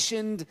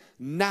positioned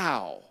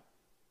now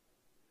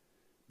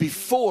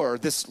before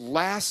this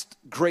last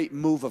great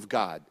move of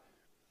God.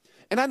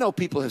 And I know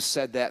people have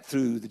said that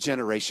through the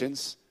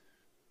generations.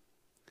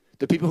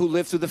 The people who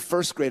lived through the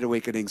first great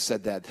awakening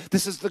said that.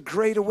 This is the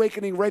great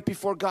awakening right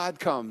before God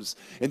comes.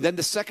 And then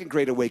the second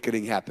great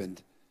awakening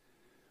happened,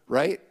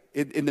 right?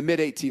 In the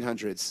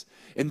mid-1800s.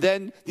 And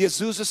then the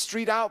Azusa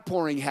Street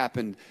outpouring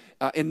happened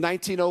in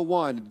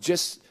 1901,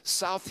 just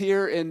south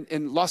here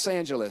in Los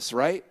Angeles,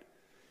 right?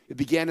 It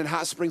began in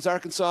Hot Springs,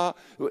 Arkansas.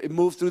 It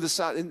moved through the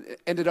south and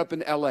ended up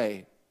in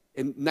L.A.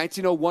 in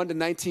 1901 to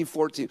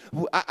 1914.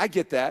 I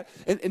get that.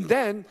 And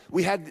then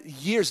we had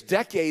years,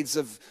 decades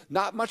of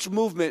not much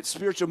movement,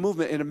 spiritual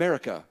movement in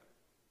America.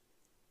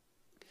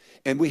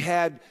 And we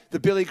had the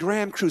Billy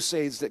Graham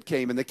crusades that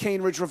came and the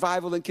Cane Ridge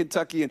revival in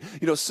Kentucky and,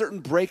 certain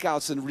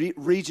breakouts in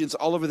regions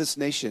all over this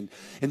nation.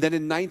 And then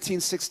in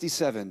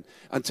 1967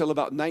 until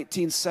about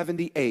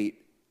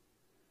 1978,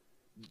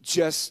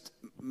 just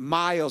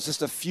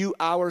a few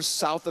hours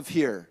south of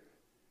here,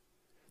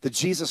 the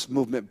Jesus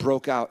movement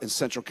broke out in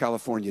Central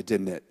California,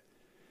 didn't it?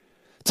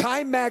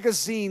 Time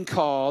magazine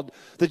called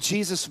the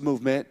Jesus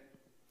movement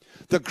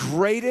the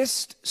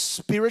greatest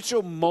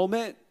spiritual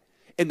moment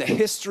in the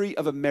history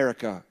of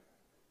America.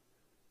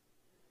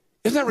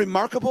 Isn't that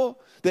remarkable?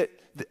 That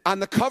on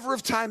the cover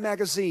of Time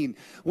magazine,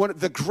 one of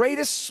the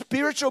greatest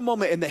spiritual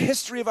moment in the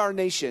history of our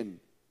nation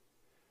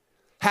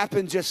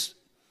happened just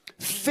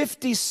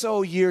 50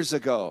 so years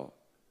ago.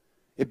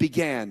 It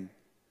began.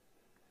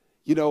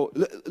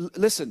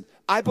 Listen,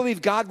 I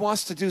believe God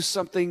wants to do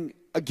something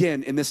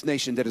again in this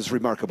nation that is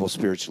remarkable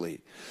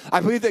spiritually. I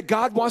believe that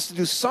God wants to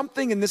do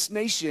something in this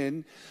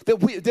nation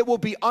that will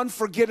be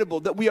unforgettable,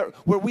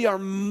 where we are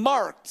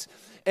marked.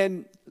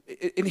 And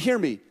hear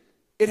me,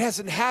 it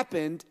hasn't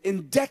happened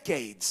in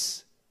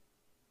decades.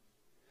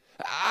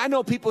 I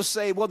know people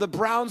say, well, the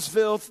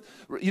Brownsville,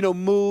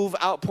 move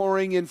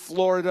outpouring in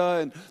Florida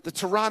and the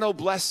Toronto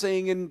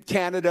blessing in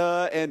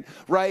Canada, and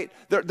right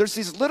there's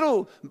these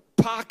little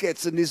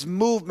pockets and these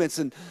movements,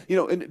 and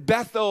in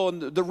Bethel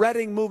and the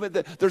Redding movement.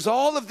 There's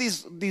all of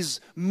these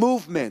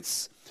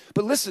movements.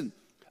 But listen,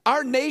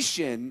 our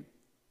nation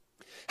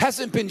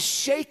hasn't been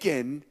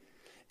shaken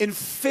in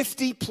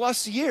 50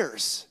 plus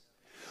years.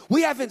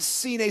 We haven't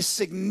seen a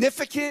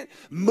significant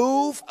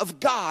move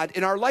of God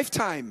in our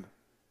lifetime.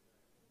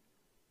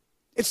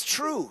 It's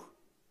true.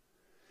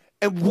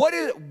 And what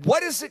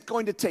is it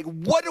going to take?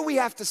 What do we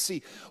have to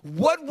see?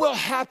 What will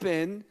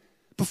happen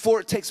before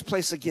it takes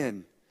place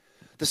again?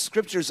 The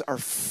scriptures are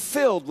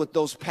filled with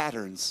those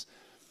patterns.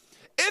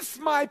 If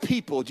my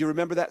people, do you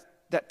remember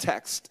that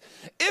text?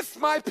 If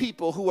my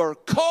people who are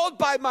called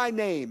by my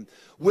name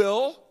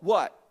will,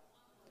 what?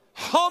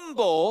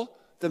 Humble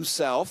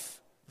themselves,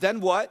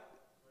 then what?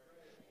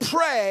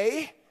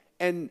 Pray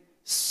and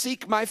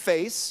seek my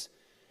face,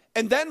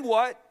 and then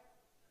what?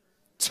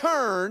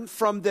 Turn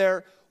from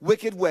their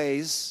wicked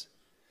ways.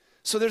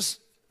 So there's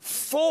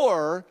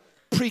 4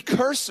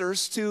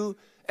 precursors to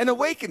an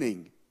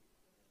awakening.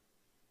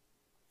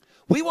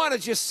 We want to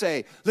just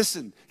say,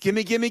 listen,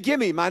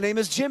 gimme. My name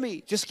is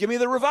Jimmy. Just give me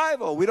the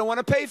revival. We don't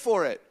want to pay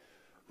for it,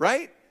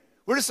 right?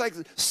 We're just like,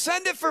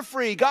 send it for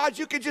free. God,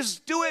 you could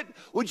just do it.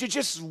 Would you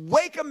just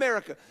wake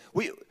America?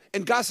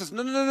 And God says,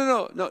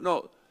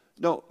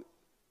 no.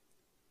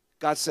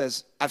 God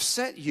says, I've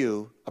sent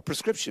you a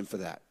prescription for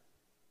that.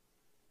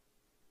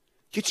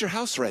 Get your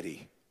house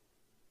ready.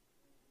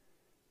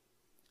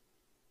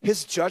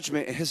 His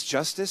judgment and his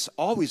justice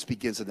always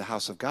begins in the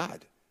house of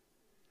God.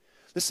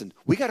 Listen,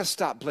 we got to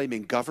stop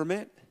blaming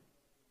government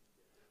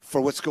for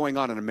what's going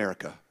on in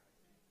America.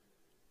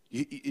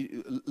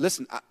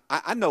 Listen,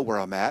 I know where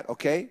I'm at,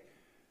 okay?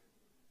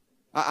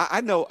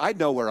 I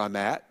know where I'm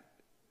at,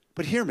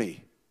 but hear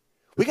me.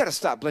 We got to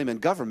stop blaming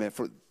government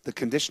for the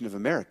condition of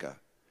America.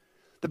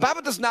 The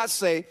Bible does not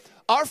say,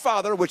 "Our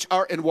Father which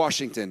art in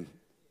Washington."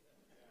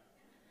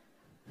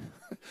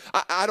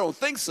 I don't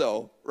think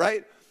so,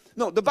 right?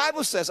 No, the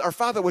Bible says, "Our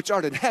Father which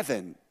art in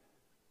heaven."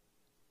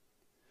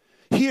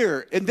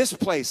 Here, in this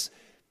place,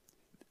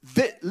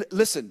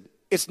 listen,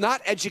 it's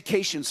not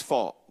education's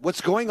fault.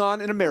 What's going on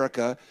in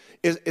America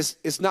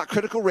is not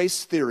critical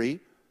race theory.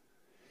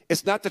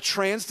 It's not the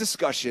trans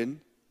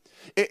discussion.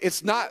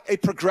 It's not a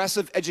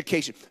progressive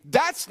education.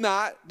 That's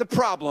not the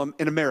problem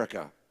in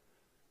America.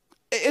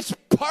 It's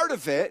part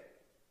of it.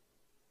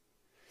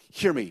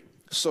 Hear me.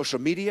 Social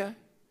media,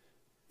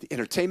 the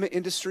entertainment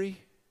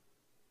industry,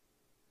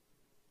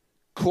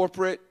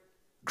 corporate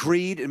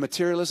greed and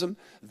materialism,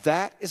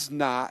 that is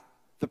not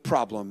the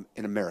problem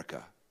in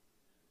America.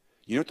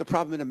 You know what the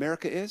problem in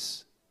America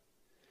is?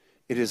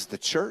 It is the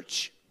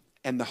church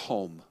and the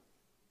home.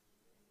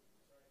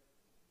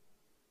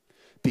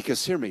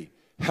 Because hear me,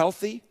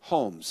 healthy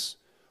homes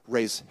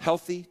raise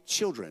healthy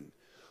children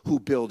who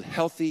build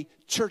healthy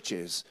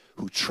churches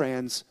who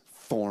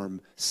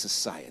transform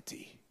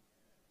society.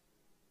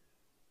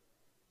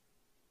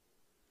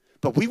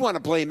 But we want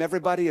to blame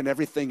everybody and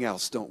everything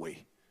else, don't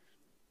we?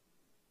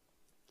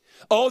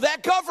 Oh,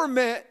 that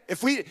government,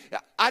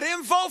 I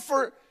didn't vote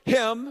for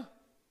him.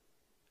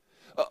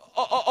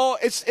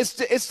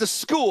 It's the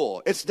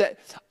school. It's that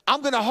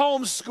I'm going to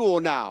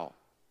homeschool now.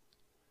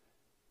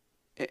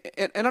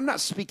 And I'm not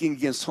speaking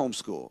against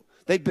homeschool.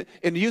 They've been,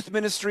 in youth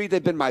ministry,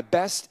 they've been my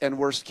best and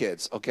worst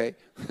kids, okay?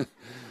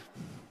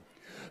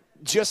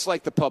 Just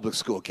like the public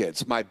school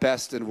kids, my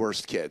best and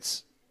worst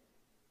kids.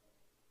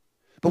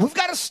 But we've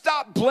got to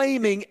stop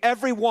blaming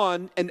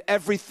everyone and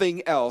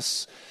everything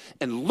else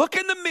and look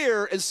in the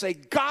mirror and say,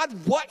 God,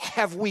 what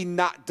have we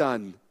not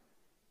done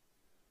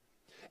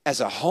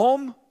as a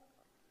home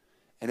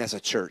and as a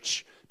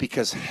church?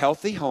 Because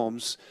healthy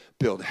homes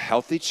build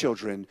healthy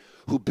children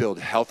who build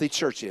healthy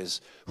churches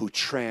who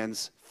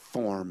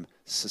transform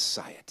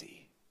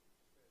society.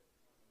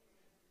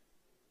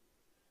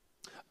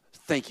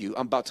 Thank you.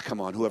 I'm about to come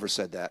on. Whoever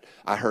said that,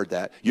 I heard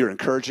that. You're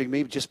encouraging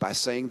me just by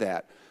saying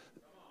that.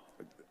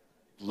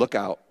 Look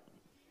out.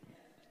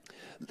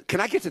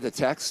 Can I get to the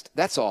text?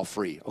 That's all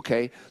free,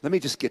 okay? Let me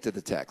just get to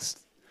the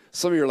text.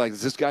 Some of you are like,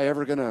 is this guy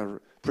ever going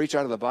to preach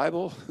out of the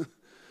Bible?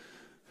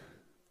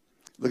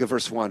 Look at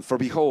verse 1. For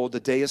behold,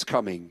 the day is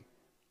coming.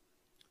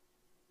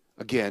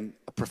 Again,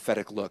 a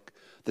prophetic look.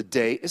 The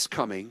day is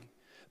coming,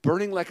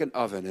 burning like an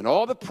oven, and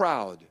all the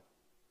proud,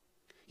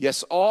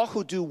 yes, all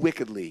who do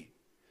wickedly,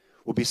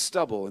 will be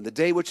stubble. And the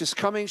day which is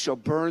coming shall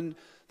burn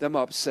them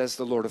up, says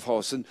the Lord of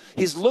hosts. And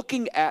he's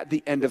looking at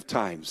the end of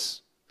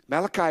times.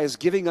 Malachi is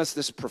giving us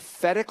this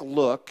prophetic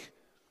look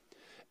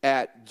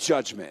at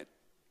judgment,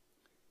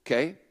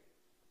 okay?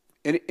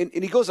 And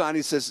he goes on,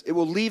 he says, it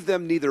will leave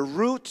them neither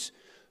root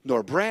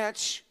nor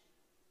branch,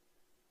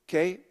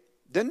 okay?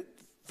 Then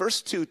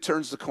verse 2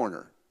 turns the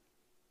corner.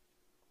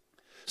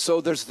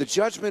 So there's the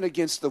judgment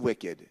against the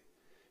wicked,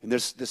 and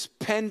there's this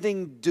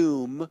pending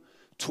doom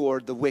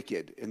toward the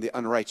wicked and the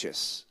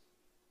unrighteous.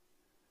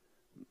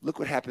 Look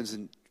what happens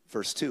in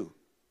verse 2.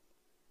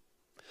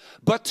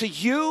 But to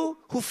you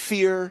who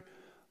fear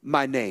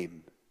my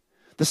name,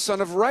 the Son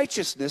of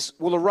Righteousness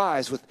will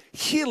arise with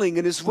healing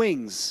in his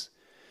wings.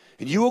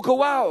 And you will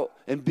go out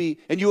and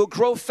you will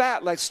grow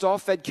fat like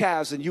stall-fed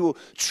calves, and you will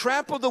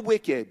trample the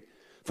wicked,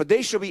 for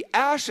they shall be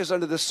ashes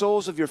under the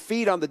soles of your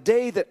feet on the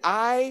day that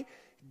I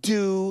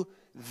do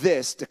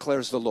this,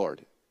 declares the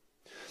Lord.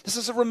 This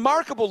is a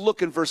remarkable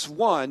look in verse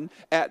 1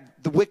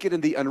 at the wicked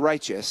and the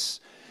unrighteous,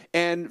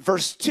 and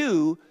verse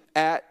 2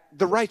 at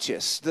the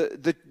righteous,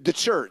 the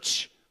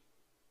church,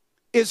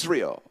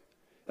 Israel,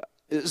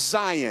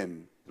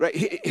 Zion, right?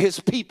 His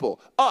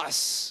people,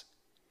 us.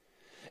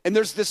 And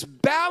there's this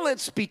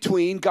balance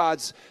between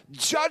God's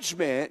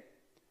judgment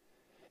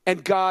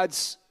and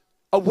God's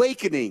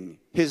awakening,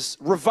 his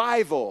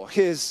revival,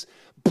 his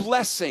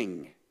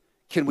blessing,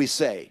 can we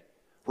say,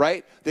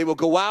 right? They will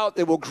go out,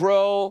 they will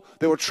grow,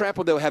 they will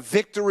trample, they will have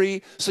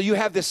victory. So you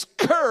have this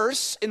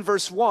curse in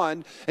verse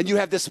 1, and you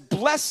have this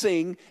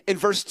blessing in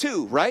verse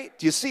 2, right?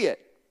 Do you see it?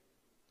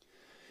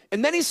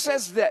 And then he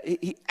says that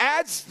he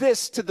adds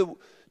this to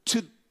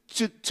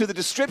the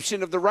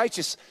description of the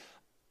righteous.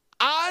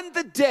 On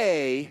the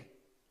day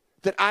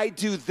that I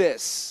do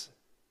this.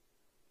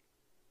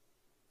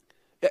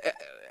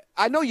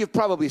 I know you've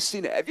probably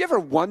seen it. Have you ever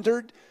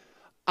wondered,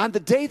 on the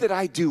day that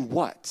I do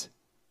what?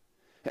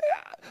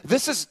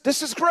 This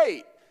is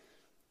great.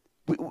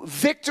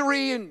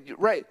 Victory and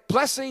right,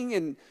 blessing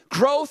and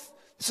growth.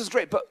 This is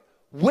great. But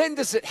when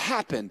does it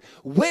happen?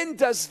 When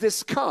does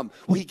this come?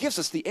 Well, he gives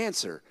us the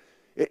answer.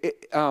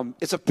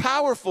 It's a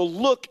powerful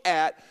look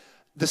at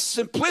the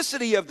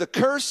simplicity of the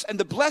curse and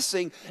the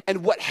blessing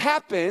and what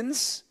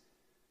happens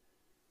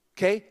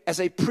okay, as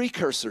a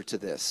precursor to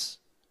this.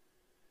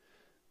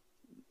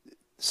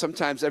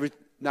 Sometimes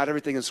not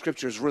everything in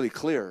Scripture is really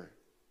clear.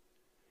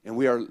 And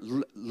we are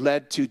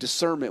led to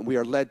discernment. We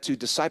are led to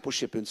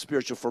discipleship and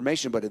spiritual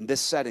formation. But in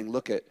this setting,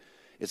 look at,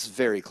 it's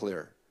very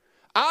clear.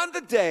 On the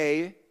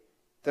day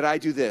that I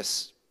do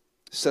this,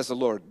 says the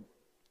Lord,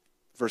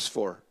 verse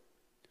 4,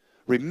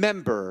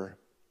 remember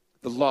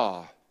the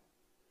law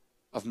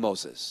of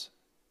Moses.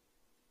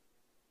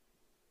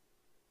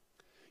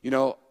 You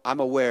know,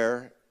 I'm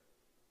aware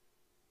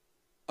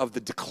of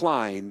the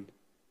decline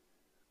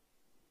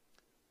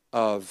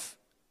of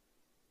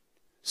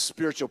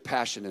spiritual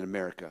passion in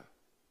America.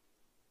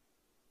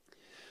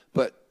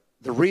 But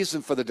the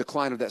reason for the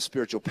decline of that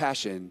spiritual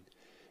passion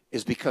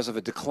is because of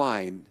a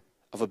decline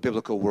of a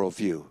biblical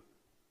worldview.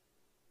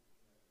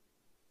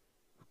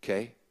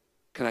 Okay?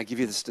 Can I give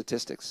you the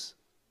statistics?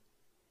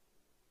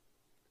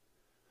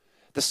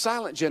 The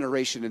silent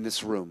generation in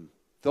this room,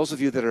 those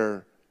of you that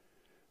are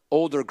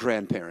older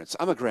grandparents,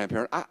 I'm a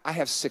grandparent. I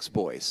have 6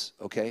 boys,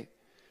 okay?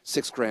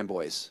 6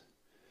 grandboys.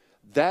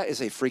 That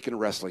is a freaking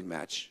wrestling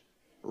match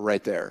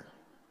right there.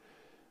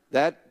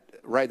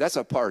 That's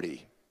a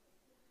party.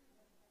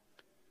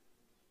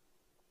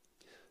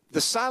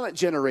 The silent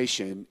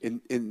generation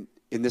in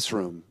this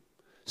room,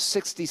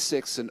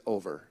 66 and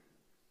over,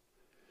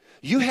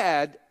 you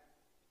had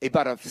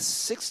about a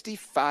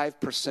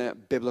 65%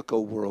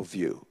 biblical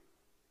worldview.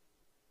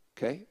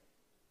 Okay?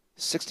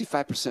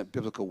 65%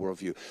 biblical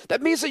worldview.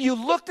 That means that you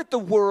looked at the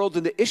world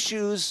and the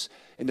issues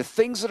and the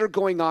things that are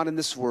going on in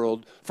this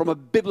world from a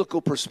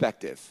biblical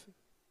perspective.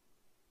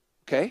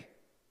 Okay?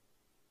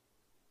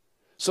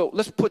 So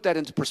let's put that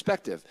into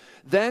perspective.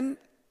 Then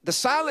the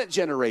silent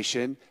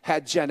generation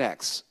had Gen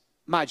X,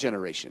 my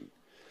generation.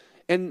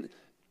 And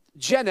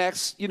Gen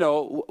X, you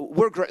know,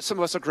 some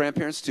of us are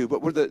grandparents too,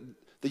 but we're the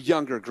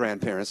younger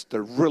grandparents,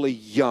 the really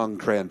young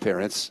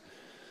grandparents.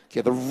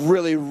 Okay, the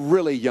really,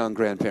 really young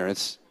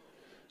grandparents.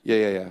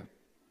 Yeah.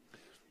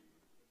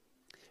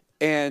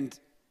 And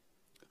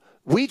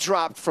we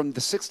dropped from the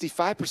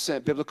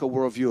 65% biblical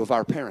worldview of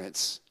our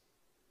parents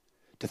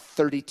to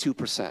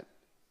 32%.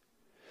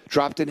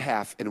 Dropped in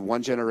half in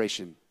one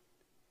generation.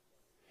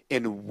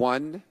 In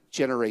one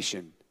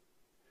generation,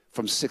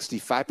 from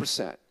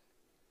 65%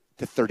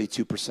 to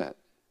 32%.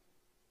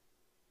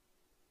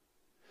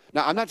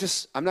 Now, I'm not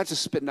just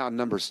spitting out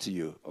numbers to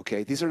you,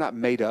 okay? These are not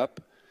made up.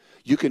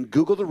 You can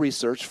Google the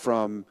research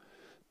from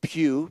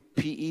Pew,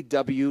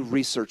 P-E-W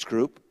Research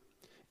Group,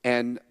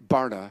 and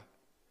Barna.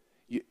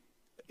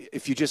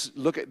 If you just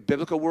look at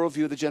biblical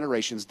worldview of the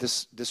generations,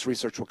 this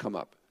research will come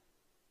up.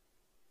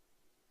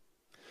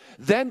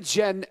 Then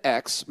Gen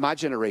X, my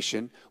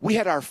generation, we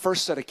had our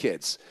first set of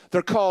kids.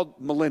 They're called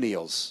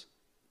millennials.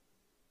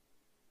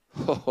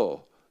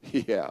 Oh,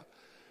 yeah.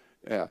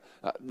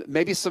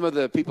 Maybe some of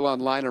the people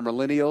online are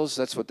millennials.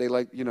 That's what they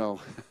like, you know.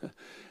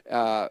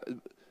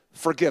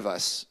 Forgive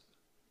us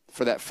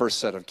for that first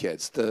set of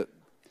kids.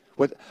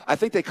 I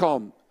think they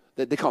call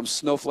them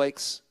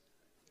snowflakes.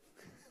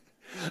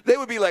 They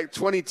would be like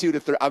 22 to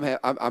 30.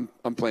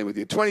 I'm playing with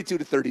you. 22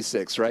 to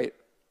 36, right?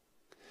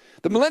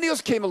 The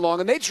millennials came along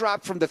and they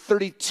dropped from the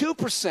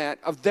 32%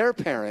 of their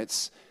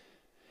parents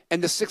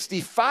and the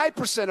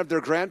 65% of their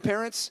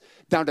grandparents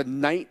down to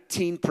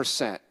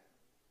 19%.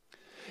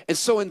 And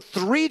so in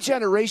 3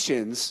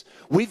 generations,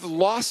 we've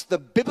lost the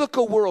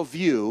biblical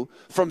worldview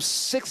from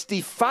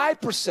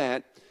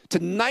 65% to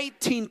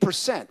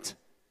 19%.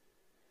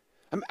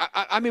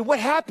 I mean, what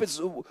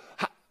happens?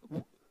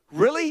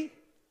 Really?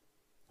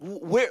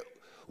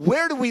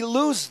 Where do we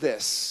lose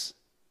this?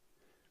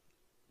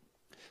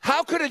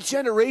 How could a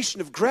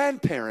generation of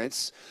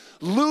grandparents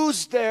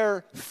lose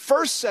their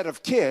first set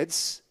of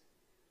kids,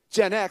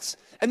 Gen X,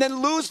 and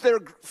then lose their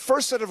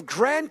first set of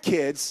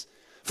grandkids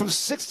from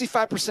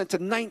 65% to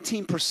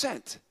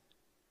 19%?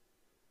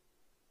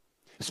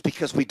 It's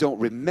because we don't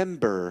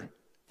remember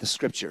the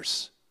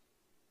scriptures.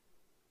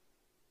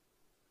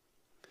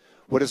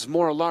 What is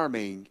more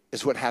alarming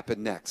is what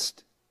happened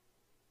next.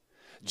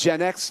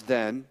 Gen X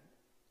then,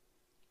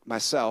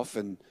 myself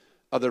and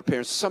other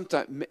parents,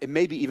 sometimes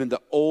maybe even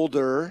the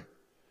older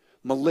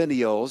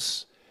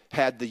millennials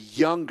had the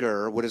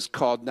younger, what is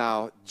called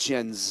now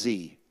Gen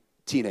Z,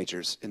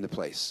 teenagers in the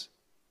place.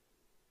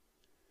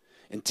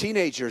 And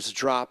teenagers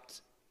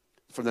dropped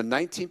from the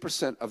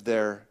 19% of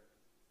their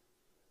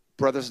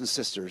brothers and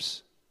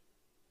sisters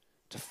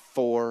to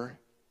 4%.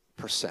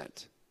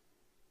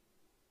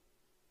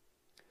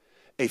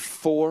 A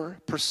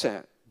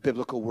 4%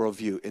 biblical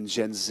worldview in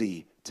Gen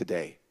Z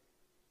today.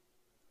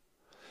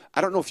 I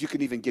don't know if you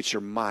can even get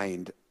your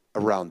mind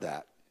around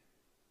that.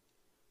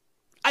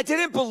 I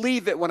didn't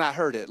believe it when I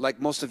heard it, like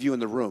most of you in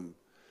the room.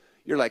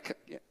 You're like,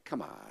 yeah,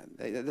 come on,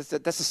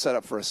 that's a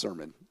setup for a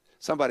sermon.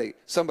 Somebody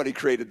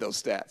created those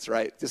stats,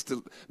 right? Just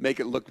to make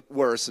it look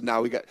worse. And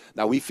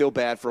now we feel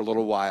bad for a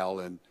little while,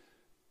 and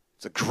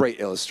it's a great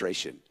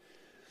illustration.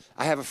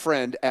 I have a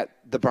friend at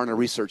the Barna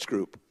Research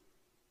Group,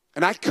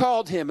 and I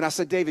called him and I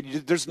said,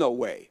 David, there's no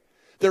way.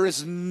 There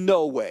is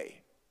no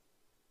way.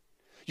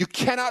 You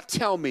cannot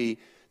tell me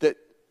that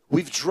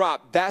we've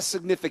dropped that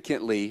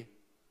significantly,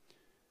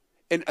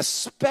 and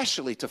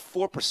especially to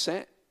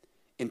 4%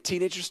 in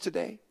teenagers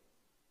today.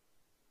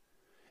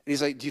 And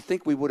he's like, do you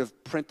think we would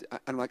have printed?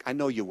 I'm like, I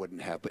know you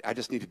wouldn't have, but I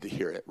just needed to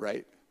hear it,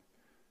 right?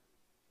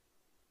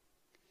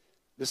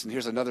 Listen,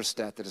 here's another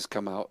stat that has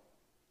come out.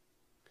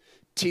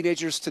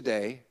 Teenagers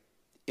today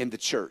in the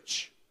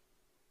church,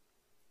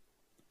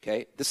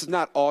 okay? This is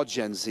not all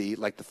Gen Z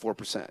like the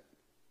 4%.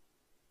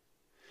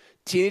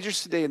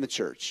 Teenagers today in the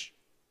church,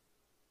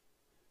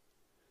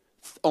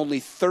 only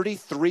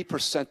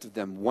 33% of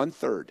them,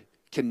 1/3,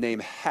 can name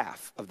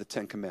half of the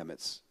 10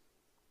 Commandments.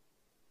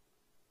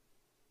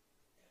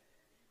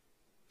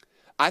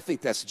 I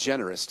think that's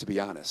generous, to be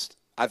honest.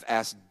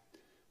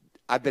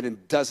 I've been in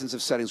dozens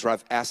of settings where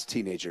I've asked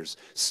teenagers,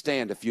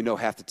 stand if you know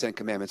half the 10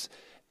 Commandments.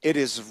 It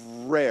is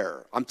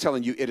rare. I'm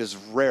telling you, it is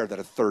rare that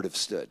 1/3 have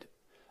stood.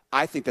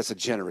 I think that's a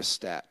generous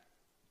stat.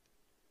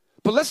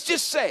 But let's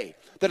just say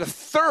that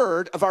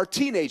 1/3 of our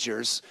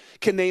teenagers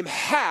can name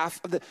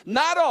half of the,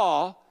 not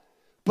all,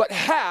 but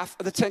half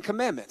of the 10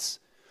 Commandments.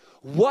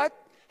 What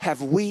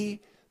have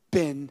we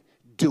been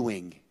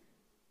doing?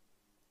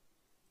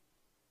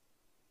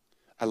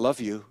 I love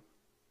you.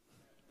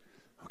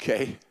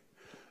 Okay?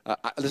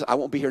 Listen, I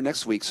won't be here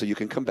next week, so you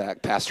can come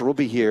back. Pastor will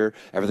be here.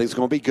 Everything's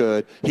going to be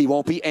good. He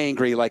won't be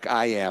angry like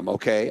I am,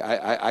 okay?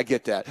 I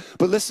get that.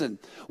 But listen,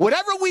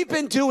 whatever we've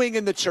been doing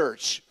in the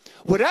church,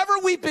 whatever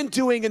we've been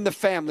doing in the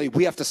family,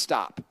 we have to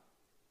stop.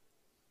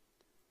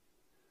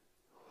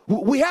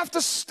 We have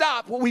to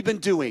stop what we've been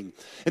doing.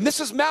 And this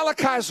is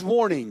Malachi's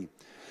warning.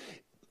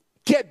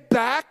 Get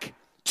back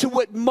to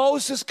what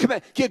Moses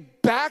commanded.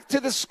 Get back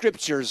to the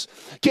scriptures.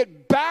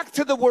 Get back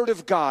to the word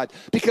of God,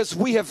 because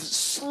we have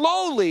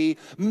slowly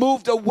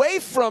moved away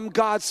from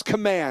God's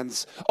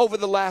commands over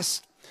the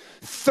last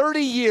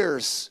 30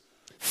 years,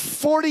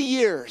 40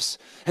 years,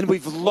 and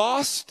we've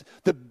lost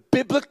the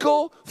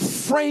biblical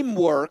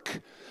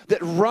framework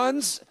that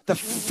runs the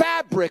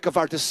fabric of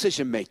our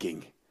decision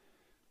making.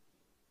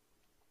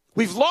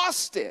 We've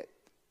lost it.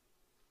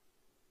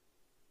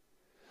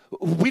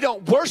 We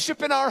don't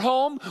worship in our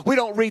home. We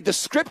don't read the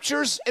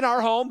scriptures in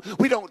our home.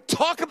 We don't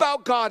talk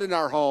about God in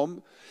our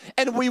home.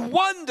 And we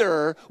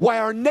wonder why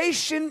our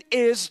nation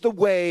is the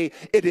way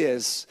it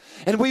is.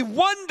 And we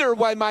wonder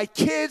why my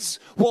kids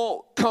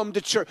won't come to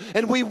church.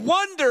 And we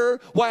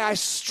wonder why I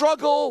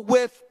struggle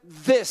with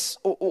this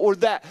or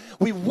that.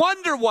 We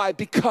wonder why,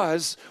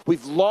 because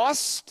we've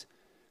lost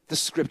the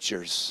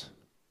scriptures.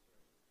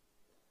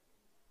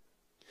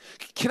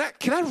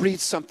 Can I read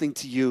something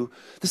to you?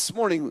 This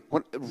morning,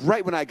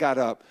 right when I got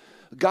up,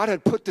 God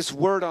had put this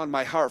word on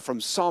my heart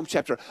from Psalm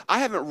chapter. I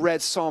haven't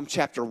read Psalm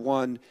chapter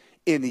 1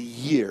 in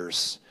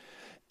years.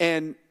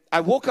 And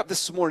I woke up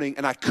this morning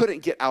and I couldn't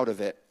get out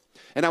of it.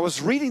 And I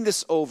was reading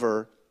this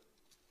over.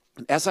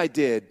 And as I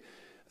did,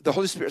 the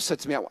Holy Spirit said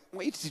to me, I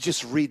want you to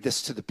just read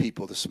this to the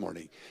people this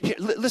morning. Here,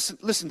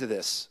 listen to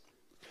this.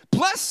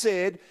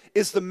 Blessed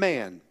is the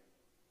man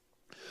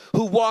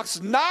who walks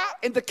not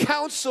in the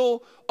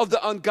counsel of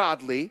the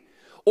ungodly,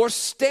 or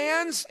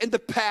stands in the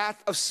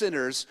path of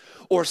sinners,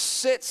 or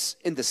sits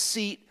in the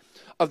seat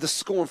of the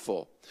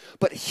scornful.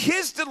 But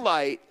his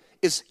delight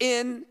is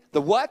in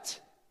the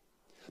what?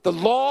 The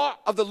law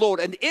of the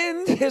Lord. And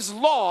in his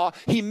law,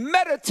 he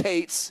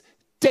meditates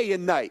day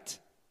and night.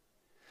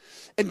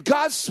 And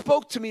God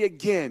spoke to me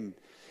again,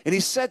 and he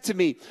said to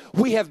me,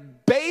 we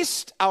have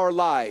based our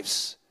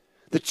lives,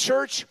 the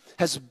church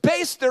has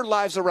based their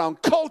lives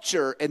around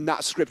culture and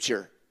not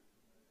scripture.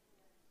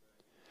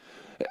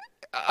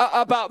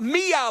 About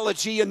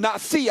meology and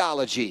not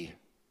theology.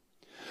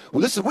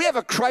 Well, listen, we have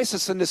a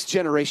crisis in this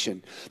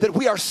generation that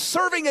we are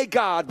serving a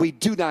God we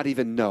do not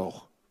even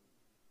know.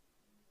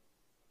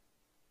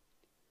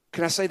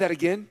 Can I say that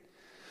again?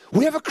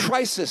 We have a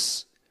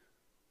crisis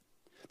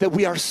that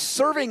we are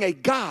serving a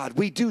God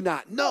we do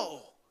not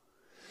know.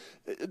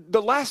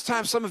 The last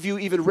time some of you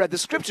even read the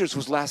scriptures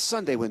was last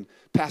Sunday when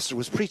Pastor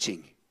was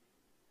preaching.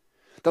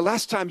 The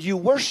last time you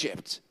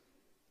worshiped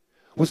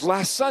was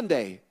last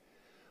Sunday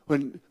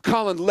when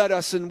Colin led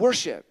us in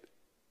worship.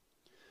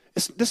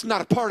 This is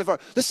not a part of our,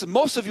 listen,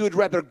 most of you would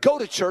rather go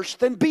to church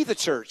than be the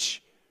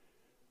church.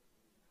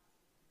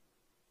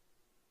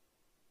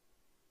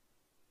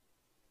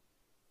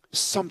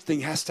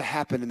 Something has to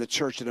happen in the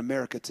church in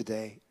America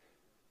today.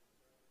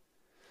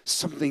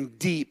 Something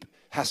deep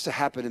has to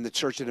happen in the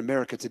church in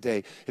America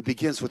today. It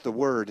begins with the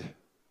word.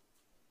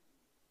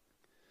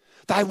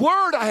 Thy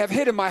word I have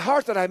hid in my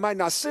heart that I might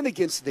not sin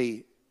against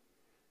thee.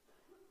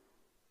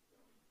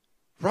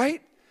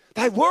 Right?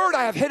 Thy word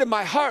I have hid in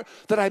my heart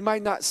that I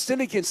might not sin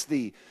against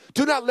thee.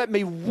 Do not let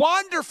me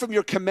wander from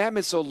your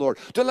commandments, O Lord.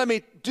 Do not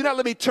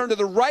let me turn to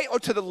the right or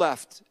to the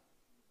left.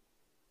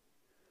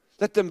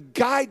 Let them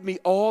guide me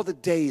all the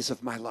days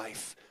of my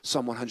life.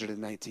 Psalm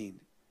 119.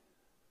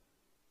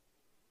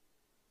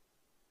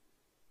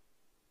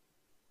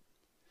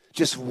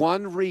 Just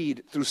one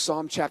read through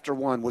Psalm chapter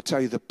 1 will tell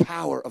you the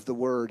power of the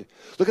word.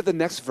 Look at the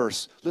next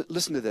verse.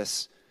 Listen to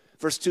this.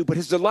 Verse 2, but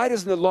his delight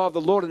is in the law of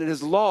the Lord, and in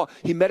his law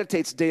he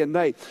meditates day and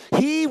night.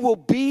 He will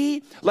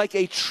be like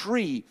a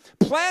tree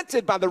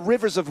planted by the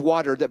rivers of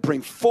water that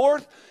bring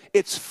forth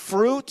its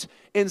fruit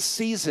in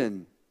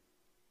season.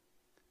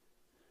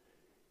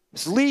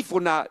 His leaf will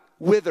not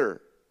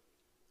wither.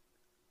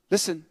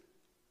 Listen,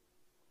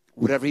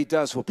 whatever he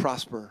does will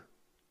prosper.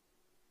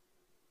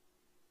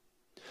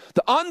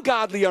 The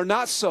ungodly are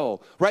not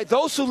so, right?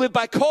 Those who live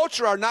by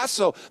culture are not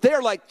so. They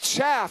are like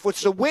chaff,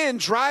 which the wind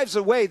drives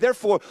away.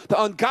 Therefore,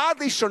 the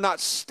ungodly shall not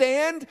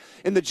stand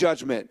in the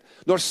judgment,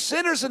 nor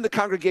sinners in the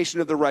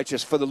congregation of the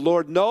righteous. For the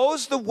Lord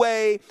knows the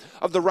way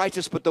of the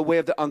righteous, but the way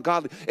of the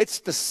ungodly. It's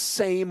the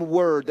same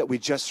word that we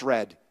just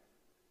read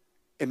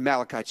in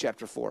Malachi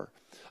chapter 4.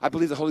 I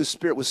believe the Holy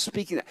Spirit was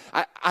speaking.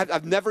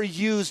 I've never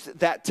used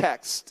that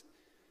text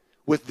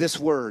with this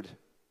word.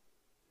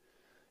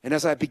 And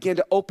as I began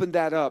to open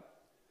that up,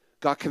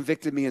 God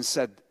convicted me and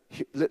said,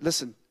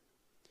 listen,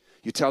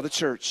 you tell the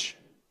church,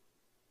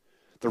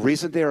 the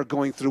reason they are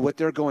going through what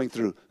they're going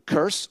through,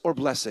 curse or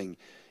blessing,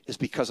 is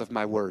because of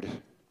my word.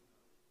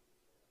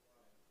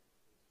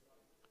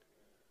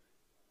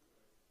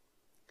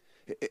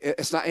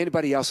 It's not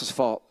anybody else's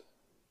fault.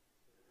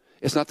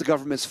 It's not the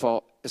government's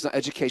fault. It's not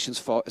education's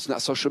fault. It's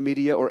not social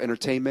media or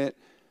entertainment.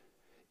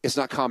 It's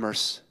not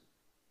commerce.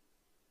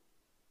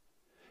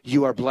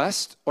 You are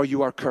blessed or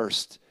you are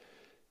cursed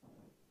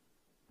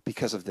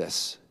because of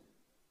this.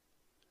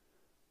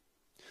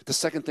 The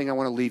second thing I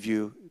want to leave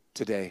you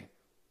today,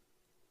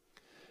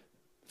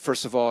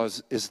 first of all,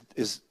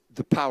 is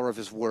the power of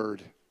his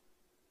word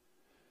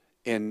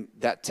in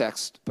that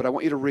text. But I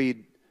want you to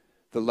read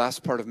the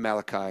last part of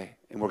Malachi,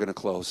 and we're going to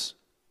close.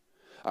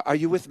 Are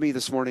you with me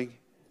this morning?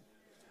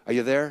 Are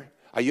you there?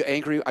 Are you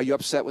angry? Are you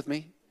upset with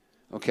me?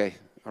 Okay,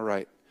 all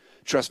right.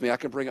 Trust me, I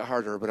can bring it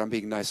harder, but I'm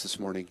being nice this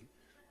morning.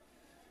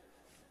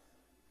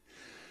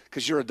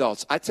 Because you're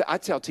adults. I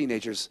tell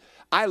teenagers,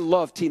 I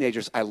love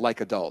teenagers. I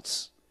like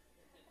adults.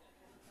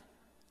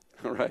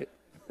 All right?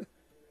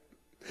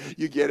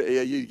 You get it.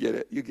 Yeah, you get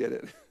it. You get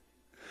it.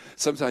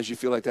 Sometimes you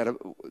feel like that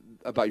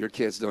about your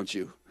kids, don't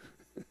you?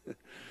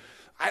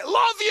 I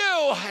love you.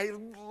 I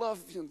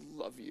love you.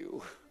 Love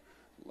you.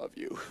 Love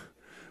you.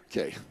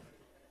 Okay.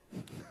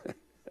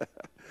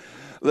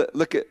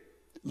 Look at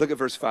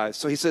verse 5.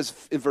 So he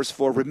says in verse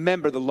 4,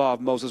 remember the law of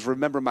Moses.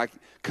 Remember my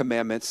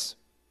commandments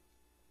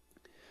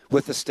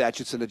with the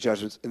statutes and the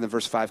judgments. And then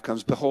verse 5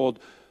 comes, behold,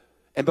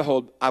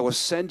 I will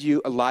send you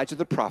Elijah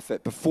the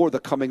prophet before the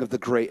coming of the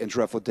great and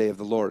dreadful day of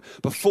the Lord.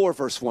 Before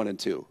verse 1 and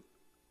 2. You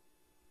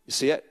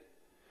see it?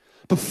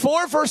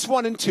 Before verse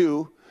 1 and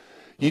 2,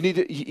 you need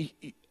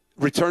to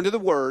return to the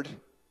word.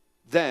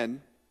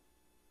 Then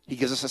he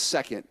gives us the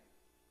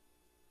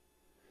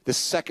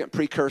second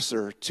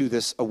precursor to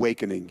this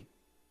awakening.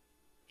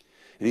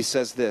 And he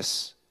says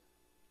this,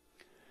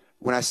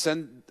 when I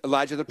send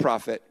Elijah the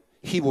prophet,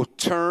 he will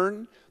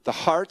turn the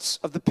hearts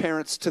of the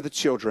parents to the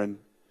children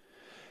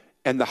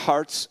and the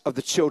hearts of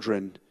the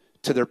children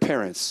to their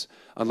parents,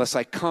 unless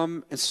I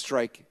come and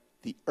strike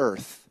the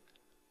earth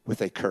with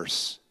a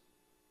curse.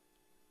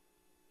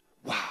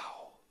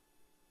 Wow.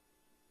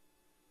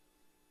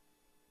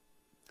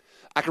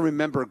 I can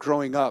remember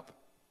growing up,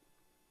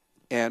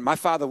 and my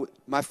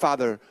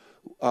father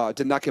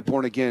did not get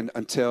born again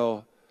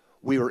until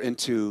we were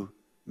into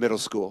middle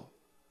school.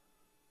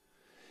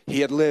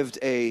 He had lived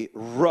a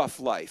rough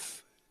life,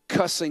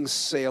 cussing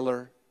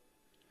sailor,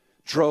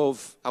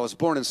 I was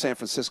born in San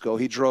Francisco.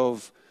 He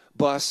drove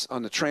bus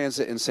on the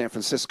transit in San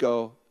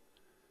Francisco.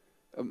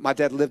 My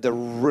dad lived a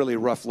really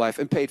rough life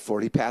and paid for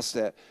it. He passed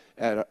at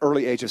an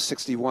early age of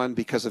 61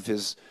 because of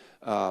his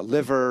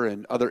liver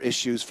and other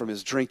issues from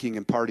his drinking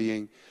and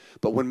partying.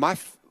 But when my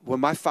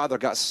father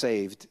got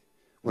saved,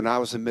 when I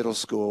was in middle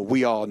school,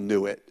 we all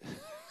knew it.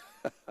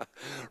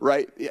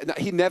 Right?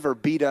 He never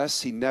beat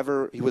us. He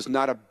was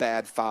not a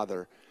bad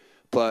father.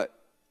 But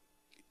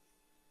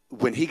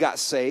when he got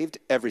saved,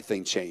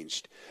 everything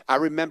changed. I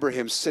remember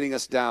him sitting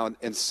us down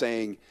and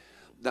saying,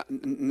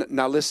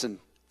 now listen,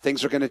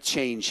 things are going to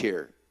change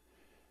here.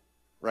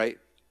 Right?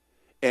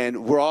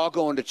 And we're all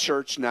going to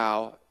church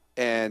now,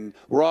 and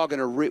we're all going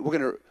to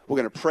we're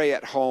going to pray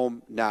at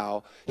home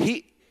now.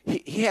 He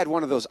had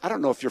one of those, I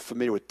don't know if you're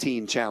familiar with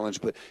Teen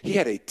Challenge, but he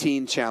had a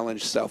Teen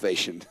Challenge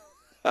salvation.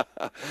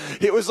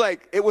 It was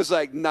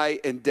like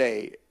night and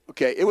day.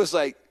 Okay, it was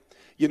like,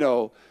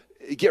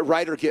 get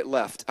right or get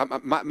left.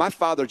 My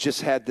father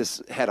just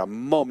had a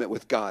moment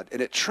with God,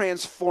 and it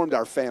transformed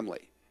our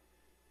family.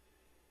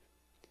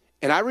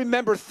 And I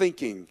remember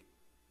thinking,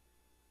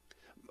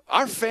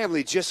 our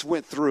family just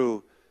went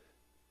through,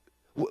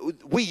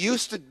 we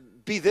used to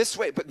be this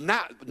way, but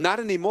not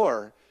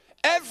anymore.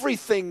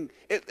 Everything,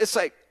 it's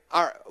like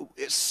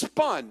it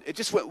spun. It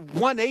just went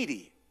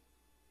 180.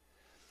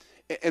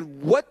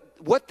 And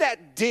what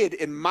that did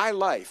in my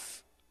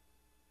life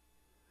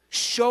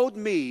showed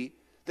me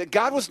that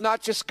God was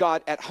not just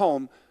God at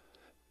home,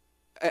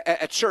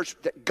 at church,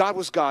 that God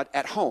was God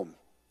at home.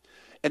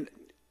 And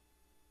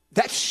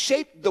that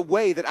shaped the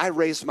way that I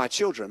raised my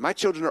children. My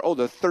children are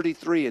older,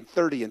 33 and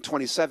 30 and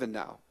 27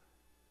 now.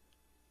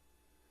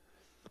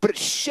 but it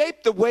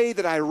shaped the way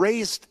that I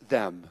raised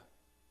them.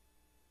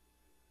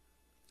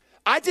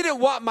 I didn't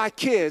want my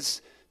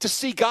kids to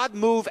see God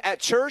move at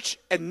church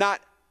and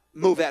not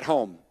move at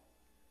home.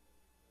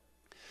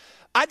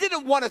 I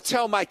didn't want to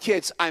tell my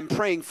kids, I'm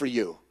praying for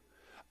you.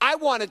 I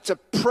wanted to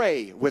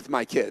pray with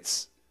my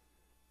kids.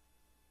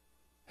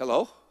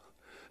 Hello?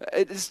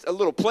 It's a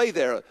little play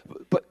there,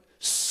 but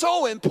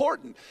so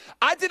important.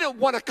 I didn't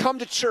want to come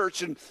to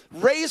church and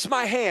raise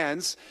my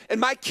hands and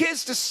my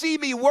kids to see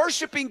me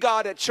worshiping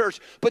God at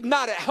church, but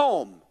not at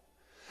home.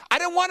 I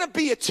didn't want to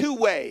be a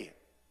two-way.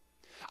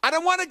 I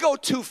don't want to go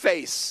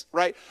two-face,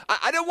 right?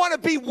 I don't want to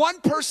be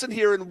one person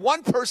here and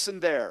one person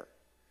there.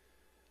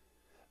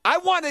 I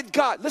wanted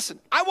God, listen,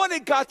 I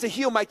wanted God to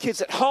heal my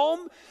kids at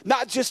home,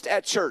 not just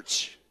at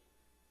church.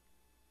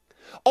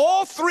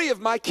 All three of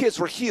my kids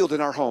were healed in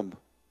our home.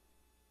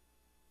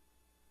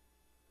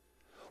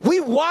 We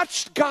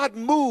watched God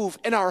move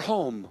in our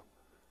home.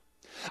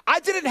 I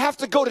didn't have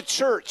to go to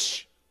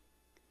church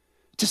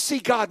to see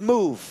God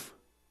move.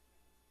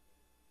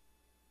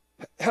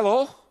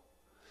 Hello?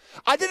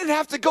 I didn't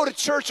have to go to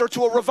church or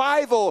to a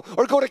revival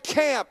or go to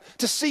camp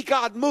to see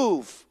God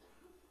move.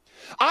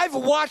 I've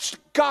watched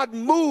God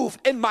move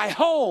in my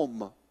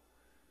home.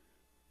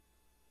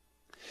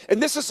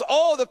 And this is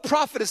all the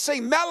prophet is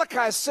saying.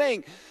 Malachi is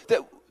saying that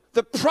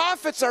the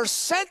prophets are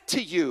sent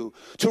to you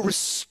to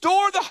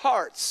restore the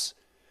hearts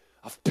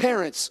of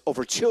parents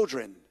over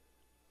children.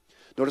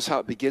 Notice how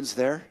it begins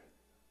there,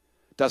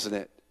 doesn't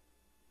it?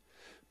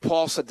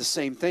 Paul said the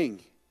same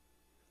thing.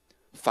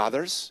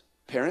 Fathers,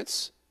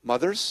 parents,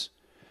 mothers,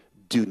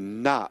 do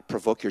not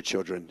provoke your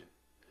children,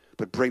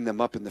 but bring them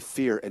up in the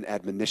fear and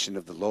admonition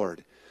of the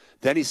Lord.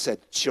 Then he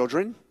said,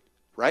 children,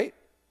 right?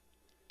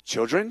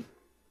 Children,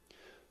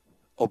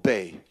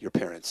 obey your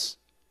parents.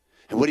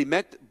 And what he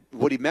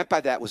meant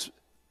by that was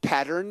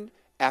pattern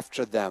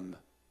after them.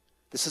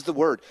 This is the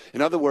word.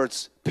 In other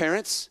words,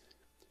 parents,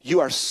 you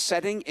are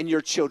setting in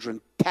your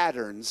children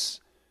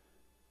patterns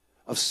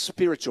of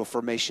spiritual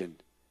formation.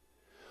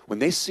 When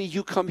they see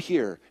you come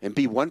here and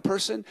be one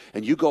person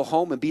and you go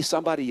home and be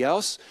somebody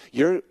else,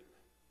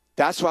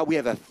 that's why we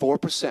have a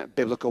 4%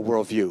 biblical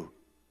worldview.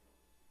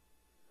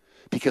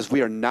 Because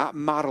we are not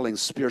modeling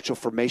spiritual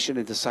formation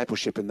and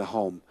discipleship in the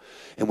home.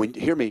 And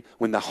hear me,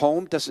 when the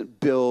home doesn't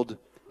build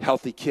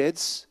healthy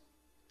kids,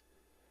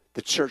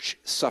 the church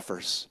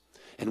suffers.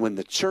 And when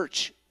the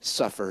church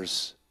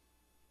suffers,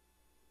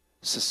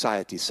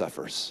 society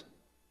suffers.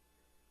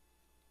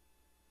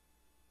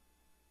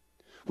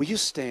 Will you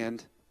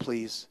stand,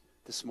 please,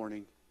 this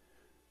morning?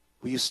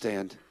 Will you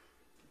stand?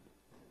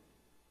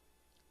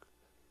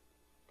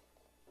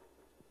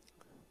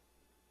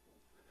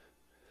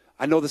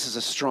 I know this is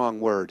a strong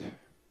word.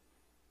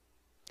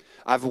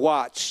 I've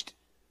watched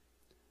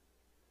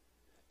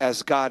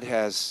as God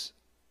has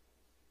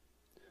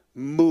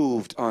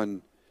moved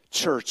on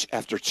church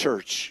after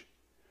church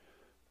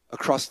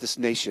across this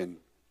nation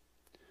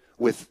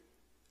with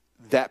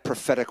that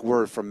prophetic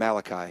word from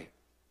Malachi.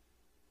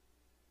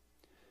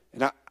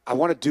 And I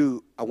want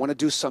to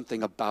do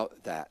something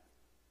about that.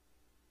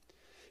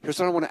 Here's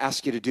what I want to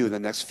ask you to do in the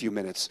next few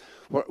minutes.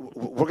 We're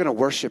going to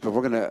worship and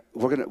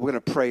we're going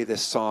to pray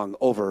this song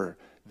over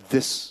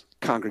this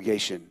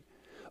congregation,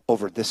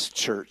 over this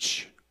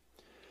church.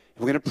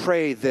 We're going to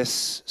pray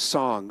this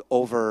song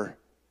over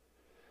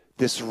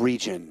this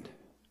region.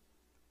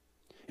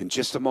 In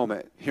just a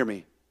moment, hear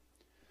me.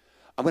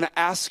 I'm going to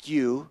ask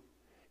you,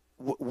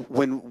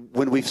 when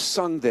we've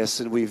sung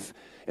this and we've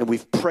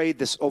prayed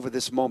this over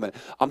this moment,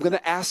 I'm going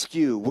to ask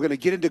you, we're going to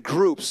get into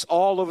groups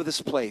all over this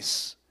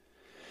place.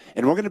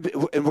 And we're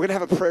going to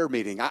have a prayer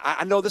meeting.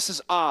 I know this is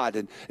odd,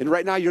 and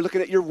right now you're looking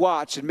at your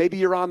watch, and maybe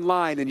you're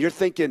online, and you're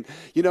thinking,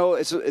 you know,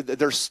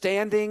 they're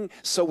standing,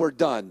 so we're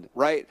done,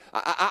 right?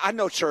 I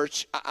know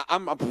church.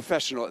 I'm a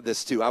professional at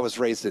this too. I was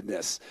raised in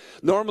this.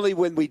 Normally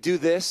when we do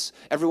this,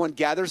 everyone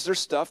gathers their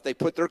stuff, they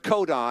put their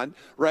coat on,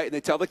 right, and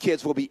they tell the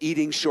kids we'll be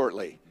eating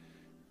shortly,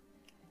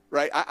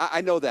 right? I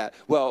know that.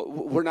 Well,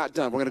 we're not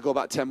done. We're going to go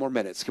about 10 more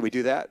minutes. Can we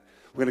do that?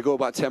 We're going to go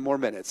about 10 more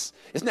minutes.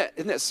 Isn't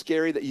that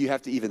scary that you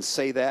have to even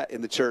say that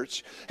in the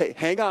church? Hey,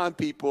 hang on,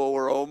 people.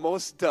 We're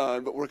almost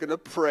done, but we're going to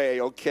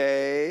pray,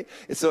 okay?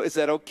 And so is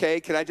that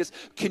okay?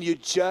 Can you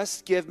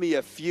just give me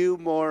a few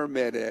more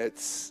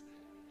minutes?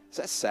 Is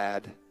that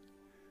sad?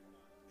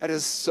 That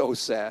is so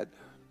sad.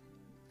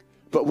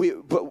 But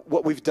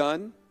what we've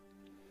done,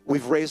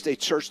 we've raised a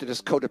church that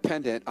is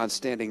codependent on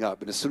standing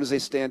up. And as soon as they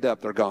stand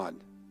up, they're gone.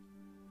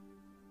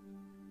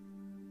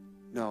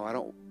 No, I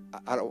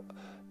don't.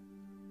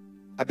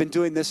 I've been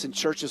doing this in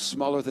churches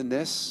smaller than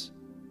this.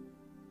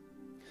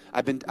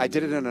 I did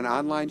it in an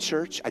online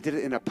church. I did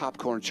it in a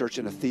popcorn church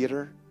in a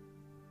theater.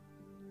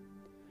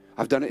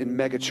 I've done it in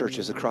mega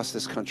churches across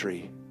this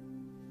country.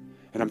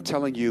 And I'm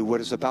telling you, what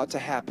is about to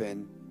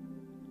happen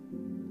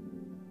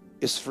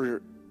is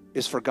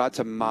for God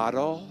to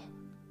model,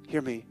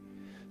 hear me,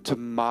 to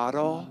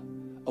model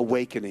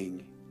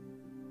awakening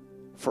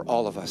for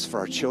all of us, for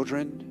our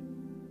children,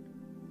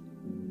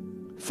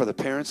 for the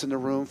parents in the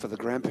room, for the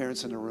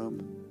grandparents in the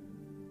room.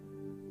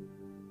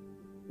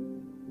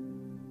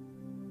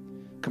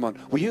 Come on.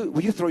 Will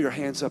you throw your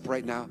hands up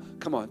right now?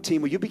 Come on,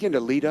 team. Will you begin to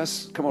lead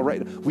us? Come on,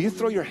 right. Will you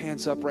throw your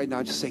hands up right now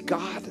and just say,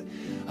 God,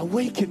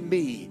 awaken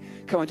me.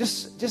 Come on,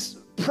 just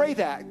pray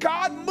that.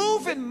 God,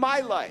 move in my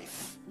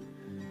life.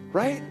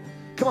 Right?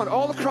 Come on,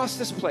 all across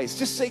this place.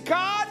 Just say,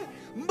 God,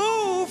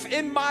 move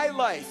in my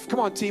life. Come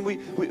on, team.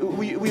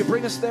 Will you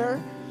bring us there?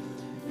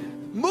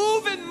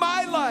 Move in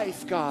my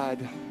life,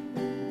 God.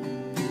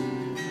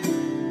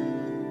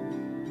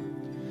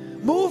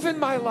 Move in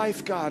my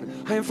life, God.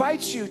 I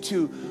invite you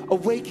to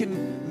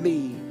awaken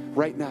me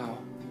right now.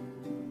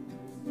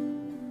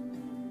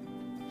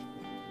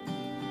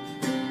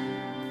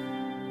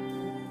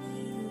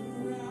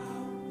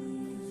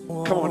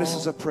 Come on, this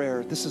is a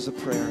prayer. This is a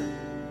prayer.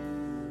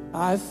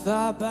 I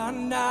thought by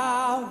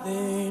now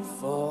they'd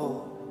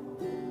fall,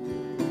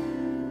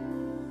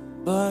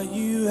 but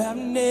you have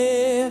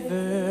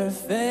never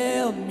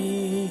failed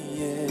me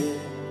yet.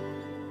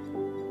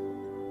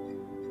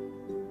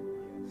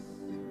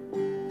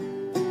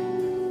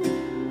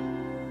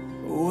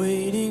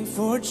 Waiting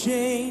for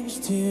change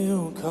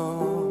to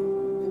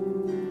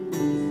come,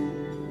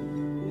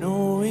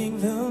 knowing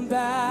the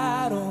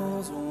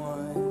battle's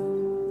won,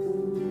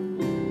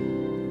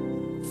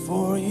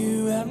 for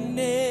you have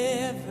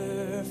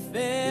never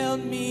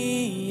failed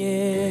me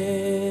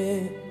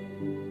yet.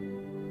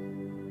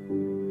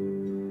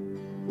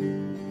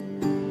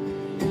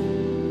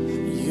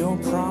 Your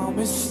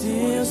promise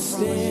still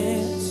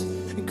stands.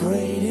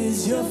 Great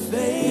is your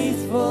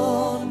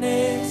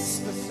faithfulness.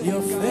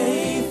 Your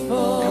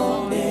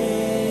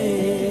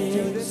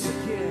faithfulness.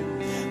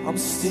 I'm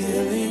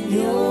still in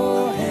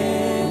your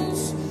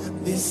hands.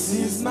 This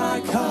is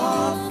my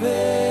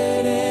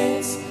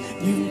confidence.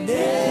 You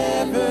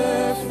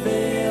never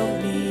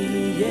failed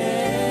me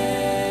yet.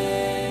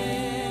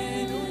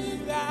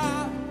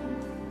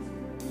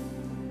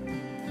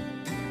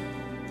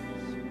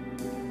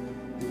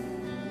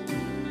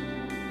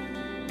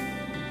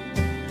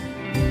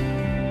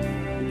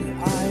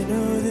 I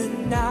know the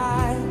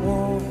night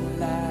won't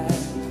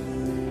last.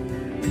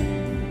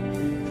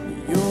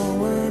 Your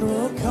word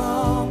will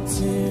come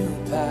to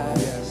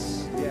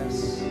pass.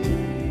 Yes.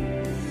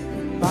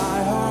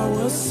 My heart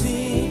will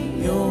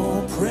sing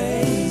your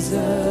praise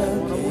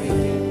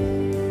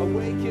again.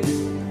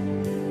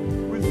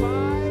 Awaken.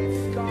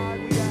 Revive, God,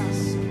 we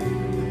ask.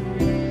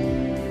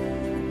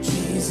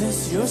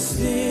 Jesus, you're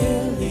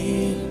still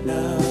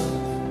enough.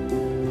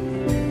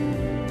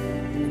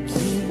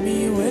 Keep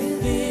me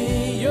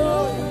within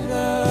your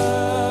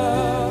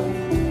love.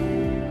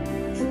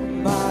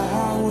 My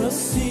heart will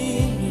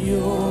sing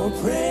your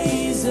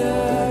praise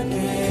again.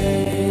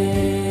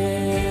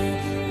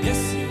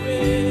 Yes, you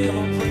will. Come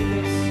on, pray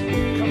this.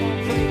 Come on,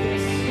 pray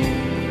this.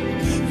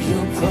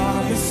 Your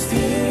promise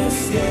still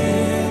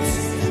stands.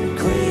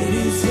 Great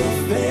is your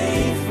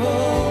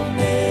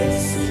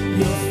faithfulness.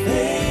 Your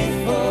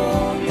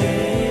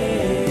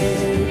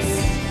faithfulness.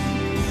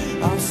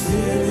 I'm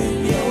still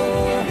in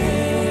your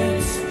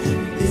hands.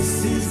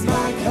 This is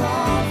my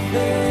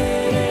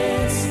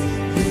confidence.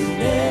 You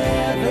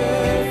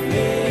never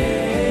fail.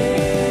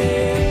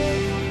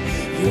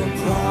 Your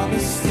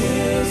promise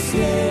still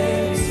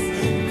stands.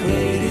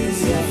 Great is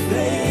your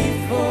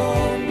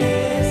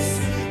faithfulness.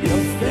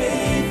 Your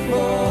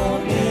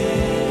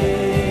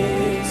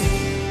faithfulness.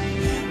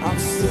 I'm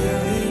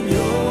still in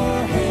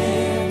your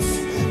hands.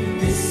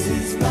 This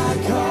is my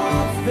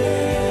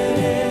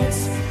confidence.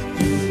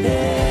 You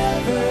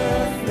never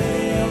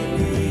failed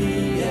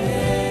me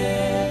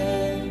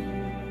yet.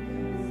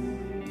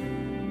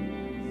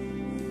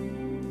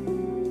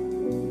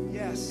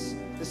 Yes.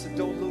 Listen,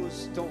 don't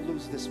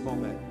lose this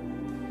moment.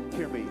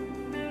 Hear me.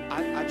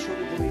 I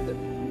truly believe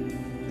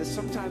that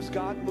sometimes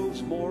God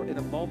moves more in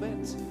a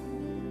moment.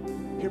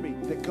 Hear me.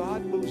 That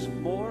God moves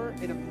more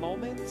in a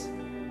moment,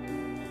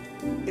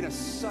 in a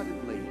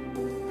suddenly.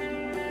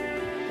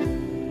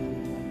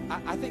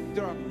 I think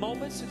there are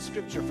moments in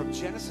Scripture from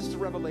Genesis to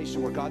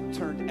Revelation where God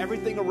turned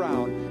everything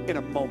around in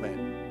a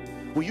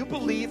moment. Will you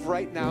believe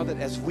right now that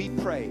as we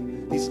pray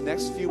these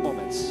next few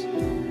moments,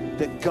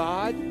 that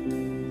God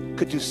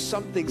could do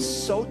something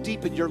so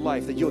deep in your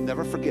life that you'll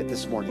never forget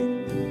this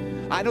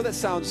morning? I know that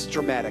sounds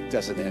dramatic,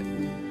 doesn't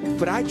it?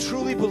 But I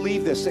truly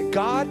believe this, that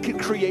God can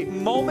create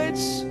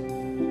moments,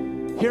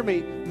 hear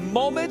me,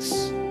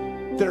 moments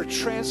that are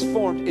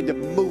transformed into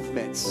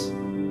movements.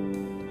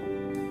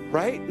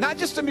 Right? Not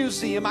just a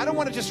museum. I don't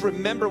want to just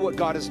remember what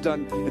God has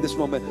done in this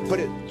moment, but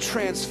it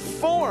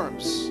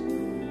transforms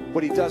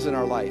what He does in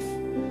our life.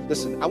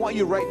 Listen, I want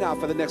you right now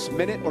for the next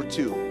minute or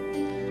two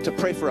to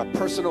pray for a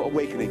personal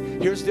awakening.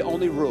 Here's the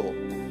only rule.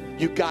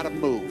 You got to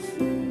move.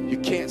 You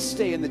can't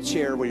stay in the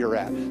chair where you're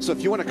at. So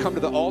if you want to come to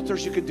the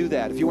altars, you can do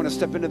that. If you want to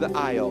step into the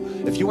aisle,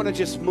 if you want to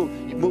just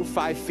move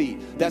 5 feet,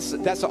 that's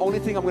the only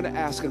thing I'm going to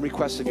ask and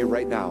request of you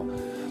right now.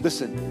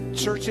 Listen,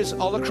 churches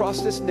all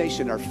across this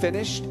nation are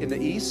finished in the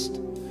east.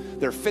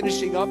 They're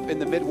finishing up in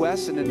the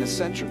Midwest and in the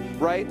central,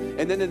 right?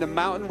 And then in the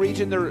mountain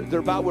region, they're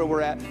about where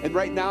we're at. And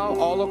right now,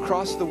 all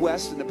across the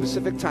West in the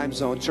Pacific time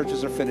zone,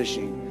 churches are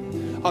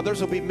finishing.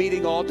 Others will be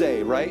meeting all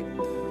day, right?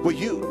 will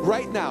you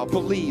right now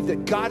believe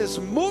that God is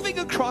moving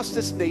across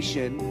this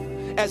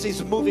nation as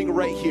he's moving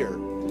right here?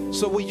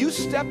 So will you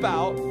step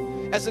out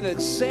as an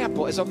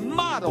example, as a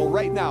model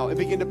right now, and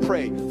begin to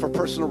pray for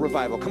personal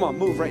revival? Come on,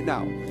 move right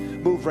now.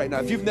 Move right now.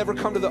 If you've never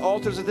come to the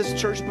altars of this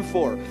church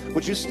before,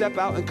 would you step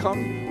out and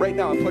come right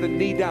now and put a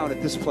knee down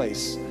at this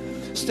place?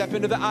 Step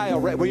into the aisle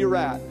right where you're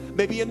at.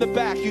 Maybe in the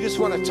back, you just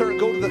want to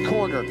go to the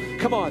corner.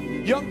 Come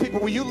on, young people,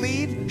 will you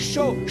lead?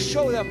 Show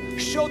them,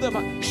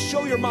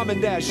 show your mom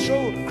and dad,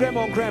 show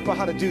grandma and grandpa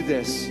how to do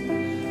this.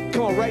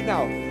 Come on, right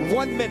now,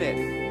 1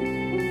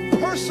 minute.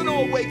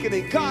 Personal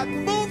awakening. God,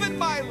 move in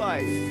my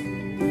life.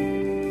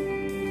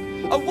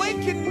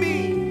 Awaken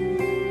me.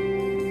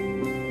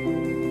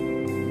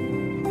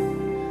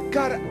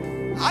 God,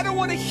 I don't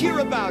want to hear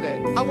about it.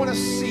 I want to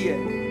see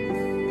it.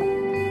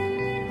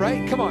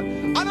 Right? Come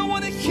on. I don't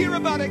want to hear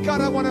about it,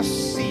 God. I want to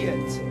see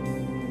it.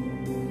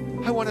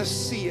 I want to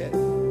see it.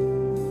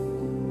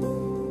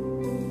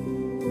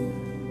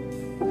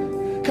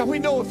 God, we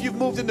know if you've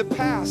moved in the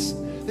past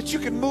that you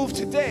can move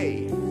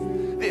today.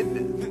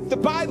 The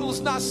Bible is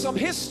not some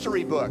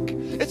history book.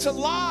 It's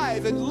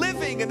alive and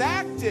living and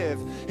active.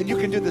 And you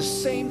can do the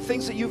same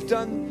things that you've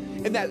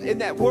done in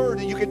that word,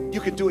 and you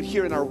can do it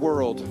here in our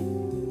world.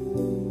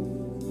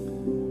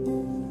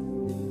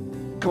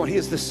 Come on, he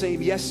is the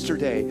same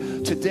yesterday,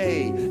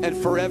 today, and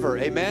forever.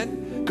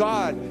 Amen.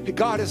 God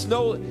is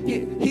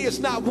he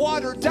is not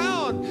watered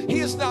down.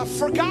 He is not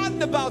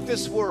forgotten about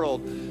this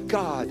world.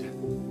 God,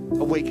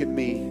 awaken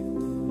me.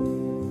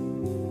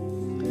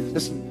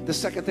 Listen, the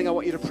second thing I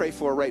want you to pray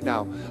for right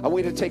now, I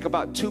want you to take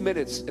about 2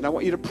 minutes, and I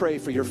want you to pray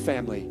for your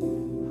family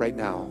right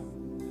now.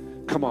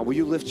 Come on, will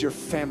you lift your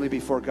family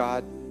before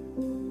God?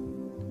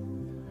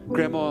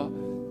 Grandma,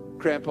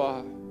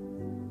 Grandpa,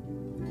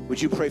 would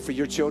you pray for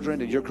your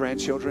children and your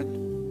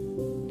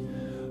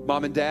grandchildren?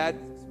 Mom and Dad,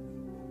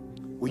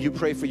 will you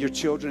pray for your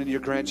children and your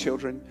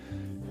grandchildren?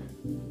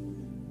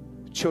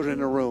 Children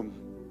in a room,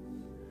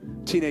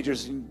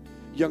 teenagers and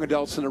young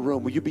adults in a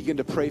room, will you begin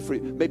to pray for,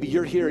 maybe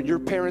you're here and your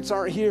parents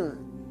aren't here.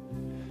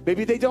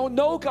 Maybe they don't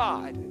know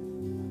God.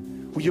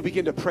 Will you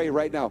begin to pray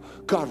right now?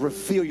 God,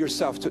 reveal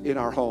yourself in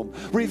our home.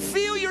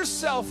 Reveal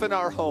yourself in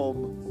our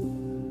home.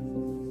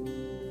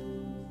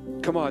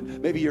 Come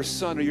on, maybe your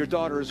son or your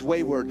daughter is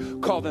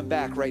wayward. Call them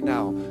back right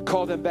now.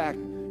 Call them back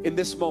in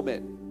this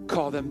moment.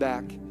 Call them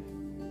back.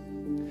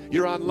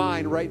 You're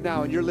online right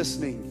now and you're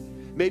listening.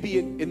 Maybe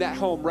in that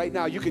home right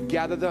now, you could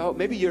gather the home.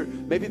 Maybe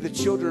the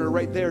children are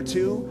right there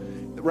too,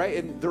 right?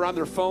 And they're on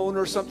their phone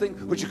or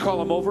something. Would you call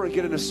them over and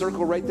get in a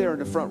circle right there in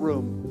the front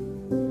room?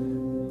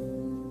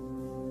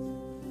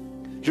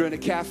 You're in a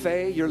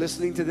cafe, you're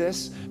listening to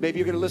this. Maybe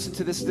you're going to listen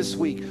to this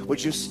week.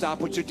 Would you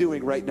stop what you're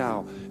doing right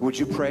now? Would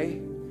you pray?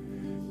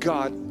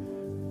 God,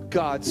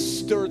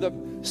 stir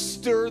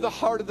the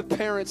heart of the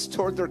parents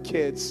toward their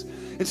kids,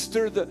 and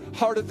stir the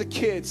heart of the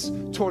kids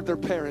toward their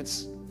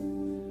parents.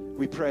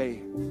 We pray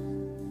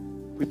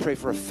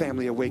for a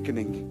family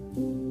awakening.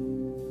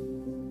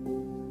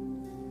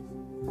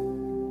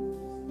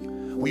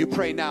 Will you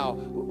pray now?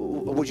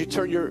 Would you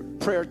turn your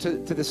prayer to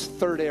this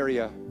third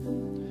area?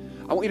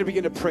 I want you to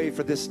begin to pray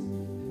for this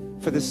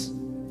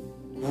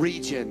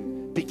region.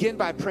 Begin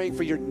by praying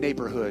for your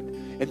neighborhood.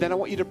 And then I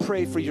want you to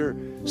pray for your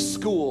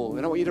school.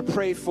 And I want you to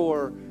pray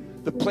for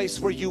the place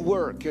where you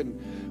work. And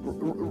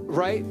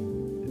right?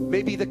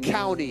 Maybe the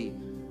county.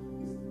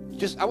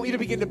 I want you to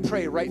begin to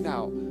pray right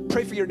now.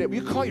 Pray for your neighbor.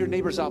 You call your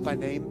neighbors out by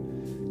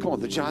name. Come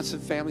on, the Johnson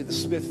family, the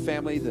Smith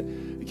family, the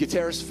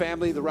Gutierrez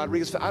family, the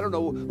Rodriguez family. I don't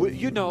know.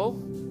 You know.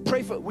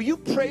 Will you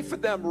pray for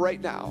them right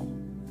now?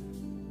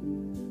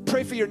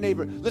 Pray for your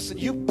neighbor. Listen,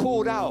 you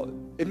pulled out.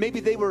 And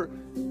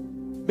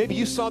maybe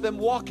you saw them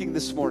walking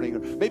this morning. Or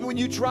maybe when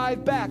you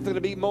drive back, they're going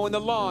to be mowing the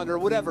lawn or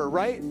whatever,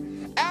 right?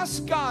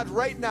 Ask God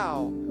right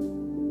now.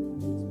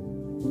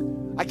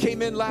 I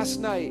came in last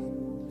night,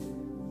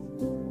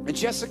 and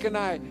Jessica and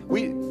I,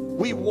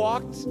 we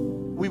walked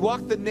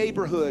the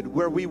neighborhood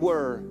where we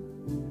were.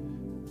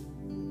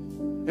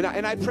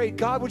 And I prayed,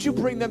 God, would you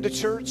bring them to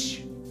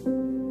church?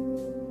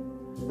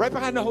 Right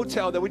behind the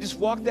hotel that we just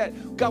walked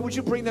that. God, would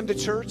you bring them to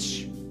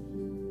church?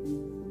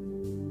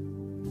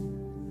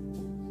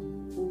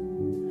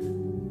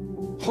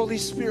 Holy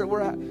Spirit,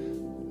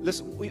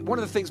 listen, one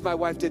of the things my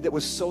wife did that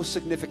was so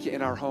significant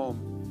in our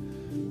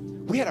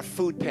home, we had a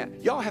food pantry.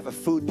 Y'all have a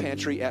food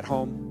pantry at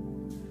home?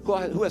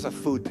 Who has a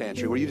food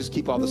pantry where you just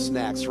keep all the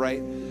snacks,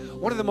 right?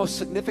 One of the most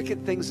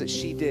significant things that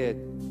she did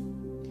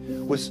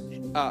was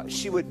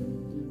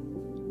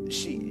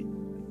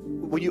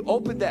when you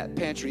opened that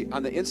pantry,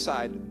 on the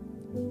inside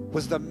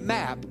was the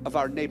map of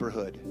our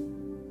neighborhood.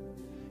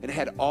 And it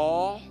had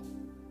all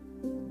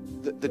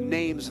the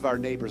names of our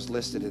neighbors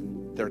listed and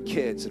their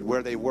kids and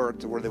where they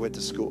worked and where they went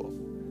to school.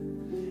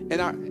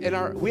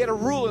 And we had a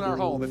rule in our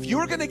home. If you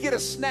were going to get a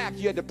snack,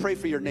 you had to pray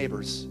for your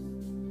neighbors.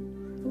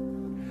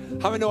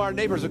 How many know our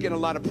neighbors are getting a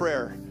lot of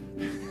prayer?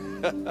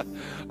 I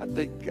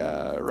think,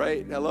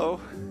 right? Hello?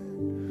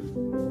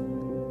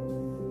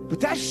 But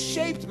that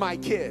shaped my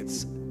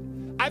kids.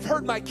 I've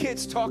heard my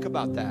kids talk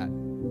about that.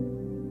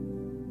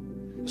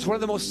 It's one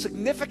of the most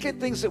significant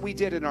things that we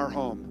did in our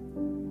home.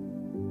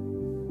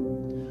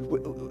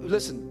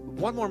 Listen,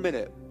 one more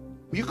minute.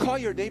 Will you call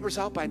your neighbors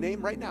out by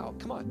name right now?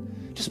 Come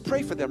on. Just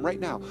pray for them right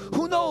now.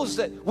 Who knows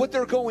what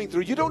they're going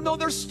through? You don't know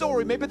their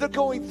story. Maybe they're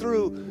going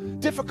through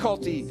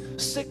difficulty,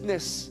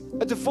 sickness,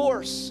 a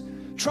divorce,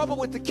 trouble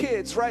with the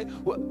kids, right?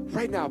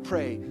 Right now,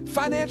 pray.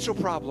 Financial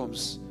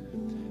problems.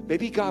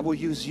 Maybe God will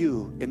use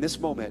you in this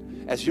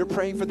moment as you're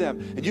praying for them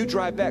and you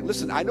drive back.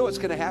 Listen, I know it's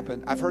going to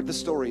happen. I've heard the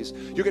stories.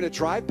 You're going to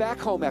drive back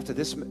home after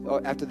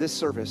this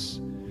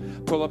service,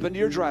 pull up into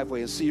your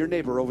driveway and see your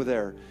neighbor over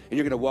there. And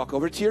you're going to walk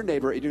over to your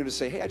neighbor and you're going to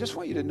say, hey, I just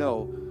want you to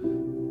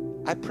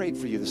know, I prayed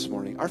for you this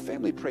morning. Our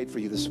family prayed for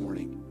you this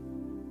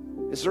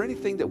morning. Is there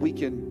anything that we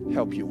can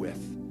help you with?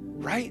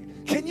 Right?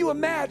 Can you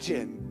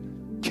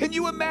imagine? Can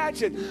you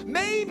imagine?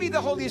 Maybe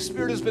the Holy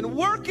Spirit has been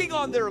working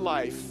on their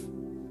life.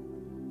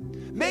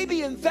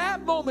 Maybe in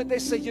that moment they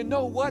say, you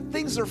know what?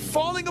 Things are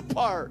falling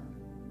apart.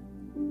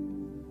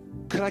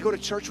 Could I go to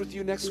church with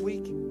you next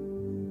week?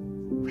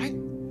 Right?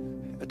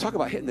 Talk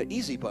about hitting the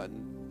easy button.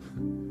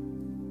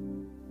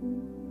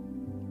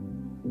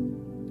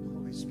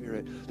 Holy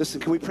Spirit. Listen,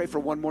 can we pray for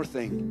one more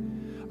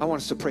thing? I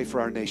want us to pray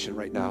for our nation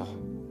right now.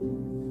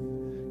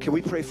 Can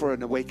we pray for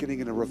an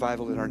awakening and a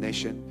revival in our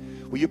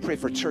nation? Will you pray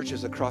for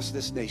churches across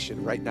this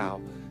nation right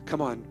now?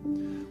 Come on.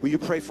 Will you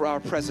pray for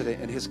our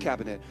president and his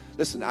cabinet?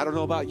 Listen, I don't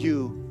know about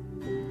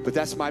you, but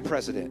that's my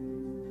president.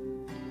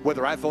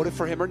 Whether I voted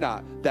for him or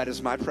not, that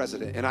is my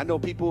president. And I know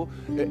people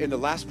in the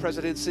last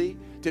presidency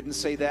didn't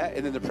say that,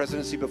 and in the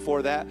presidency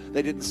before that,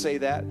 they didn't say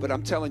that. But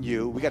I'm telling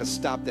you, we got to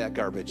stop that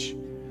garbage.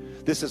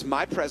 This is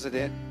my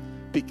president,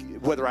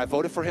 whether I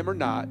voted for him or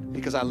not,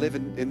 because I live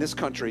in this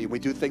country and we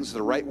do things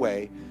the right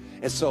way.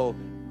 And so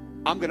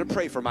I'm going to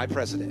pray for my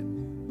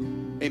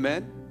president.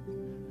 Amen?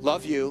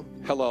 Love you.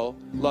 Hello.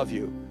 Love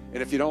you.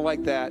 And if you don't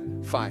like that,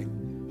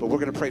 fine. But we're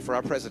going to pray for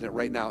our president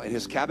right now and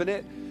his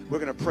cabinet. We're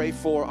going to pray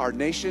for our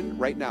nation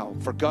right now,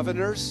 for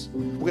governors.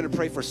 We're going to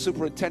pray for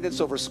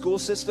superintendents over school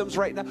systems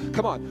right now.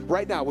 Come on,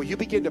 right now, will you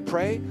begin to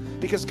pray?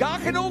 Because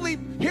God can only,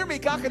 hear me,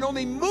 God can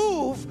only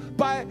move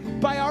by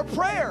our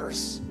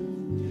prayers.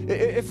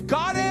 If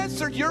God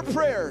answered your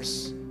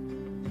prayers,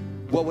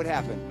 what would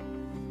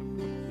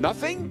happen?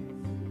 Nothing?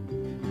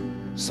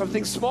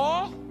 Something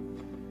small?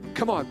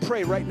 Come on,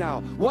 pray right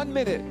now. 1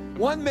 minute,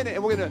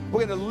 and we're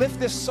gonna lift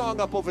this song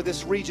up over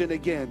this region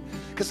again.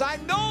 Because I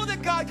know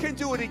that God can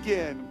do it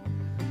again.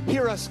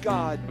 Hear us,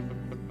 God.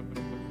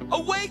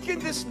 Awaken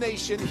this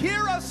nation.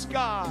 Hear us,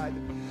 God.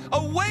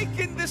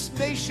 Awaken this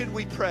nation,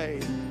 we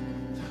pray.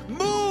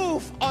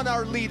 Move on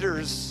our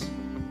leaders.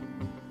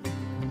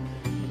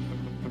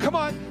 Come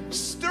on,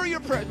 stir your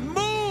prayer.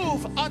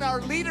 Move on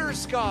our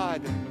leaders,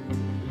 God.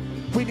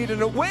 We need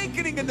an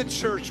awakening in the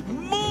church.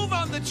 Move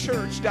on the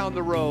church down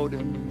the road.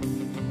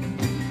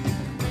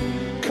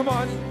 Come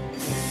on,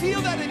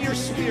 feel that in your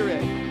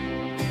spirit.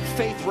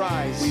 Faith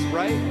rise,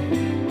 right?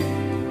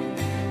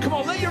 Come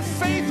on, let your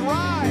faith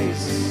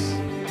rise.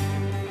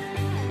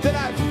 That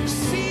I've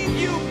seen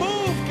you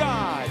move,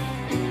 God.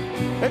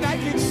 And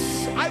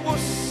I will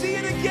see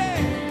it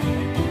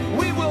again.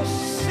 We will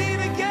see it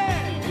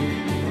again.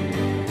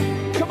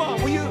 Come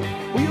on, will you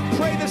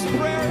pray this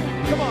prayer?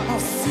 Come on.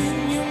 I've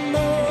seen you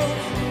move.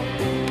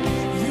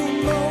 You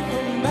move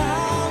the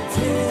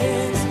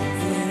mountains.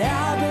 And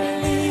I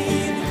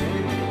believe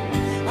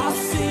I'll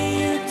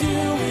see you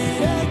do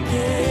it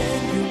again.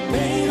 You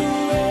made a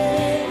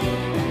way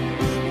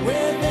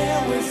where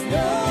there was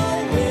no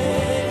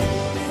way.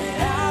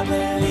 And I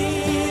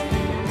believe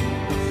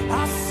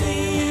I'll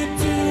see you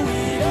do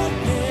it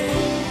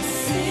again. I've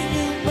seen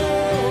you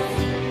move.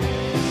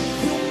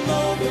 You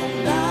move the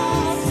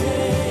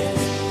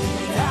mountains.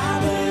 And I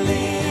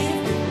believe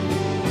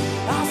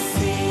I'll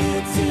see you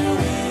do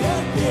it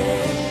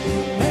again. You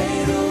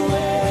made a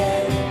way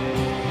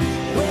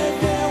where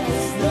there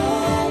was no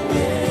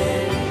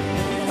way.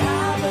 And I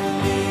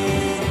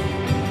believe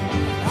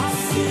I'll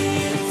see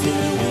you do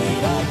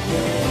it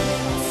again.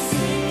 I'll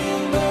see you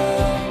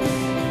move.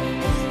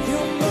 You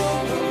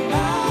move the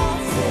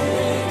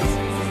mountains.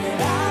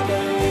 And I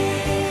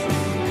believe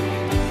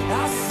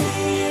I'll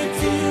see you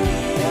do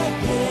it again.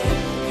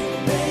 You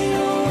made a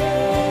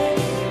way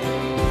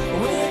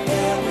where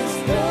there was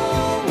no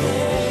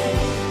way.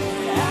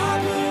 And I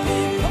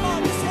believe, come on,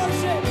 just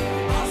worship.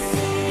 I'll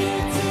see you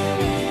do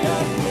it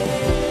again.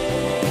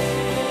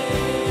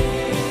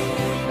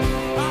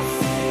 I'll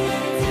see you do it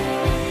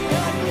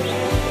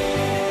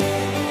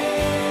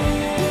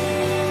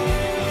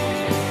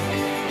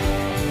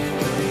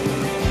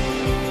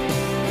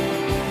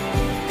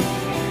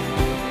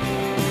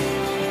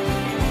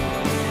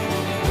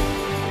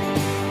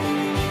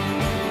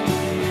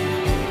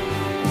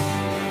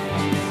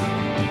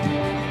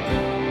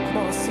Come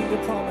on, sing the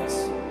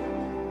promise.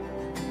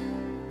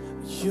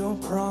 Your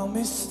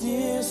promise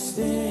still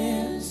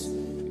stands.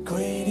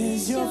 Great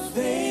is your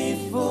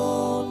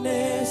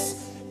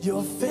faithfulness.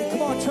 Your faith.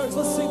 Come on, church,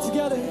 let's sing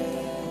together.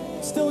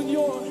 Still in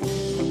your.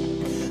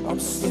 I'm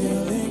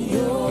still in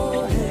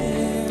your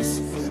hands.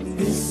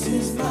 This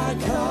is my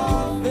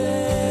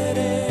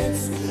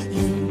confidence.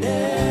 You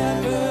never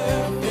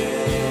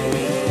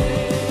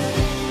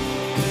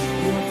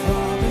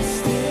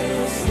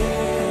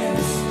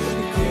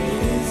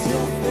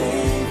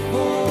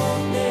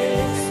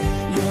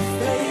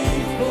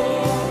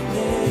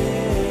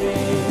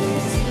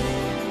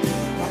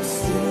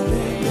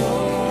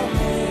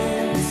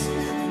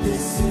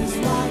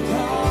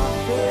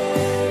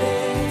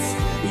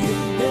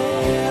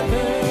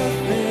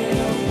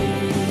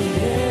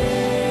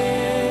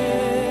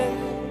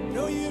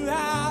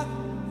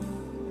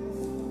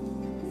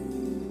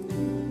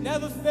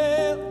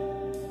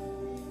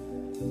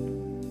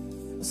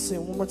say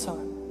it one more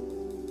time.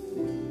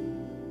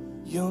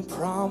 Your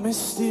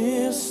promise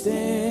still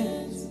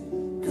stands.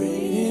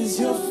 Great is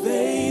your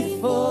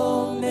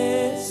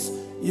faithfulness,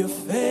 your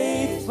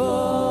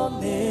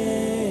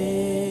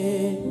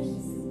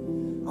faithfulness.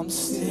 I'm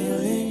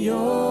still in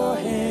your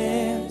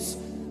hands.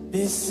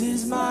 This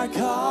is my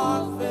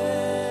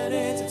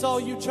confidence. It's all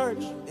you,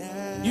 church.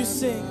 You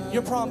sing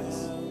your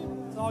promise.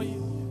 It's all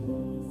you.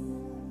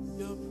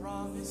 Your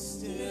promise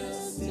still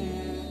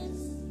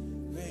stands.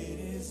 Great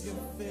is your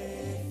faithfulness.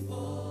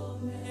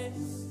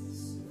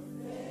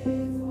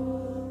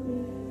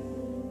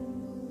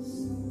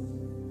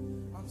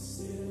 I'm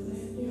still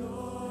in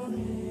your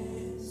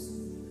hands.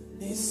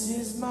 This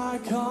is my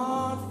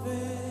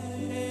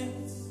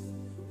confidence.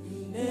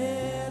 You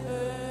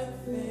never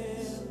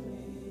fail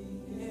me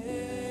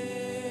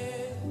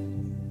yet.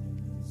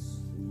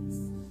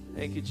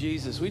 Thank you,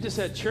 Jesus. We just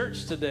had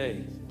church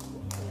today.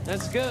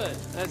 That's good.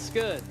 That's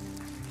good.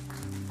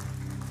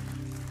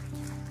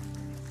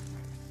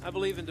 I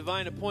believe in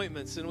divine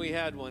appointments, and we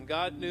had one.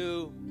 God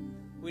knew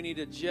we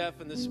needed Jeff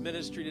in this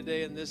ministry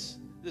today, and this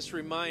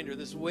reminder,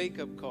 this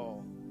wake-up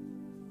call.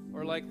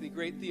 Or like the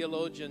great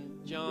theologian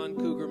John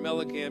Cougar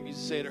Mellencamp used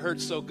to say, it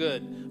hurts so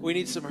good. We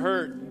need some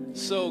hurt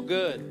so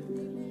good.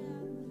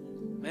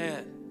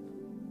 Man,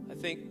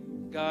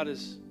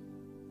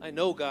 I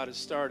know God has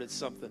started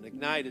something,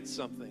 ignited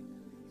something.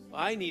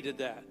 I needed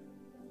that.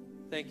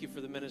 Thank you for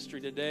the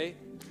ministry today.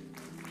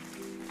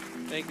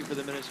 Thank you for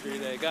the ministry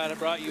today. God, I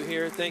brought you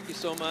here. Thank you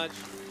so much.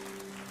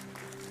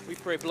 We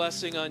pray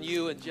blessing on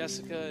you and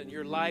Jessica and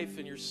your life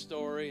and your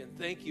story. And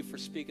thank you for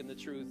speaking the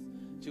truth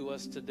to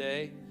us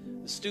today.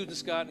 The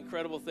students got an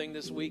incredible thing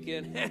this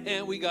weekend.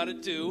 And we got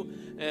it too.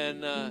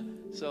 And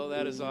so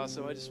that is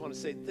awesome. I just want to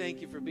say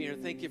thank you for being here.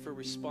 Thank you for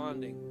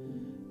responding.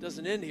 It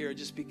doesn't end here. It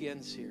just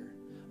begins here.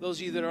 Those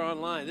of you that are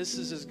online, this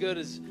is as good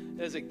as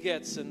it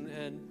gets.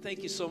 And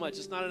thank you so much.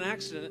 It's not an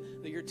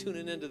accident that you're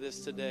tuning into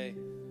this today.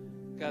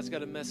 God's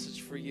got a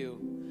message for you.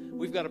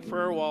 We've got a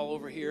prayer wall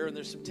over here, and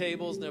there's some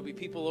tables, and there'll be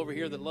people over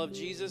here that love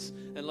Jesus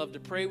and love to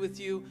pray with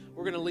you.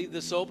 We're going to leave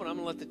this open. I'm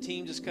going to let the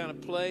team just kind of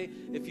play.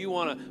 If you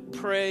want to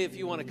pray, if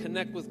you want to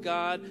connect with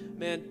God,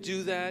 man,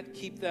 do that.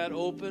 Keep that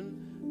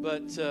open.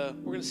 But we're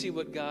going to see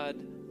what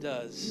God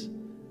does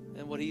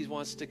and what he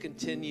wants to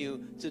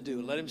continue to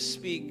do. Let him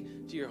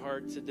speak to your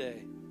heart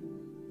today.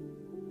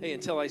 Hey,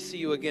 until I see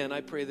you again,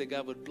 I pray that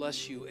God would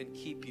bless you and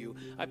keep you.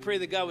 I pray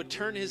that God would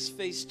turn his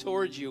face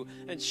towards you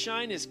and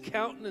shine his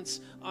countenance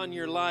on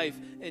your life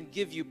and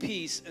give you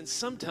peace. And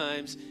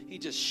sometimes he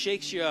just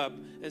shakes you up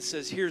and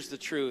says, here's the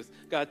truth.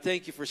 God,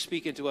 thank you for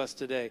speaking to us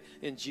today.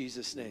 In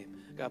Jesus' name,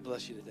 God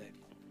bless you today.